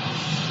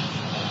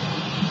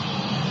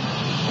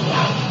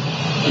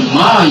 In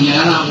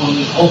Mahayana, when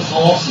we call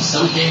false is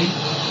something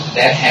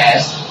that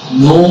has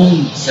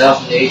known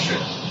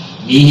self-nature,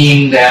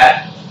 meaning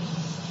that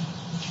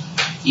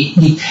it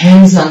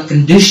depends on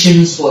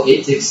conditions for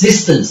its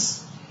existence.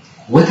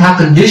 Without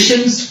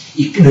conditions,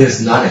 it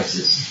does not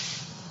exist.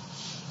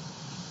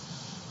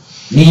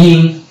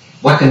 Meaning,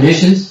 what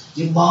conditions?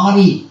 Your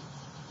body.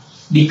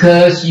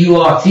 Because you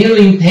are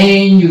feeling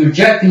pain, you're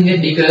rejecting it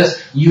because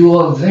you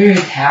are very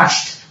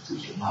attached to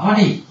your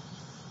body.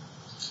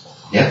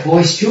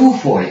 Therefore, it's true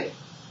for you.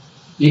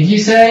 If you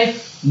say,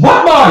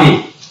 what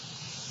body?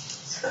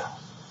 It's gone.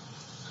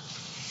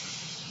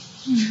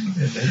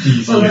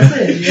 Well, that's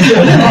it.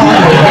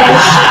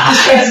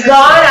 It's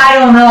gone. I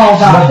don't know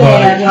about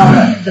that.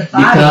 Well, the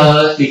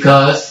body.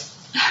 Because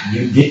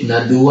you did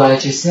not do what I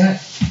just said.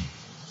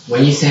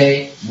 When you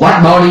say,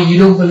 what body, you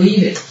don't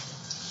believe it.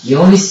 You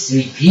only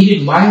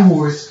repeated my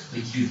words,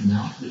 but you do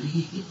not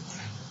believe it.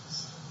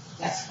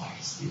 That's why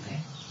it's still there.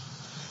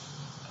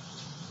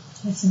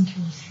 That's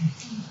interesting.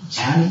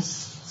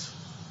 Janice,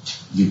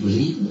 you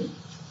believe me?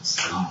 It's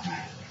gone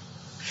right away.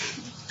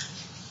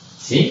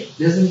 See?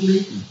 Doesn't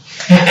believe me.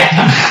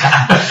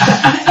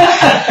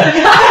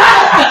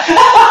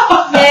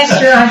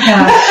 Master, I'm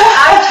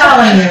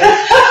telling you.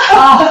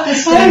 Oh,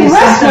 this thing is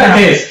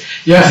something else.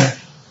 Yes.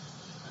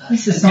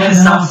 This is something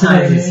Because else.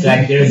 sometimes it's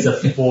like there's a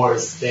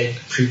force that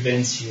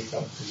prevents you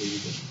from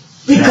believing.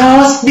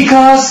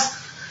 Because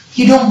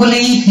you don't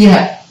believe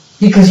yet.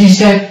 Because you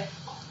said,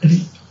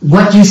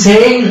 what you're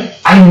saying,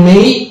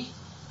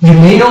 you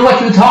may know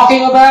what you're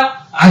talking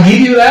about. I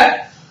give you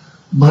that.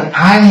 But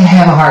I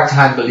have a hard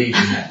time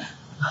believing that.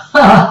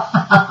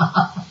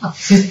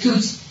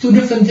 It's two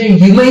different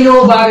things. You may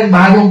know about it,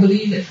 but I don't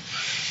believe it.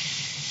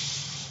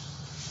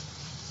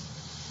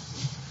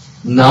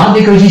 Not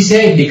because you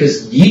say it,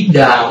 because deep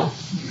down,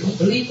 you don't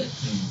believe it.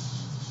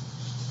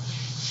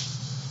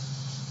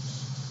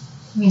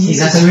 See,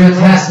 that's a real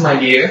test, my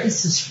dear.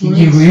 This is If Freud.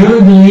 you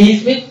really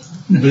believe me,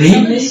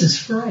 This is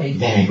Freud.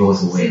 then it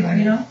goes away, right?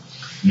 You know?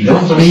 You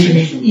don't believe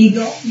me,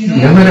 Ego, you know?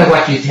 no matter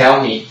what you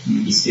tell me,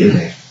 it's still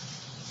there.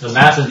 So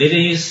Master,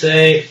 didn't you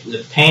say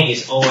the pain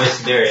is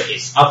always there?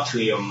 It's up to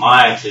your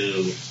mind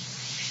to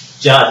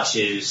judge,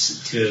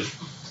 to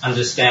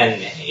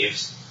understand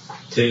if,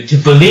 to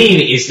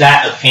believe is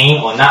that a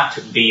pain or not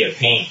to be a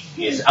pain.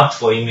 It's up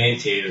for you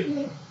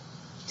to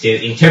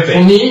interpret.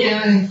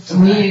 For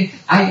me,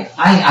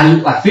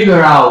 I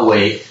figure out a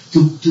way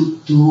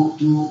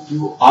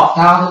to opt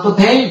out of the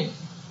pain,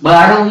 but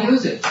I don't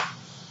use it.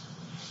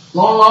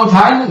 Long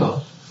time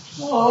ago.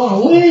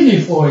 Oh, way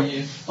before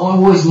you. I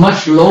was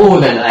much lower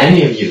than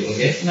any of you,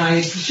 okay? And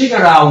I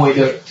figured out a way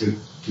to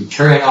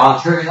turn it on,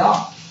 turn it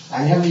off.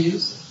 I never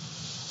use it.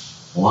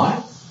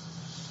 Why?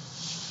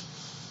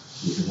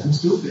 Because I'm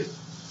stupid.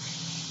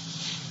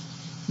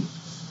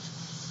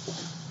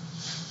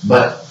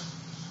 But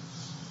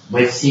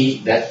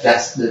see,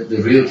 that's the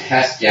real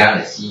test,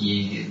 Janice.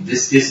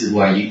 This is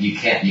why you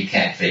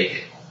can't fake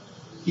it.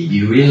 If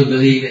you really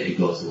believe it, it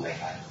goes away.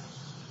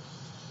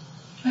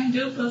 I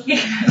do believe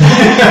it.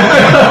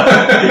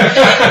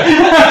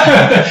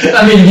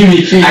 I mean,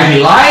 I'd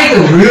like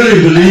to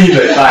really believe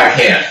it if I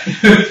can.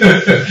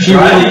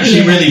 She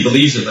really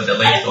believes it, but the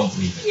ladies don't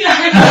believe it. Yeah.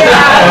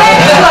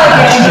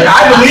 I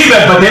believe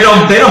it, but they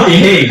don't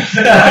behave.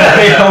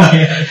 They don't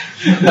behave.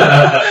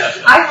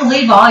 I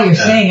believe all you're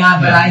saying,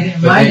 but I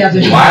didn't mind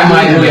others. Why am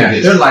I doing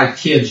this? They're like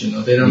kids, you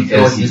know. They don't.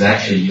 Because he's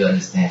actually, you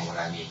understand what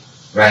I mean.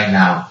 Right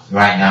now,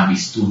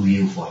 it's too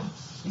real for him.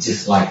 It's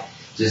just like,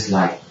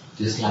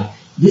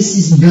 this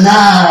is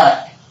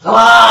blood. Come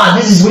on,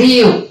 this is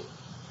real.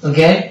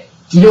 Okay?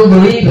 You don't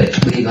believe it,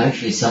 but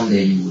eventually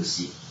someday you will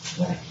see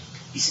what I mean.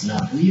 It's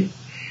not real.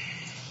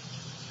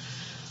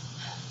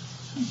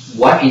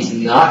 What is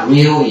not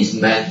real is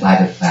meant by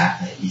the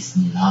fact that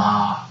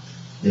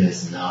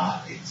does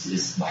not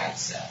exist by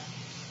itself.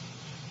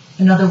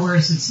 In other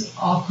words, it's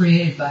all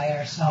created by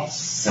ourselves.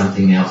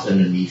 Something else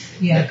underneath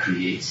it Yeah. that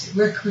creates it.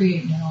 We're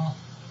creating it all.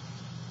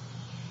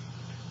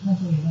 I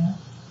believe that.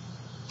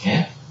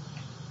 Okay?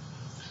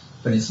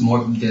 But it's more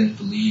than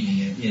believing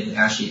it. It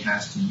actually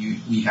has to.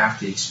 We have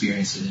to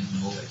experience it and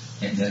know it,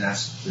 and then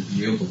that's the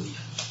real belief.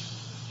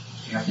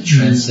 We have to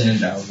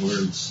transcend our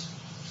words.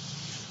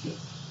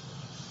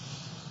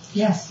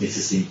 Yes. It's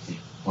the same thing.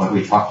 What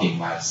we're talking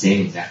about,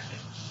 same exact thing.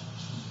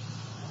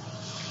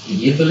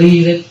 If you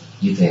believe it,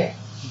 you're there.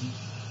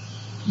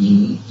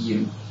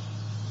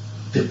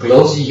 The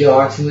closer you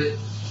are to it,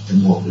 the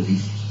more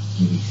belief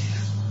you need to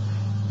have.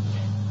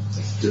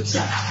 That's the good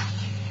side.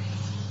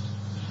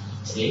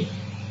 See?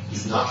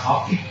 It's not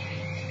talking.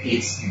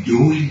 It's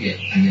doing it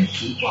and then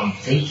keep on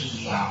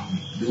thinking about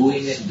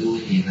doing it,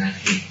 and I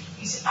think,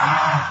 it's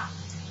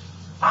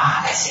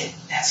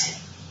that's it.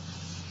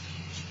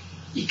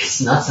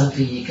 It's not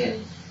something you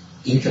can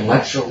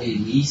intellectually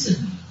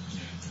reason,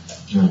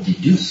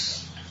 deduce.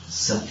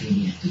 Something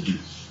you have to do.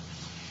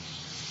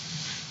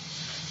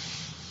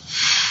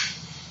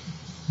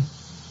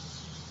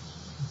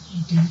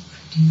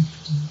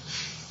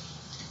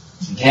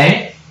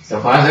 Okay? So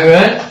far so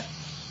good?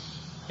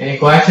 Any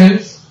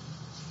questions?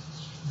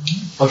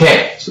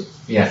 Okay.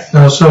 Yes.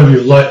 Now, some of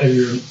your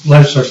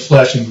life starts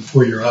flashing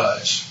before your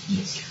eyes.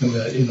 Yes. In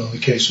the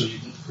case of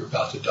you're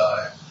about to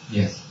die.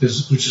 Yes.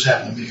 Which has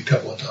happened to me a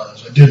couple of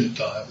times. I didn't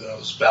die, but I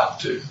was about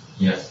to.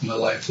 Yes. My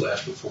life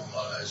flashed before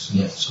my eyes.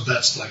 Yes. So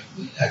that's like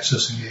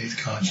accessing the eighth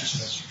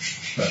consciousness.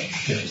 Right.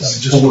 Okay. It's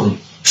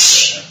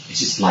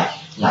just like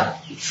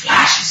it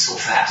flashes so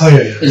fast. Oh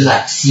yeah. It's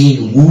like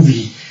seeing a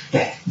movie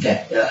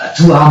that a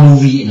 2-hour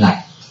movie in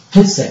like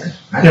 10 seconds.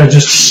 Right? Yeah,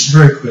 just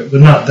very quick,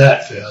 but not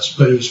that fast.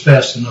 But it was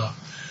fast enough.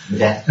 But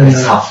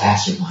that's how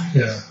fast your mind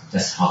is. Yeah.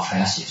 That's how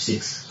fast your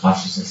sixth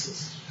consciousness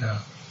is. Yeah.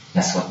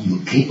 That's what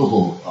you're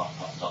capable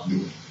of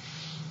doing.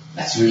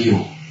 That's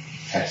real.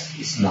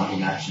 It's not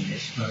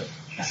imagination. Right.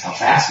 That's how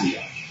fast we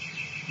are.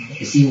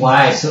 You see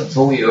why I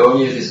told you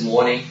earlier this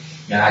morning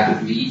that I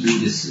could do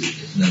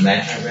this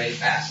mantra very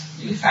fast,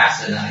 even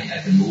faster than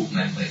I can move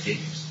my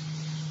fingers,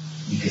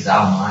 because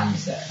our mind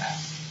is that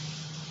fast.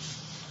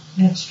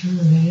 That's true.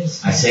 It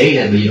is. I say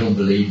that, but you don't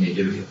believe me,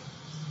 do you?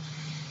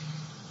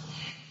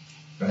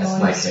 That's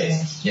my say.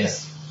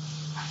 Yes.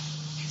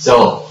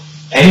 So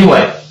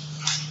anyway,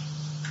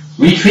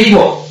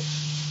 retrieval.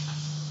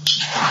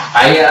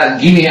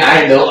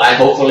 I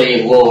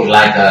hopefully will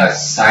like a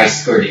side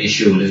skirt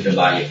issue a little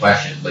about your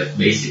question, but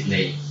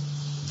basically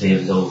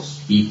there's those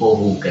people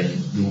who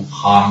can do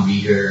palm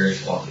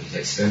readers or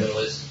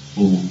externalists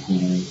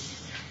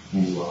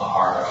who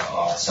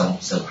are some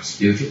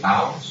spiritual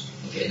powers.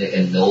 Okay, they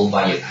can know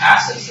by your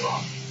past and so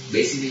on.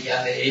 Basically,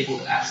 they're able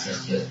to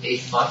access the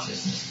eighth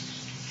consciousness.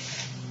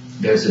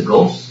 There's a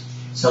ghost.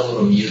 Some of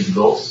them use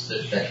ghosts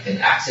that can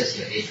access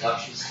your eighth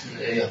consciousness.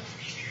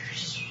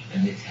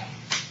 And they tell.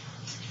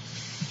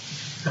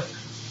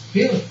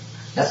 Really?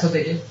 That's what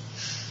they do.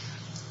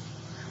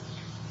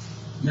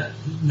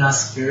 Not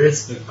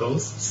spirits, but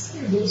ghosts?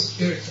 Yeah, those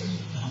spirits.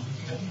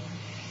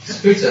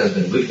 Spirits are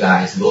the good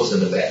guys, ghosts are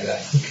the bad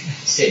guys.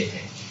 Same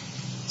thing.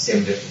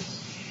 Same difference.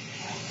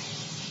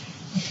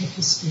 I think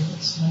the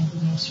spirits might be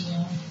most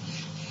wrong.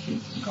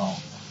 Go.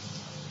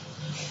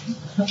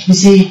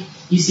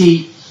 You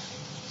see,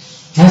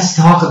 let's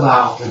talk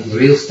about the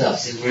real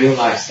stuff, the real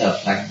life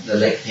stuff, like the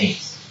leg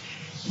pains.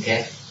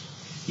 Okay?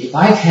 If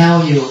I'll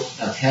tell you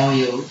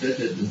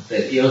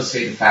the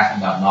illustrated fact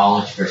about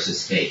knowledge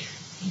versus faith.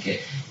 Okay?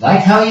 If I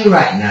tell you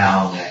right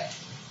now that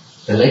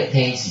the leg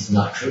pains is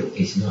not true,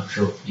 it's not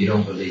true. You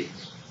don't believe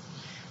me.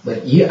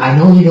 But I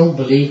know you don't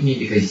believe me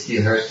because it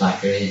still hurts like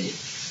crazy.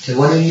 So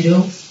what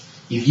do?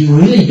 If you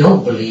really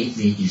don't believe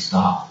me, you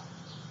stop.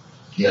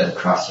 You have to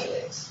cross your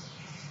legs.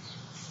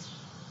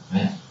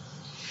 Right?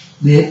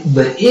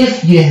 But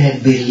if you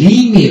had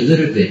believed me a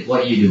little bit,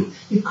 what do?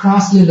 You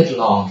cross a little bit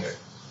longer.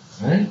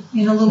 Right?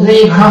 In a little and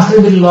then you cross a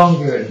little bit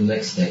longer the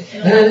next day.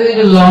 And then a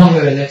little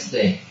longer the next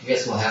day.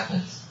 Guess what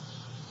happens?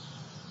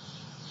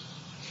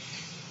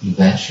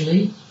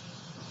 Eventually,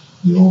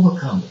 you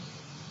overcome it.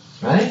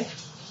 Right?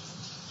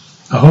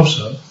 I hope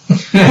so.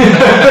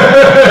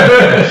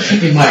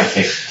 It might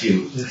take a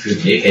few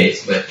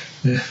decades, but...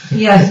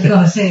 Yeah, I was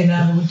going to say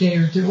another day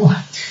or two.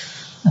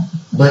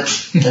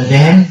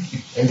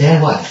 And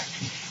then what?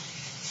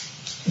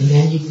 And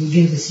then you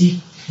begin to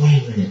see,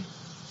 wait a minute,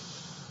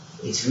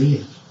 it's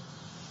real.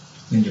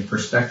 And your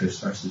perspective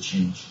starts to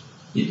change.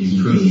 It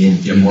You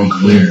improves. You're more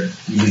clear.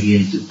 You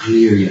begin to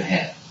clear your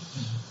head.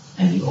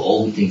 And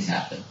all things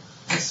happen.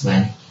 That's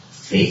when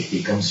faith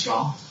becomes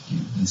strong.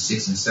 And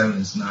 6 and 7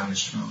 is not as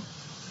strong.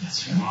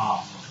 That's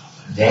right.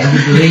 Then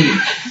you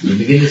believe. You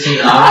begin to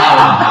say,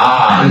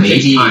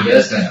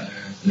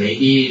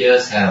 maybe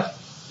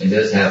it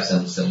does have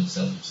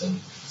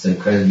some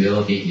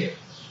credibility here.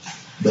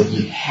 But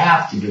you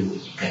have to do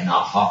it. You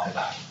cannot talk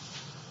about it.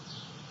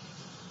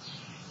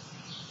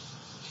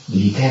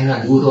 You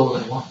cannot do it all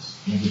at once.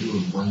 You have to do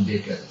it one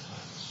bit at a time.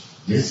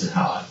 This is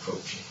how I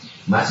approach it.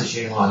 Master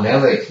Sri Lanka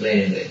never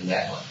explained it in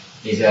that way.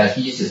 He said,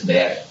 he's just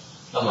bad.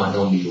 Come on,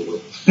 don't be a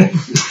wimp.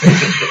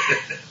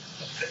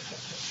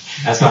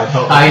 That's what I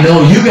told him. I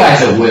know you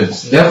guys are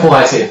wimps. Therefore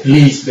I said,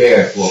 please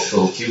bear for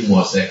a few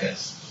more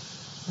seconds.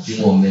 A few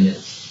more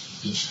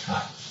minutes each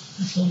time.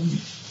 That's all you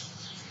need.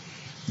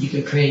 You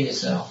can train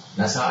yourself.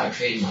 That's how I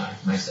train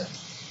myself.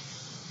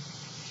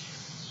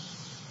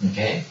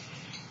 Okay?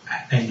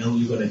 I know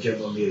you're gonna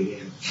jump on me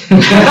again.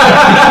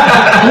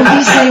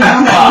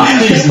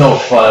 It's no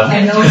fun.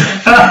 I know.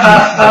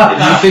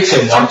 You fix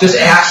it, Mark. Just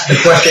ask the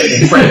question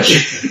in French.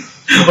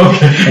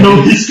 Okay,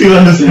 no, he still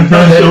understands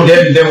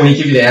that. Then when he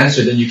gives you the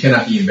answer, then you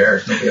cannot be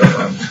embarrassed. Nobody else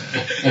will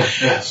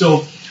understand.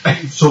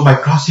 So by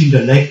crossing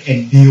the leg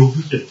and deal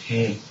with the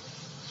pain,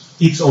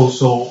 it's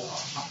also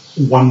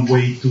one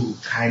way to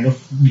kind of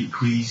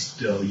decrease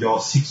your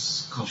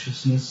sixth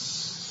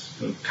consciousness,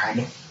 kind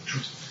of,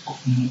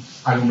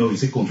 I don't know,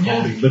 is it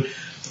controlling, but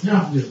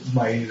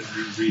by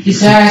reading. He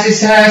says,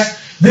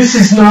 this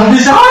is not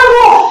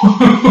desirable!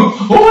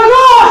 Oh my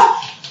God!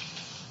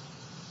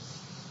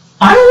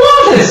 I don't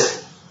want this!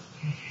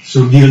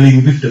 So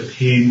dealing with the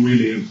pain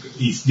really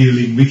is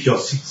dealing with your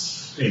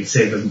 6 and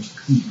 7.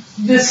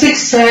 The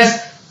 6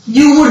 says,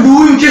 you were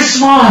doing just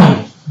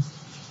fine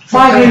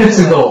 5 minutes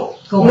ago.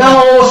 Now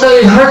all of a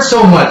sudden it hurts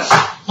so much.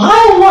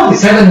 I don't want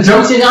this. 7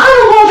 jumps in, I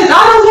don't want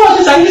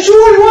this. Are you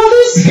sure you want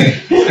this?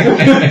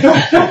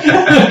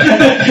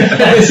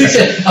 And the 6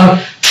 says,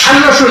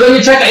 I'm not sure, let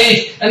me check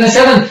 8. And the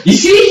 7, you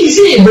see,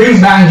 it brings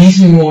back and gives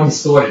me more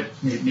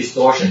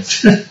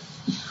distortions.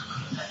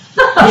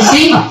 You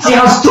see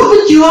how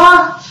stupid you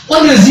are?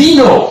 What does he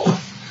know?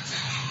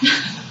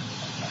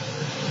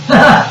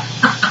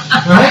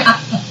 Right?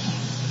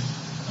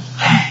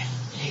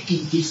 He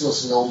gives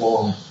us no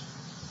more.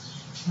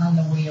 On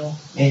the wheel.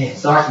 And it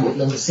starts with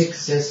number 6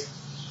 says,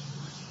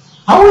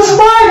 I was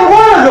fine a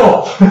while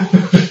ago.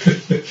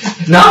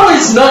 Now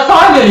it's not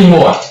fine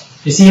anymore.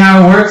 You see how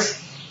it works?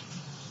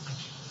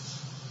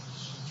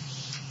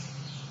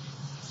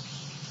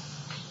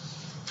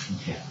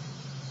 Okay.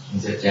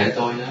 Is it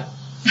gentle enough?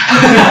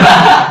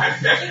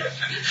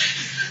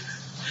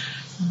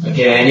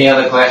 Okay, any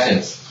other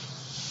questions?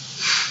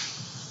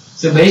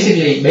 So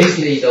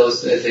basically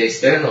those the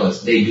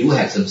externals, they do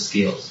have some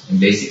skills, and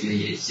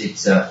basically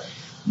it's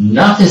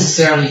not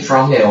necessarily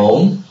from their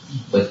own,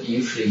 but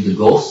usually the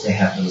ghosts, they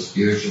have those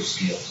spiritual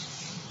skills.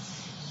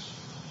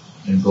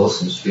 And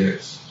ghosts and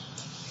spirits,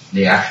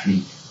 they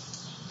actually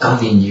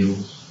come in you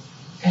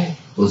and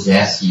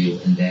possess you,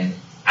 and then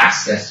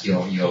access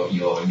your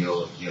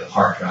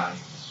hard drive,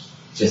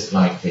 just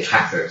like the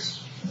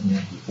hackers, and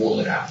then you pull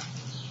it out.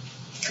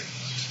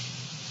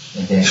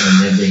 And then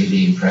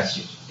they impress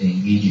you. They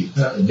give you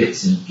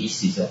bits and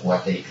pieces of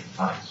what they can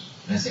find.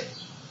 That's it.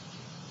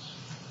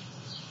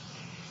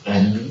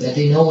 And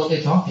they know what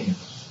they're talking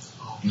about.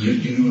 You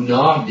do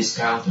not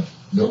discount them.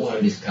 Don't want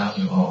to discount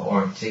them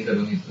or think of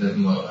them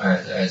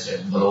as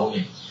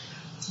baloney.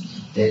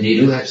 They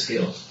do have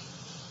skills.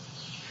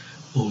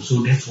 Oh,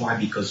 so that's why,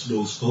 because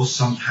those ghosts,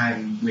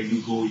 sometimes when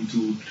you go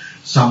into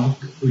some,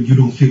 you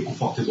don't feel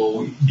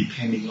comfortable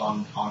depending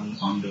on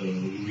the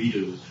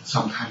reader.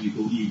 Sometimes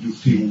you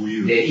feel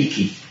weird. They're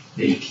icky.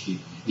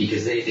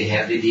 Because they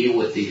deal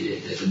with the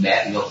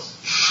bad ghosts.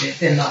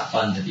 They're not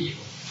fun to deal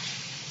with.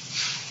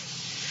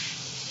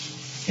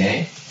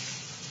 Okay?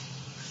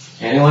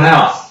 Anyone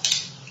else?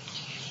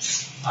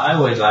 I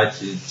would like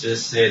to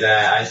just say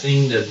that I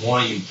think the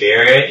more you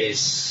bear it, is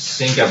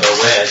think of a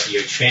way as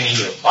you're training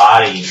your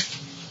body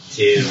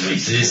to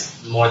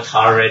resist, more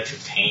tolerant to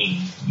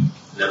pain.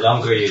 The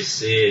longer you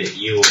see it,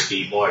 you will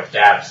be more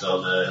adapt.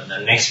 So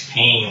the next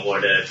pain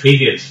or the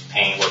previous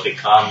pain will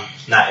become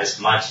not as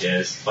much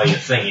as what you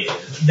think it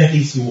is. That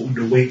is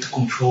the way to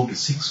control the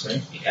 6,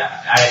 right? Yeah,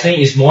 I think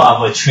it's more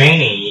of a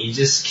training. You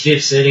just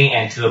keep sitting,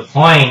 and to a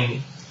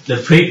point, the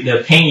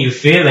pain you're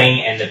feeling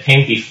and the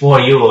pain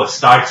before, you will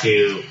start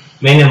to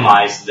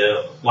minimize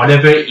the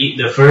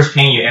first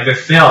pain you ever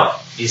felt.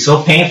 It's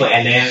so painful,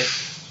 and then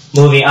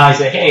moving on, you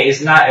say, hey,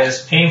 it's not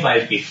as painful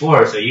as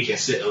before, so you can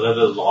sit a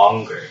little bit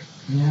longer.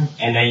 Yeah.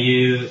 And then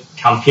you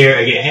compare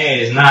again, hey,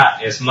 it's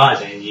not as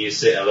much, and you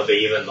sit a little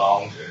bit even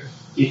longer.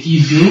 If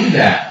you do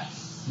that,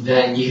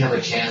 then you have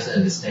a chance to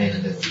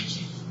understand the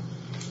teaching.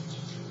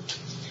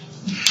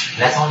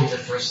 That's only the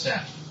first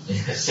step. The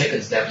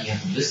second step, you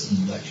have to listen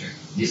to the lecture,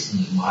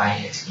 listen to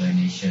my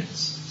explanations,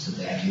 so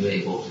that you're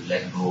able to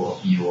let go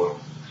of your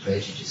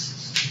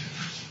prejudices.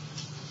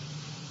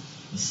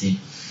 You see,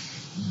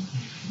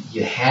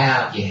 you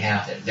have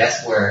that.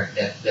 That's where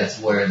it's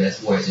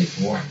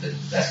important.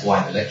 That's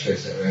why the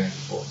lectures are very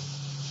important.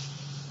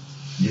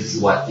 This is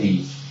what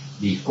the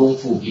Kung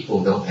Fu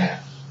people don't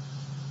have.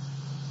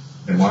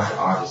 The martial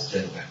artists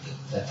don't have.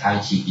 The Tai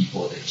Chi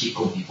people, the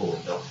Qigong people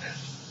don't have.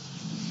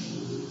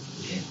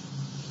 Okay?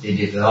 They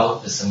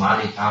develop the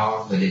samadhi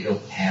power, but they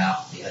don't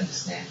have the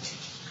understanding.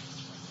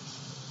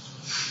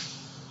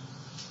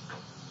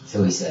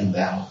 So it's an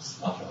imbalance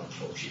of our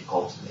approach in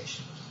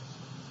cultivation.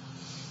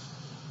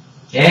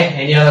 Okay,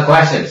 any other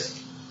questions?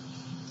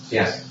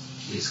 Yes,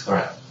 please,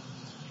 correct.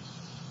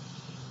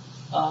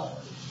 My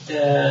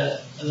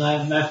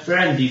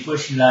friend, before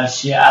she left,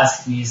 she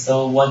asked me,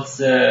 so what's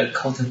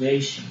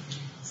cultivation?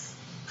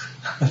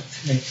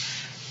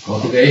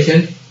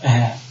 Cultivation?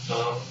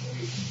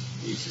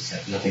 You just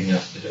have nothing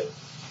else to do.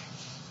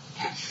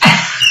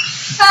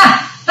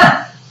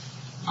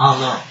 Oh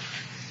no,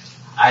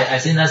 I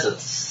think that's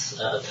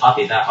a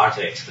topic that's hard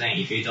to explain.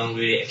 If you don't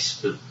really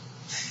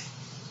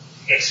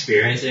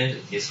experience it,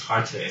 it's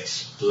hard to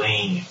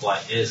explain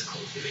what is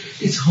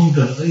cultivation. It's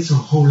a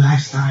whole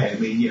lifestyle. I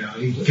mean, you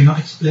cannot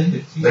explain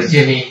it. But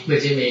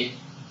Jimmy,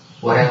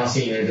 what else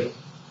are you going to do?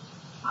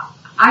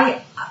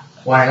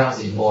 Why else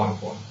is more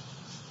important?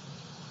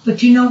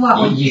 But you know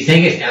what? You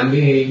think I'm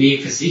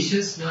being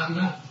facetious? No, I'm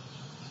not.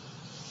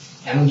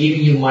 I'm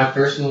giving you my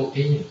personal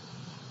opinion.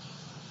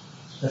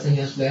 Nothing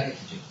else better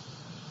to do.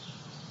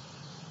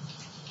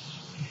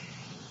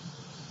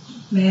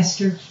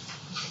 Master,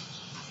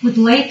 with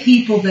lay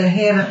people that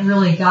haven't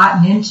really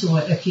gotten into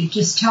it, if you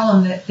just tell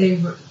them that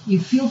you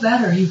feel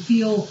better, you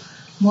feel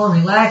more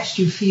relaxed,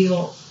 you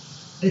feel,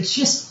 it's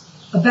just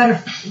a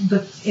better,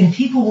 and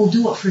people will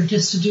do it for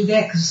just to do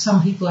that because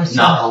some people are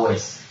Not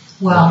always.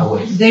 Well, Not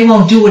always. they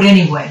won't do it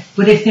anyway.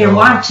 But if they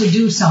want to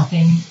do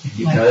something,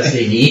 because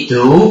they need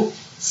to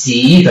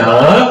see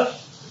the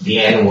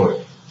N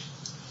word.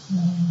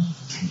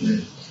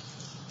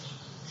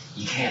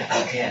 You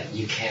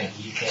can't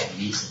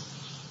reason.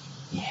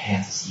 You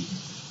have to see it.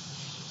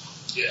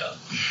 Yeah.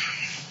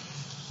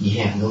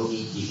 You have no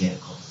need, you can't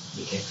claim.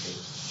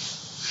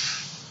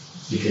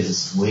 Because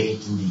it's way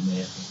too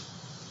demanding.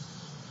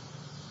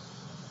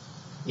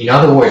 In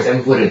other words, let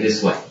me put it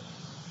this way.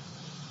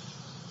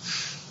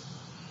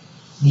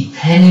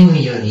 Depending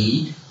on your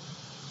need,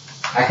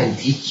 I can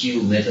teach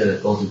you method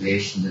of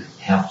cultivation to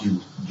help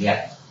you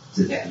get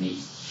to that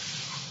need.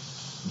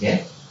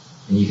 Okay?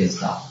 And you can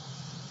stop.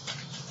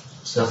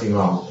 There's nothing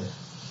wrong with it.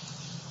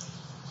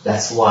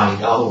 That's why,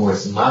 in other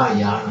words,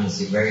 Mahayana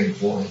is very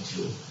important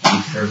to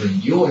determine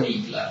your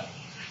need level.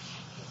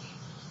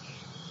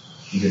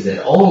 Because at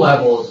all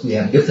levels, we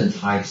have different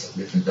types of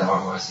different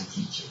dharmas to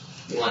teach you.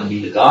 You want to be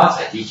the gods,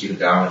 I teach you the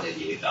dharma to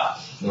be the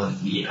gods. You want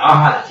to be an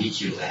arhat, I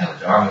teach you, I have a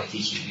dharma to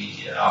teach you to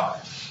be an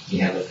arhat.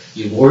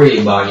 You worry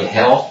about your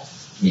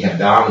health, you have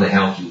dharma to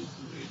help you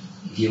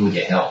deal with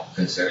your health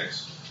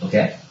concerns.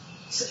 Okay?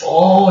 So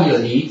all your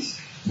needs,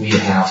 we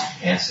have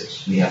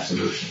answers, we have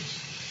solutions.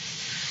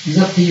 It's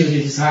up to you to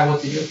decide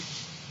what to do.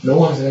 No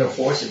one's going to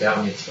force it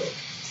down your throat.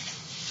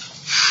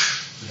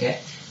 Okay?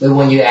 But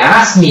when you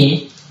ask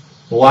me,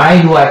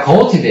 why do I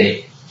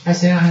cultivate? I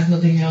say, I have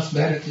nothing else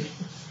better to do.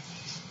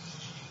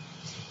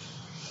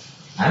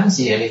 I don't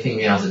see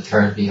anything else that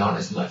turns me on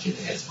as much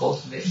as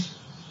cultivating.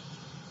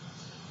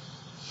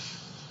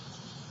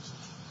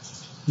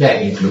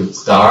 That includes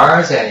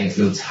stars, that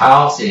includes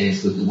house, it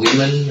includes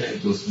women, it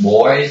includes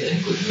boys, it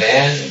includes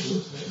men, it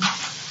includes women.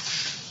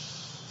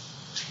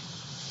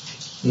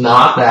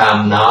 Not that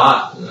I'm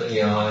not,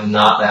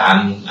 not that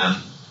I'm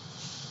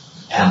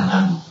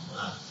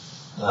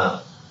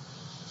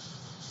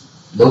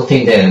don't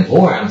think they're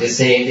important. I'm just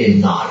saying they're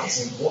not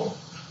as important.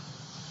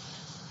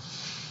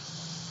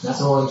 That's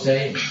all I'm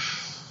saying.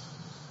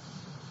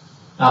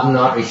 I'm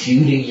not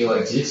refuting your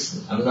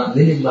existence. I'm not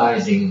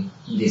minimizing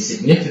the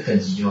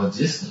significance of your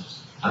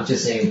existence. I'm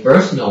just saying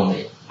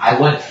personally, I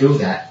went through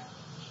that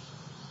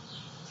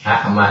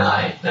half of my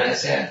life, and I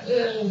said,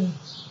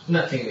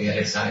 nothing to get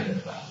excited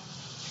about.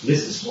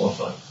 This is more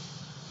fun.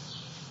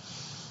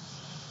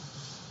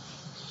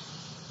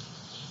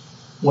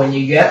 When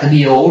you get to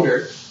be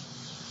older,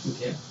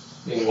 okay,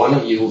 I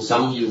mean,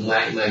 some of you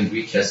might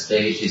reach a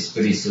stage, it's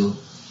pretty soon.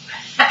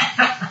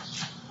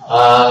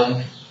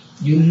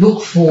 You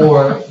look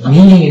for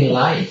meaning in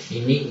life.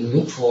 You need to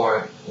look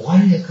for, why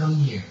did I come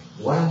here?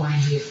 What am I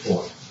here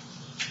for?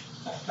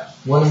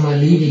 What am I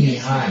leaving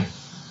behind?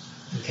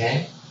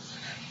 Okay?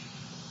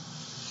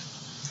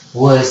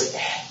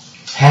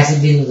 Has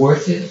it been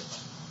worth it?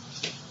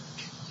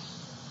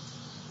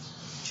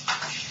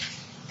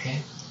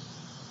 Okay?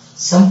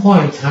 Some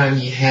point in time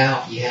you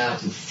have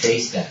to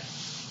face that.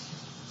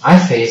 I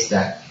faced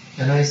that,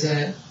 and I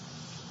said,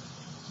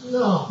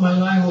 no, my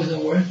life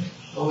wasn't worth it.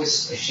 I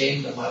was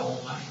ashamed of my own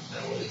life,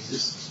 my own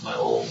existence, my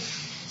own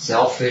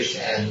selfish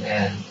and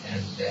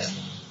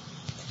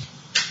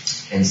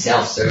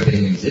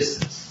self-serving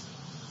existence.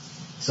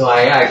 So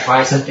I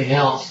tried something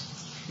else,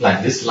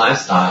 like this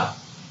lifestyle,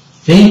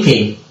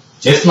 thinking,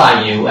 just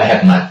like you, I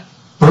have my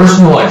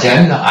personal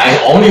agenda.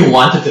 I only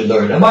wanted to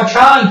learn about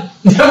Chan.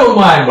 Never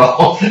mind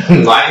about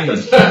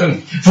enlightenment.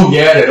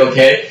 Forget it,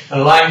 okay?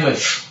 Enlightenment,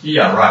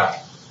 yeah, right.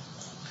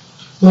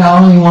 Well,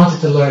 I only wanted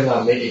to learn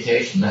about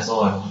meditation. That's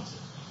all I wanted.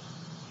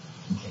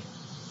 Okay.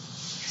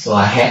 So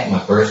I had my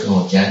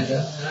personal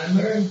agenda, and I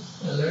learned.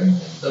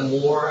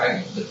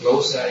 The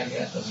closer I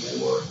get, the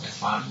more I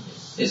find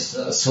it's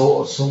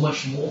so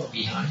much more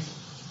behind it.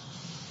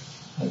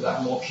 I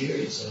got more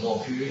curious and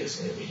more curious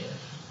every day.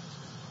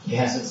 It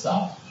hasn't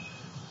stopped.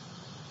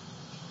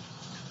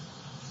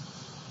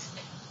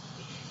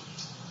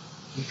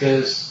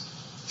 Because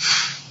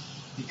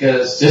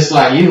just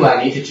like you,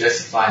 I need to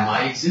justify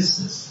my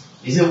existence.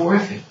 Is it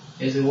worth it?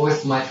 Is it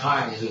worth my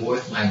time? Is it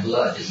worth my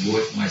blood? Is it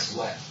worth my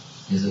sweat?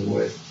 Is it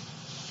worth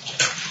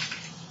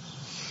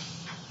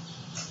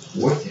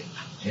it?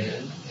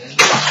 And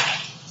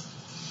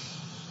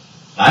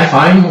I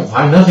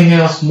find nothing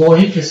else more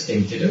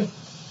interesting to do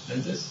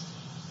than this.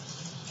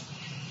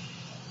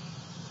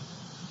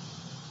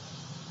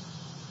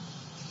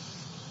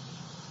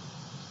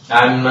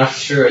 I'm not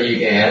sure you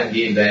can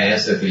give the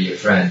answer to your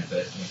friend,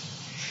 but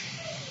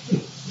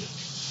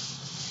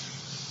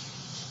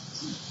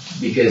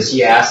because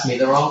she asked me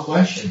the wrong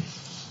question.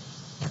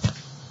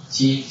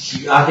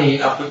 she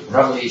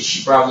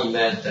probably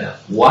meant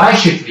why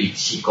should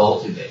she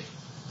cultivate?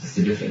 It's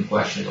a different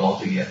question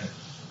altogether.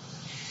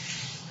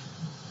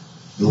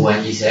 But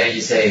when you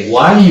say,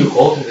 why do you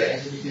cultivate? I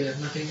said, because there's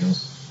nothing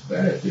else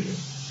better to do.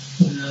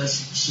 No,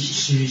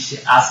 she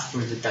asked for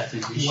the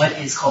definition. What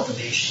is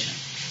cultivation?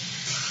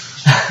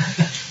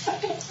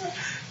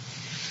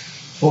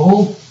 For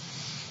whom?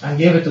 I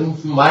gave it from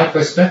my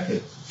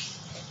perspective.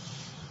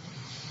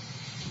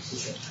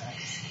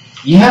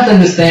 You have to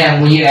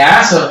understand, when you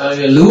ask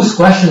a loose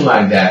question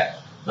like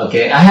that,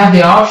 okay, I have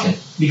the option,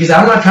 because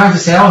I'm not trying to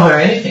sell her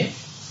anything.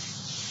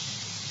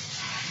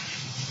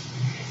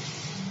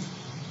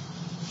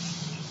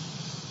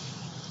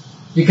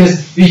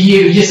 Because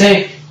you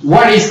say,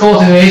 what is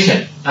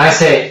cultivation? I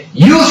say,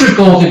 you should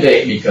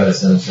cultivate because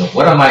so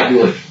what am I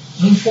doing?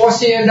 I'm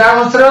forcing it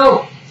down the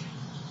throat.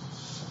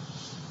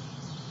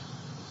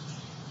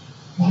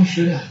 Why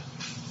should I?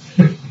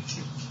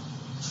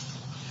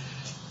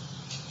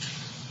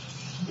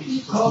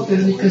 You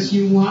cultivate because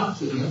you want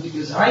to, not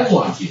because I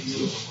want you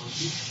to.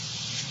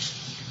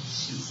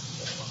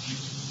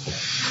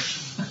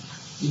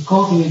 You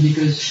cultivate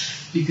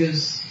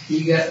because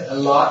you get a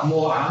lot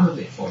more out of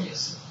it for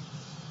yourself.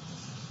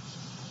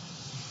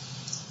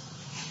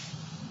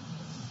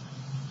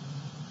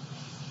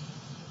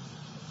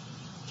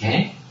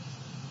 Okay?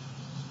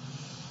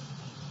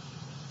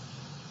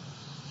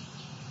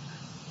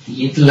 The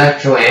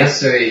intellectual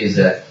answer is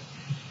that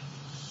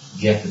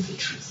get to the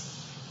truth.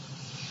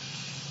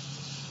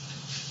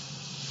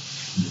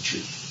 The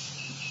truth.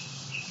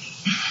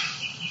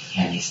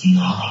 And it's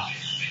not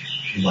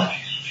what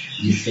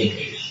you think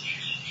it is.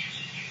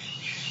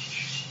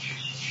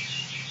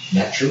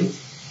 That truth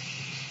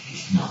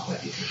is not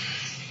what you think it is.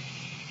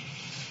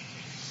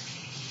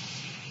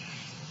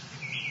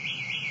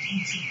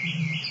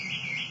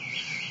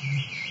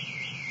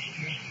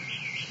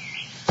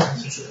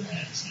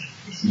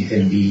 You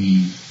can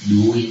be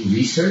doing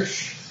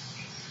research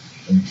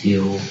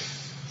until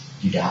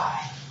you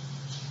die.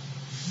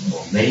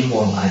 Or many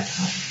more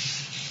lifetimes.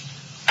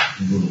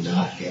 You will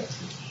not get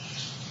to it.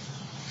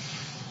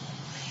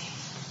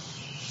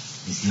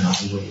 It's not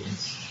the way it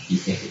is. You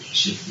think it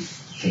should be. You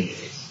think it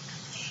is.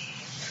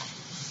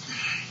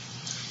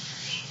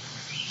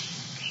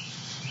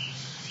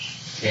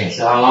 Okay,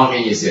 so how long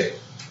can you sit?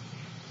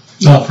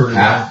 Not for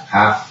now.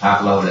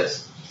 Half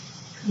lotus.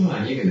 Come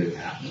on, you can do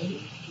half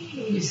lotus.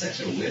 Don't be such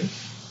a wimp.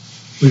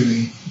 What do you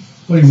mean?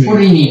 What do you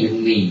mean? What do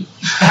you mean?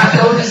 Half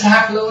lotus,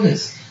 half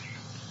lotus.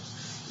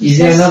 Is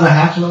there another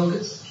half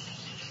lotus?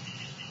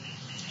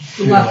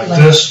 Yeah, like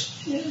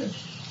this? Yeah.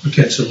 We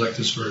can't sit like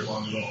this very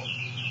long at all.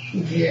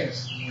 Who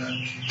cares?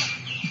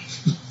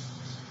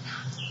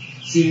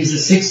 See, it's the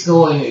sixth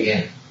going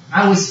again.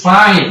 I was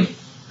fine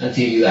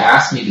until you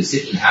asked me to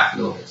sit in half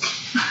lotus.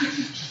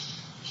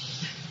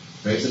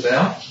 Rings a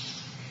bell?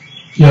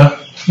 Yeah.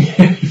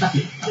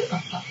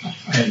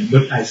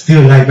 But I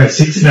still like my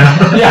 6 now.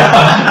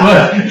 Yeah,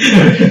 what?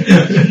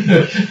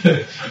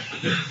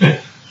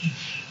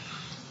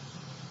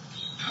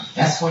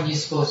 That's what you're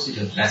supposed to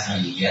do. That's how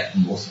you get the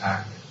most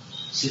out of it.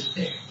 Sit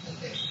there and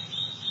there.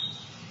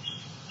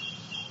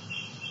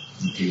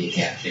 Until you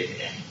can't take it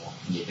anymore.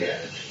 You get a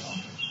little bit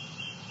longer.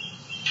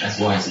 That's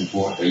why it's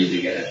important for you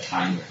to get a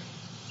timer.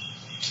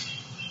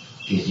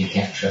 Because you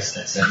can't trust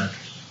that setup.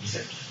 You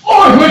say,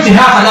 oh, it went to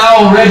half an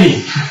hour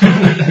already!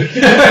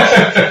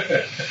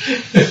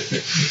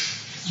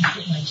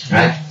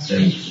 Right? So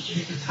you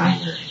take a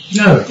timer.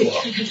 No.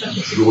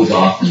 It goes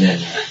off and then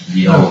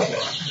you know.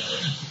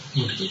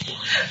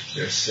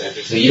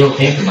 So you don't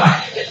think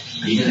about it.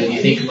 Even if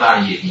you think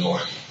about it, you ignore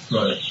it.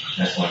 Right.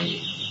 That's why you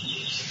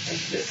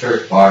use the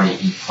third party,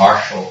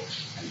 impartial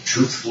and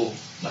truthful,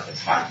 like a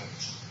timer.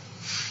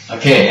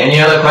 Okay, any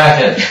other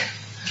questions?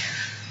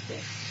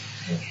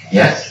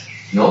 Yes?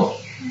 No?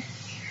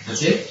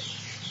 That's it?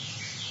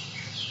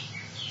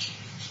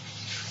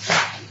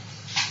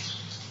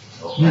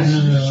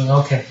 No,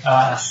 okay.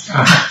 Yeah,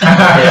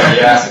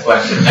 you asked a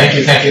question. Thank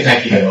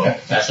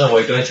you. So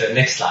we're going to the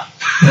next slide.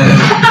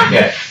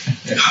 Okay.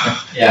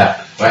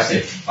 Yeah,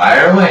 question.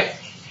 Fire away.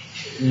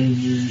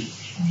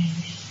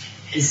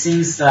 It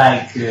seems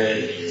like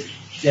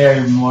there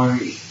are more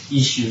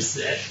issues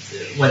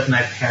with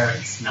my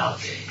parents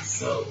nowadays.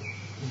 So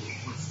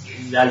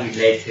is that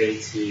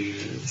related to,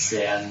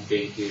 say, I'm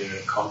big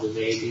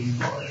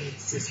cultivating, or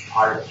it's just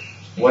part of it?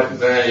 What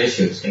kind of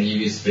issues? Can you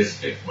be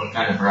specific? What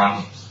kind of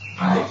problems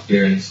are you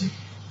experiencing?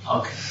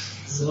 Okay.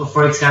 So,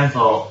 for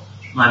example,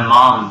 my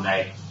mom,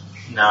 I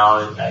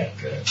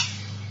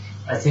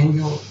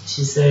think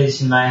she said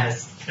she might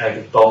have like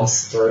a bone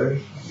spur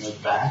on her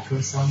back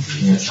or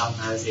something. Yeah. So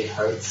sometimes it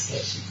hurts, so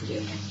she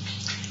couldn't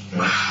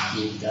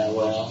eat that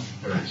well.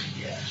 Right.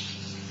 Yeah.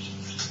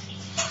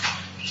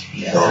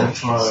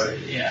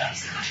 So,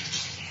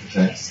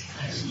 Okay.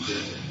 And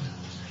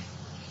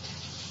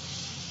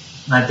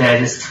my dad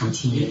just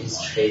continued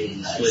his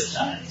trading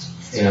lifestyle.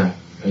 Yeah,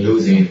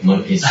 losing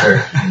monkey's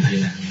hurt.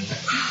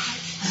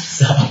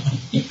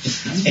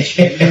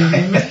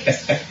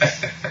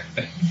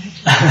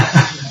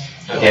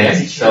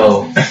 Okay,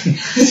 so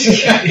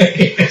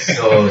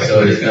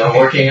it's not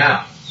working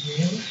out,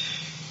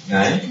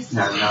 right?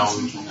 No,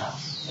 working out.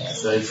 Yeah,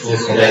 so it's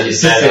just And then your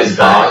sister is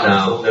gone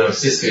now. No,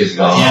 sister is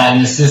gone. Yeah,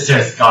 and the sister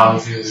is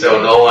gone too.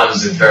 So no one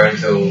returned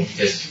to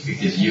just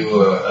because you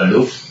were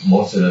aloof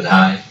most of the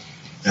time,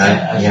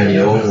 right? You have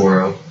your own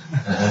world.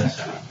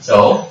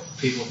 So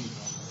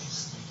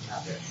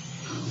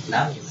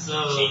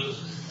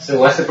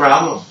what's the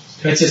problem?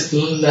 It's just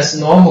that's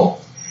normal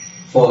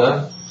for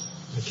them.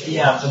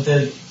 Yeah, but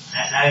then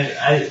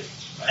I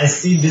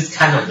see this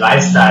kind of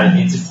lifestyle.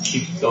 It just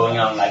keeps going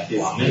on like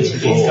this.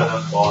 Eventually, it's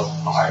gonna fall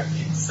apart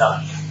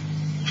itself.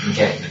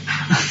 Okay.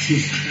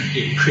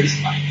 Increase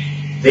my.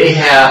 They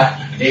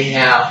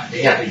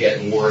have to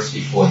get worse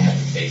before they have to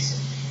face it.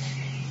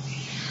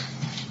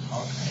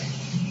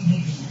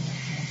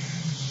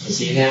 You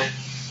see that?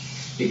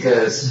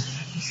 Because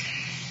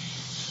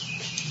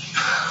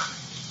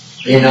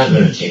they're not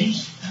going to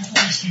change.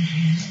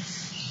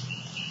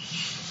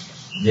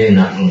 They're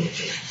not going to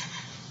change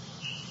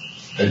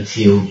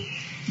until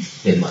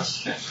they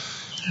must.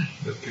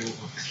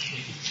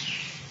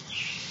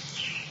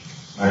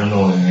 I don't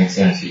know if it makes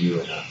sense to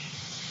you or not.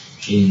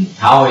 In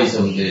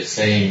Taoism, they're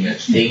saying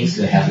that things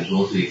that have to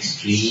go to the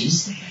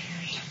extremes,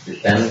 the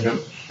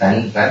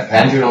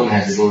pendulum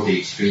has to go to the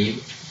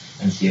extreme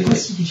until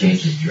it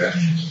changes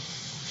direction.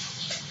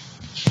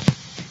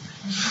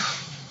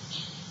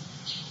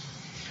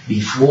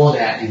 Before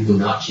that, it will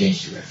not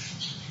change direction.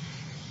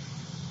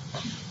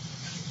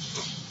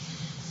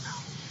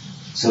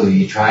 So if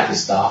you try to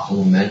stop the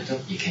momentum,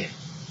 you can't.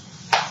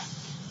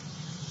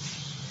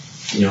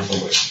 You know,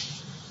 forward.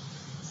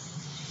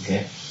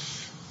 Okay?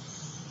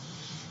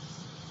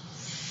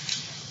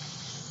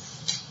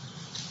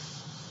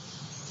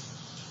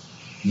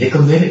 They're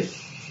committed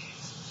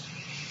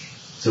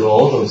to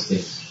all those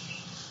things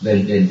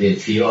that they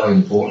feel are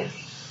important.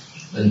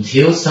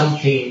 Until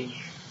something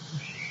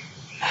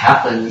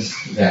happens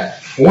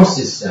that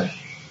forces them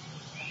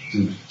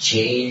to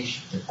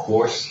change the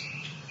course,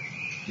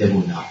 they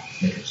will not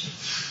make a change.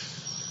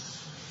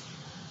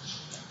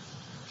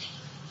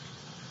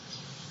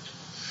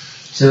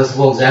 So,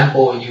 for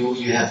example,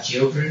 you have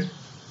children,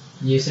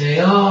 you say,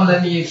 oh,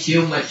 let me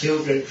shield my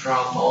children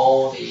from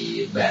all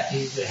the bad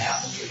things that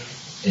happen to them.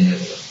 They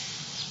never will.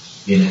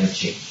 They never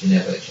change. They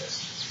never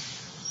adjust.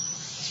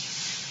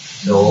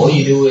 So all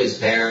you do as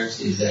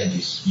parents is that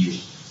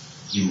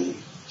you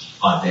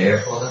are there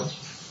for them,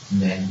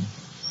 and then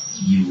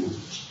you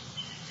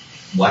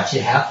watch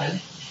it happen,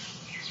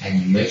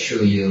 and you make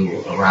sure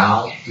you're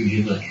around to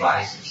give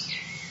advices.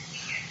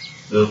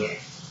 Look,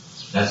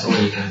 that's all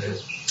you can do.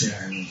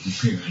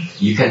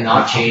 You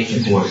cannot change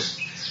the course.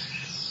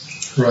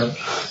 Right.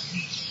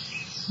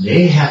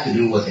 They have to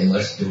do what they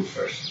must do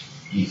first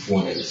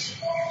before they listen.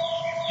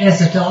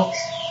 As adults.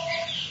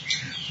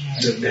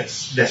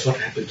 That's what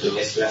happened to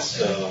us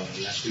last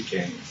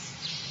weekend.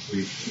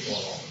 We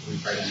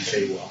finally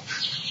say, well,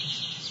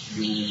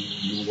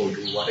 you will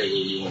do whatever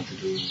you want to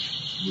do.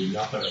 We're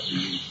not gonna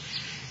do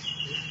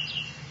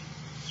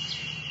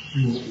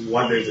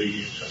whatever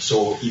you.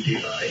 So he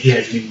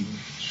has been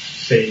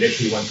saying that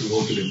he wants to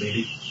go to the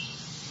medic.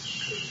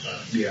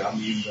 The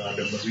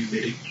marine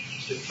medic.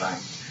 It's fine.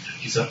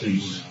 It's up to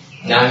you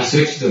now. Now he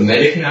switched to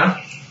medic now?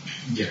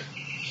 Yeah.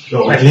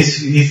 So at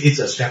least it's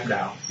a step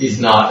down. It's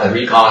not a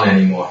recon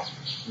anymore.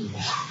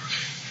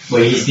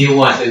 But he still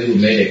wants to do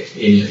medic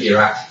in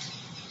Iraq.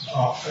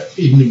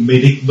 In the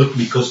medic, but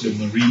because the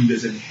marine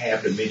doesn't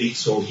have the medic,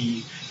 so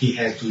he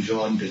had to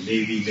join the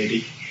Navy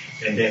medic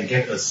and then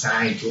get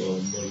assigned to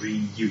a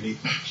marine unit.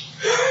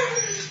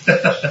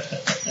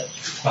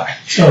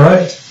 All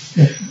right.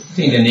 I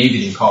think in the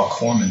Navy they call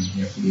corpsman.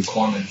 You have to be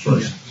corpsman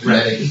first.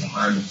 Right. Medic is an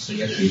army, so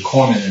you have to be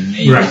corpsman in the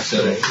Navy. Right.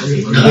 So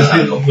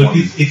but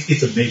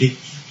it's a medic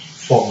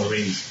for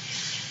Marines.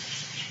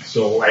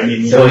 So I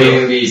mean. So he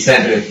will be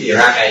sent to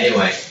Iraq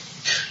anyway.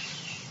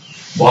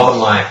 Bottom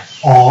line.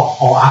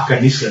 Or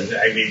Afghanistan.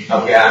 I mean.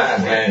 Okay,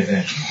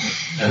 Afghanistan.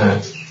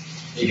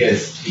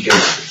 Because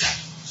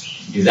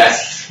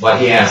that's what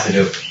he has to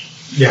do.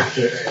 Yeah,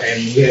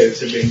 and it's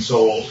been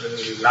so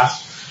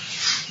last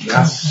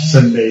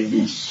Sunday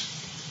we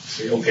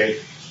say okay.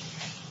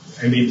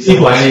 I mean,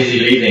 So when is he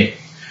leaving?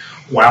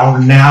 Well,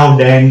 now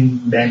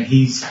then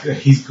he's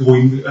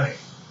going.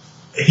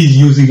 He's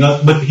using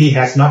us, but he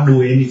has not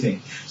do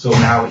anything. So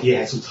now he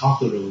has to talk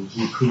to the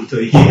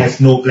recruiter. He has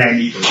no plan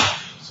either.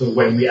 So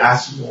when we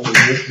ask what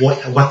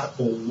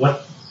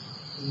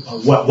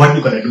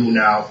you gonna do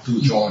now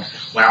to join?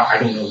 Well, I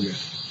don't know yet.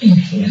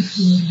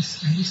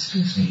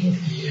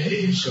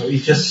 So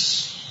it's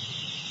just.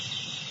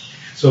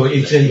 So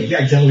it's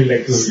exactly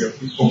like,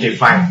 okay,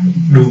 fine,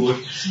 do it.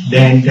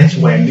 Then that's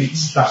when it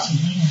starts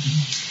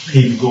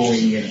him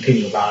going and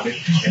thinking about it.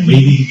 And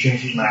maybe he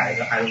changed his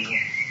mind, I don't know.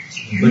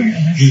 But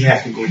he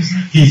has to go.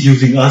 He's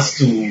using us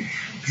to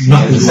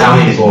not to do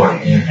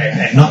anything.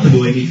 And not to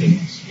do anything.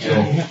 So,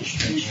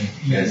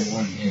 yes.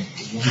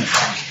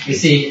 You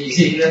see,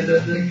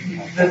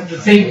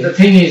 the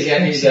thing is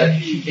that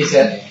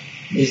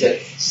is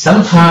that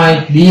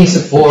sometimes being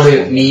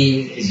supportive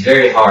means it's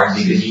very hard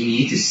because you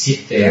need to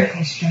sit there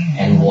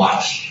and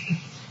watch.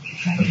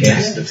 Okay?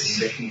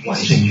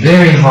 It's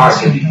very hard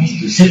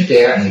to sit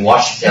there and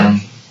watch them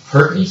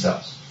hurt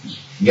themselves,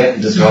 get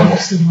into trouble.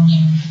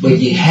 But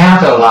you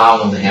have to allow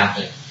them to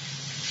happen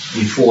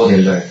before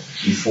they learn,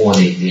 before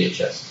they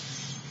adjust.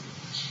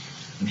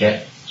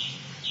 Okay?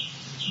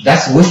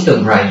 That's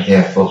wisdom right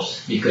there,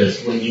 folks.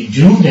 Because when you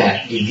do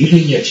that, you're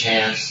giving you a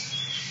chance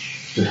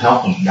to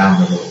help them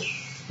down the road.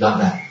 Not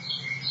that.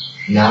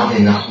 Now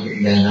they're not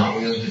willing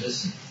to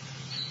listen.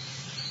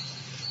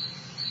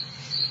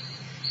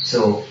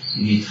 So if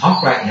you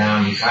talk right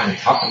now, you're trying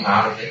to talk them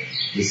out of it.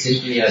 They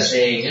simply are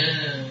saying,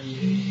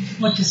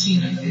 what does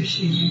he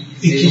understand?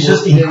 It's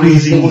just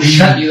increasing. They will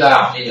shut you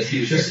out in the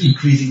future. Just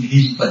increasing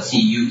him. But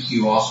see,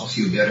 you also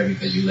feel better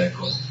because you let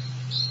go.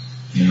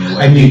 You know,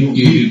 I mean,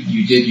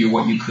 you did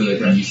what you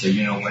could, and you said,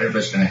 you know,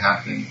 whatever's going to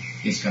happen,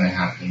 it's going to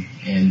happen,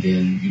 and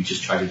then you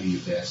just try to do your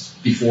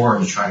best. Before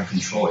you try to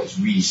control it, it's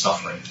really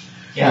suffering.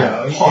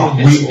 Yeah.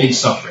 It's big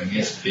suffering.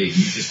 It's big.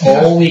 You just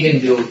all we can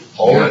do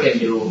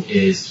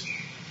is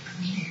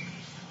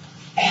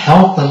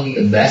help them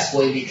the best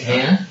way we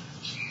can,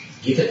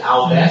 give it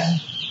our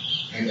best,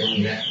 and then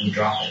we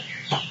drop it.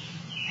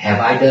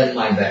 Have I done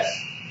my best?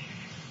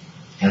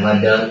 Have I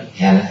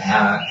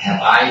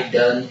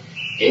done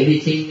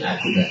everything I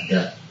could have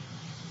done?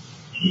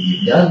 If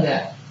you've done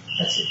that,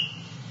 that's it.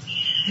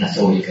 That's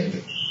all you can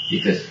do.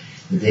 Because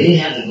they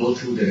have to go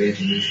through the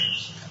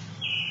resolutions.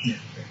 Yeah.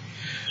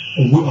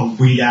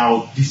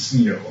 Without this,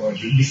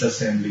 this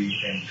assembly,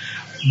 and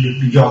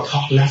your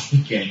talk last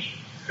weekend,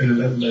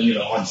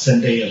 on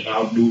Sunday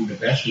about doing the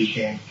best we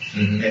can,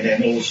 and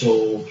then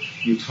also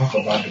you talk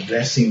about the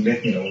blessing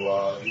that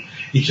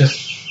it's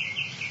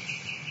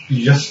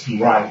just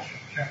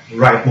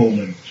right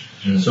moment.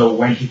 So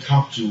when he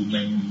talked to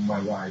my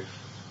wife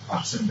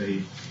on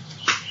Sunday,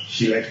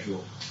 she let it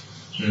go.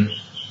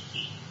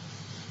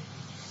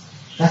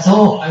 That's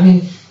all. I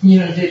mean,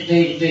 the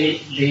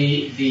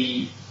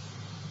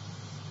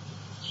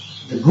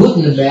good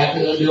and the bad,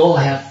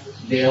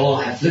 they all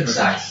have flip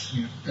sides.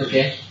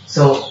 Okay?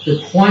 So the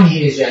point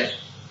here is that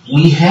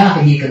we have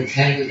to be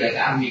content with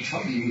that. We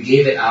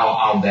gave it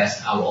our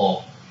best, our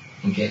all.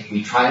 Okay?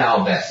 We tried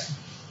our best.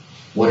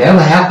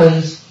 Whatever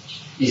happens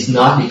is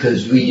not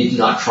because we did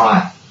not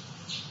try.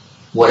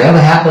 Whatever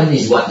happened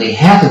is what they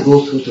have to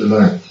go through to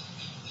learn.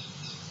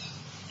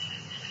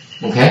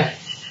 Okay?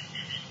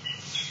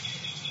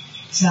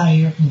 It's out of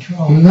your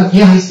control.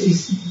 Yeah,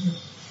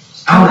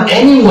 it's out of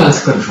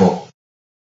anyone's control.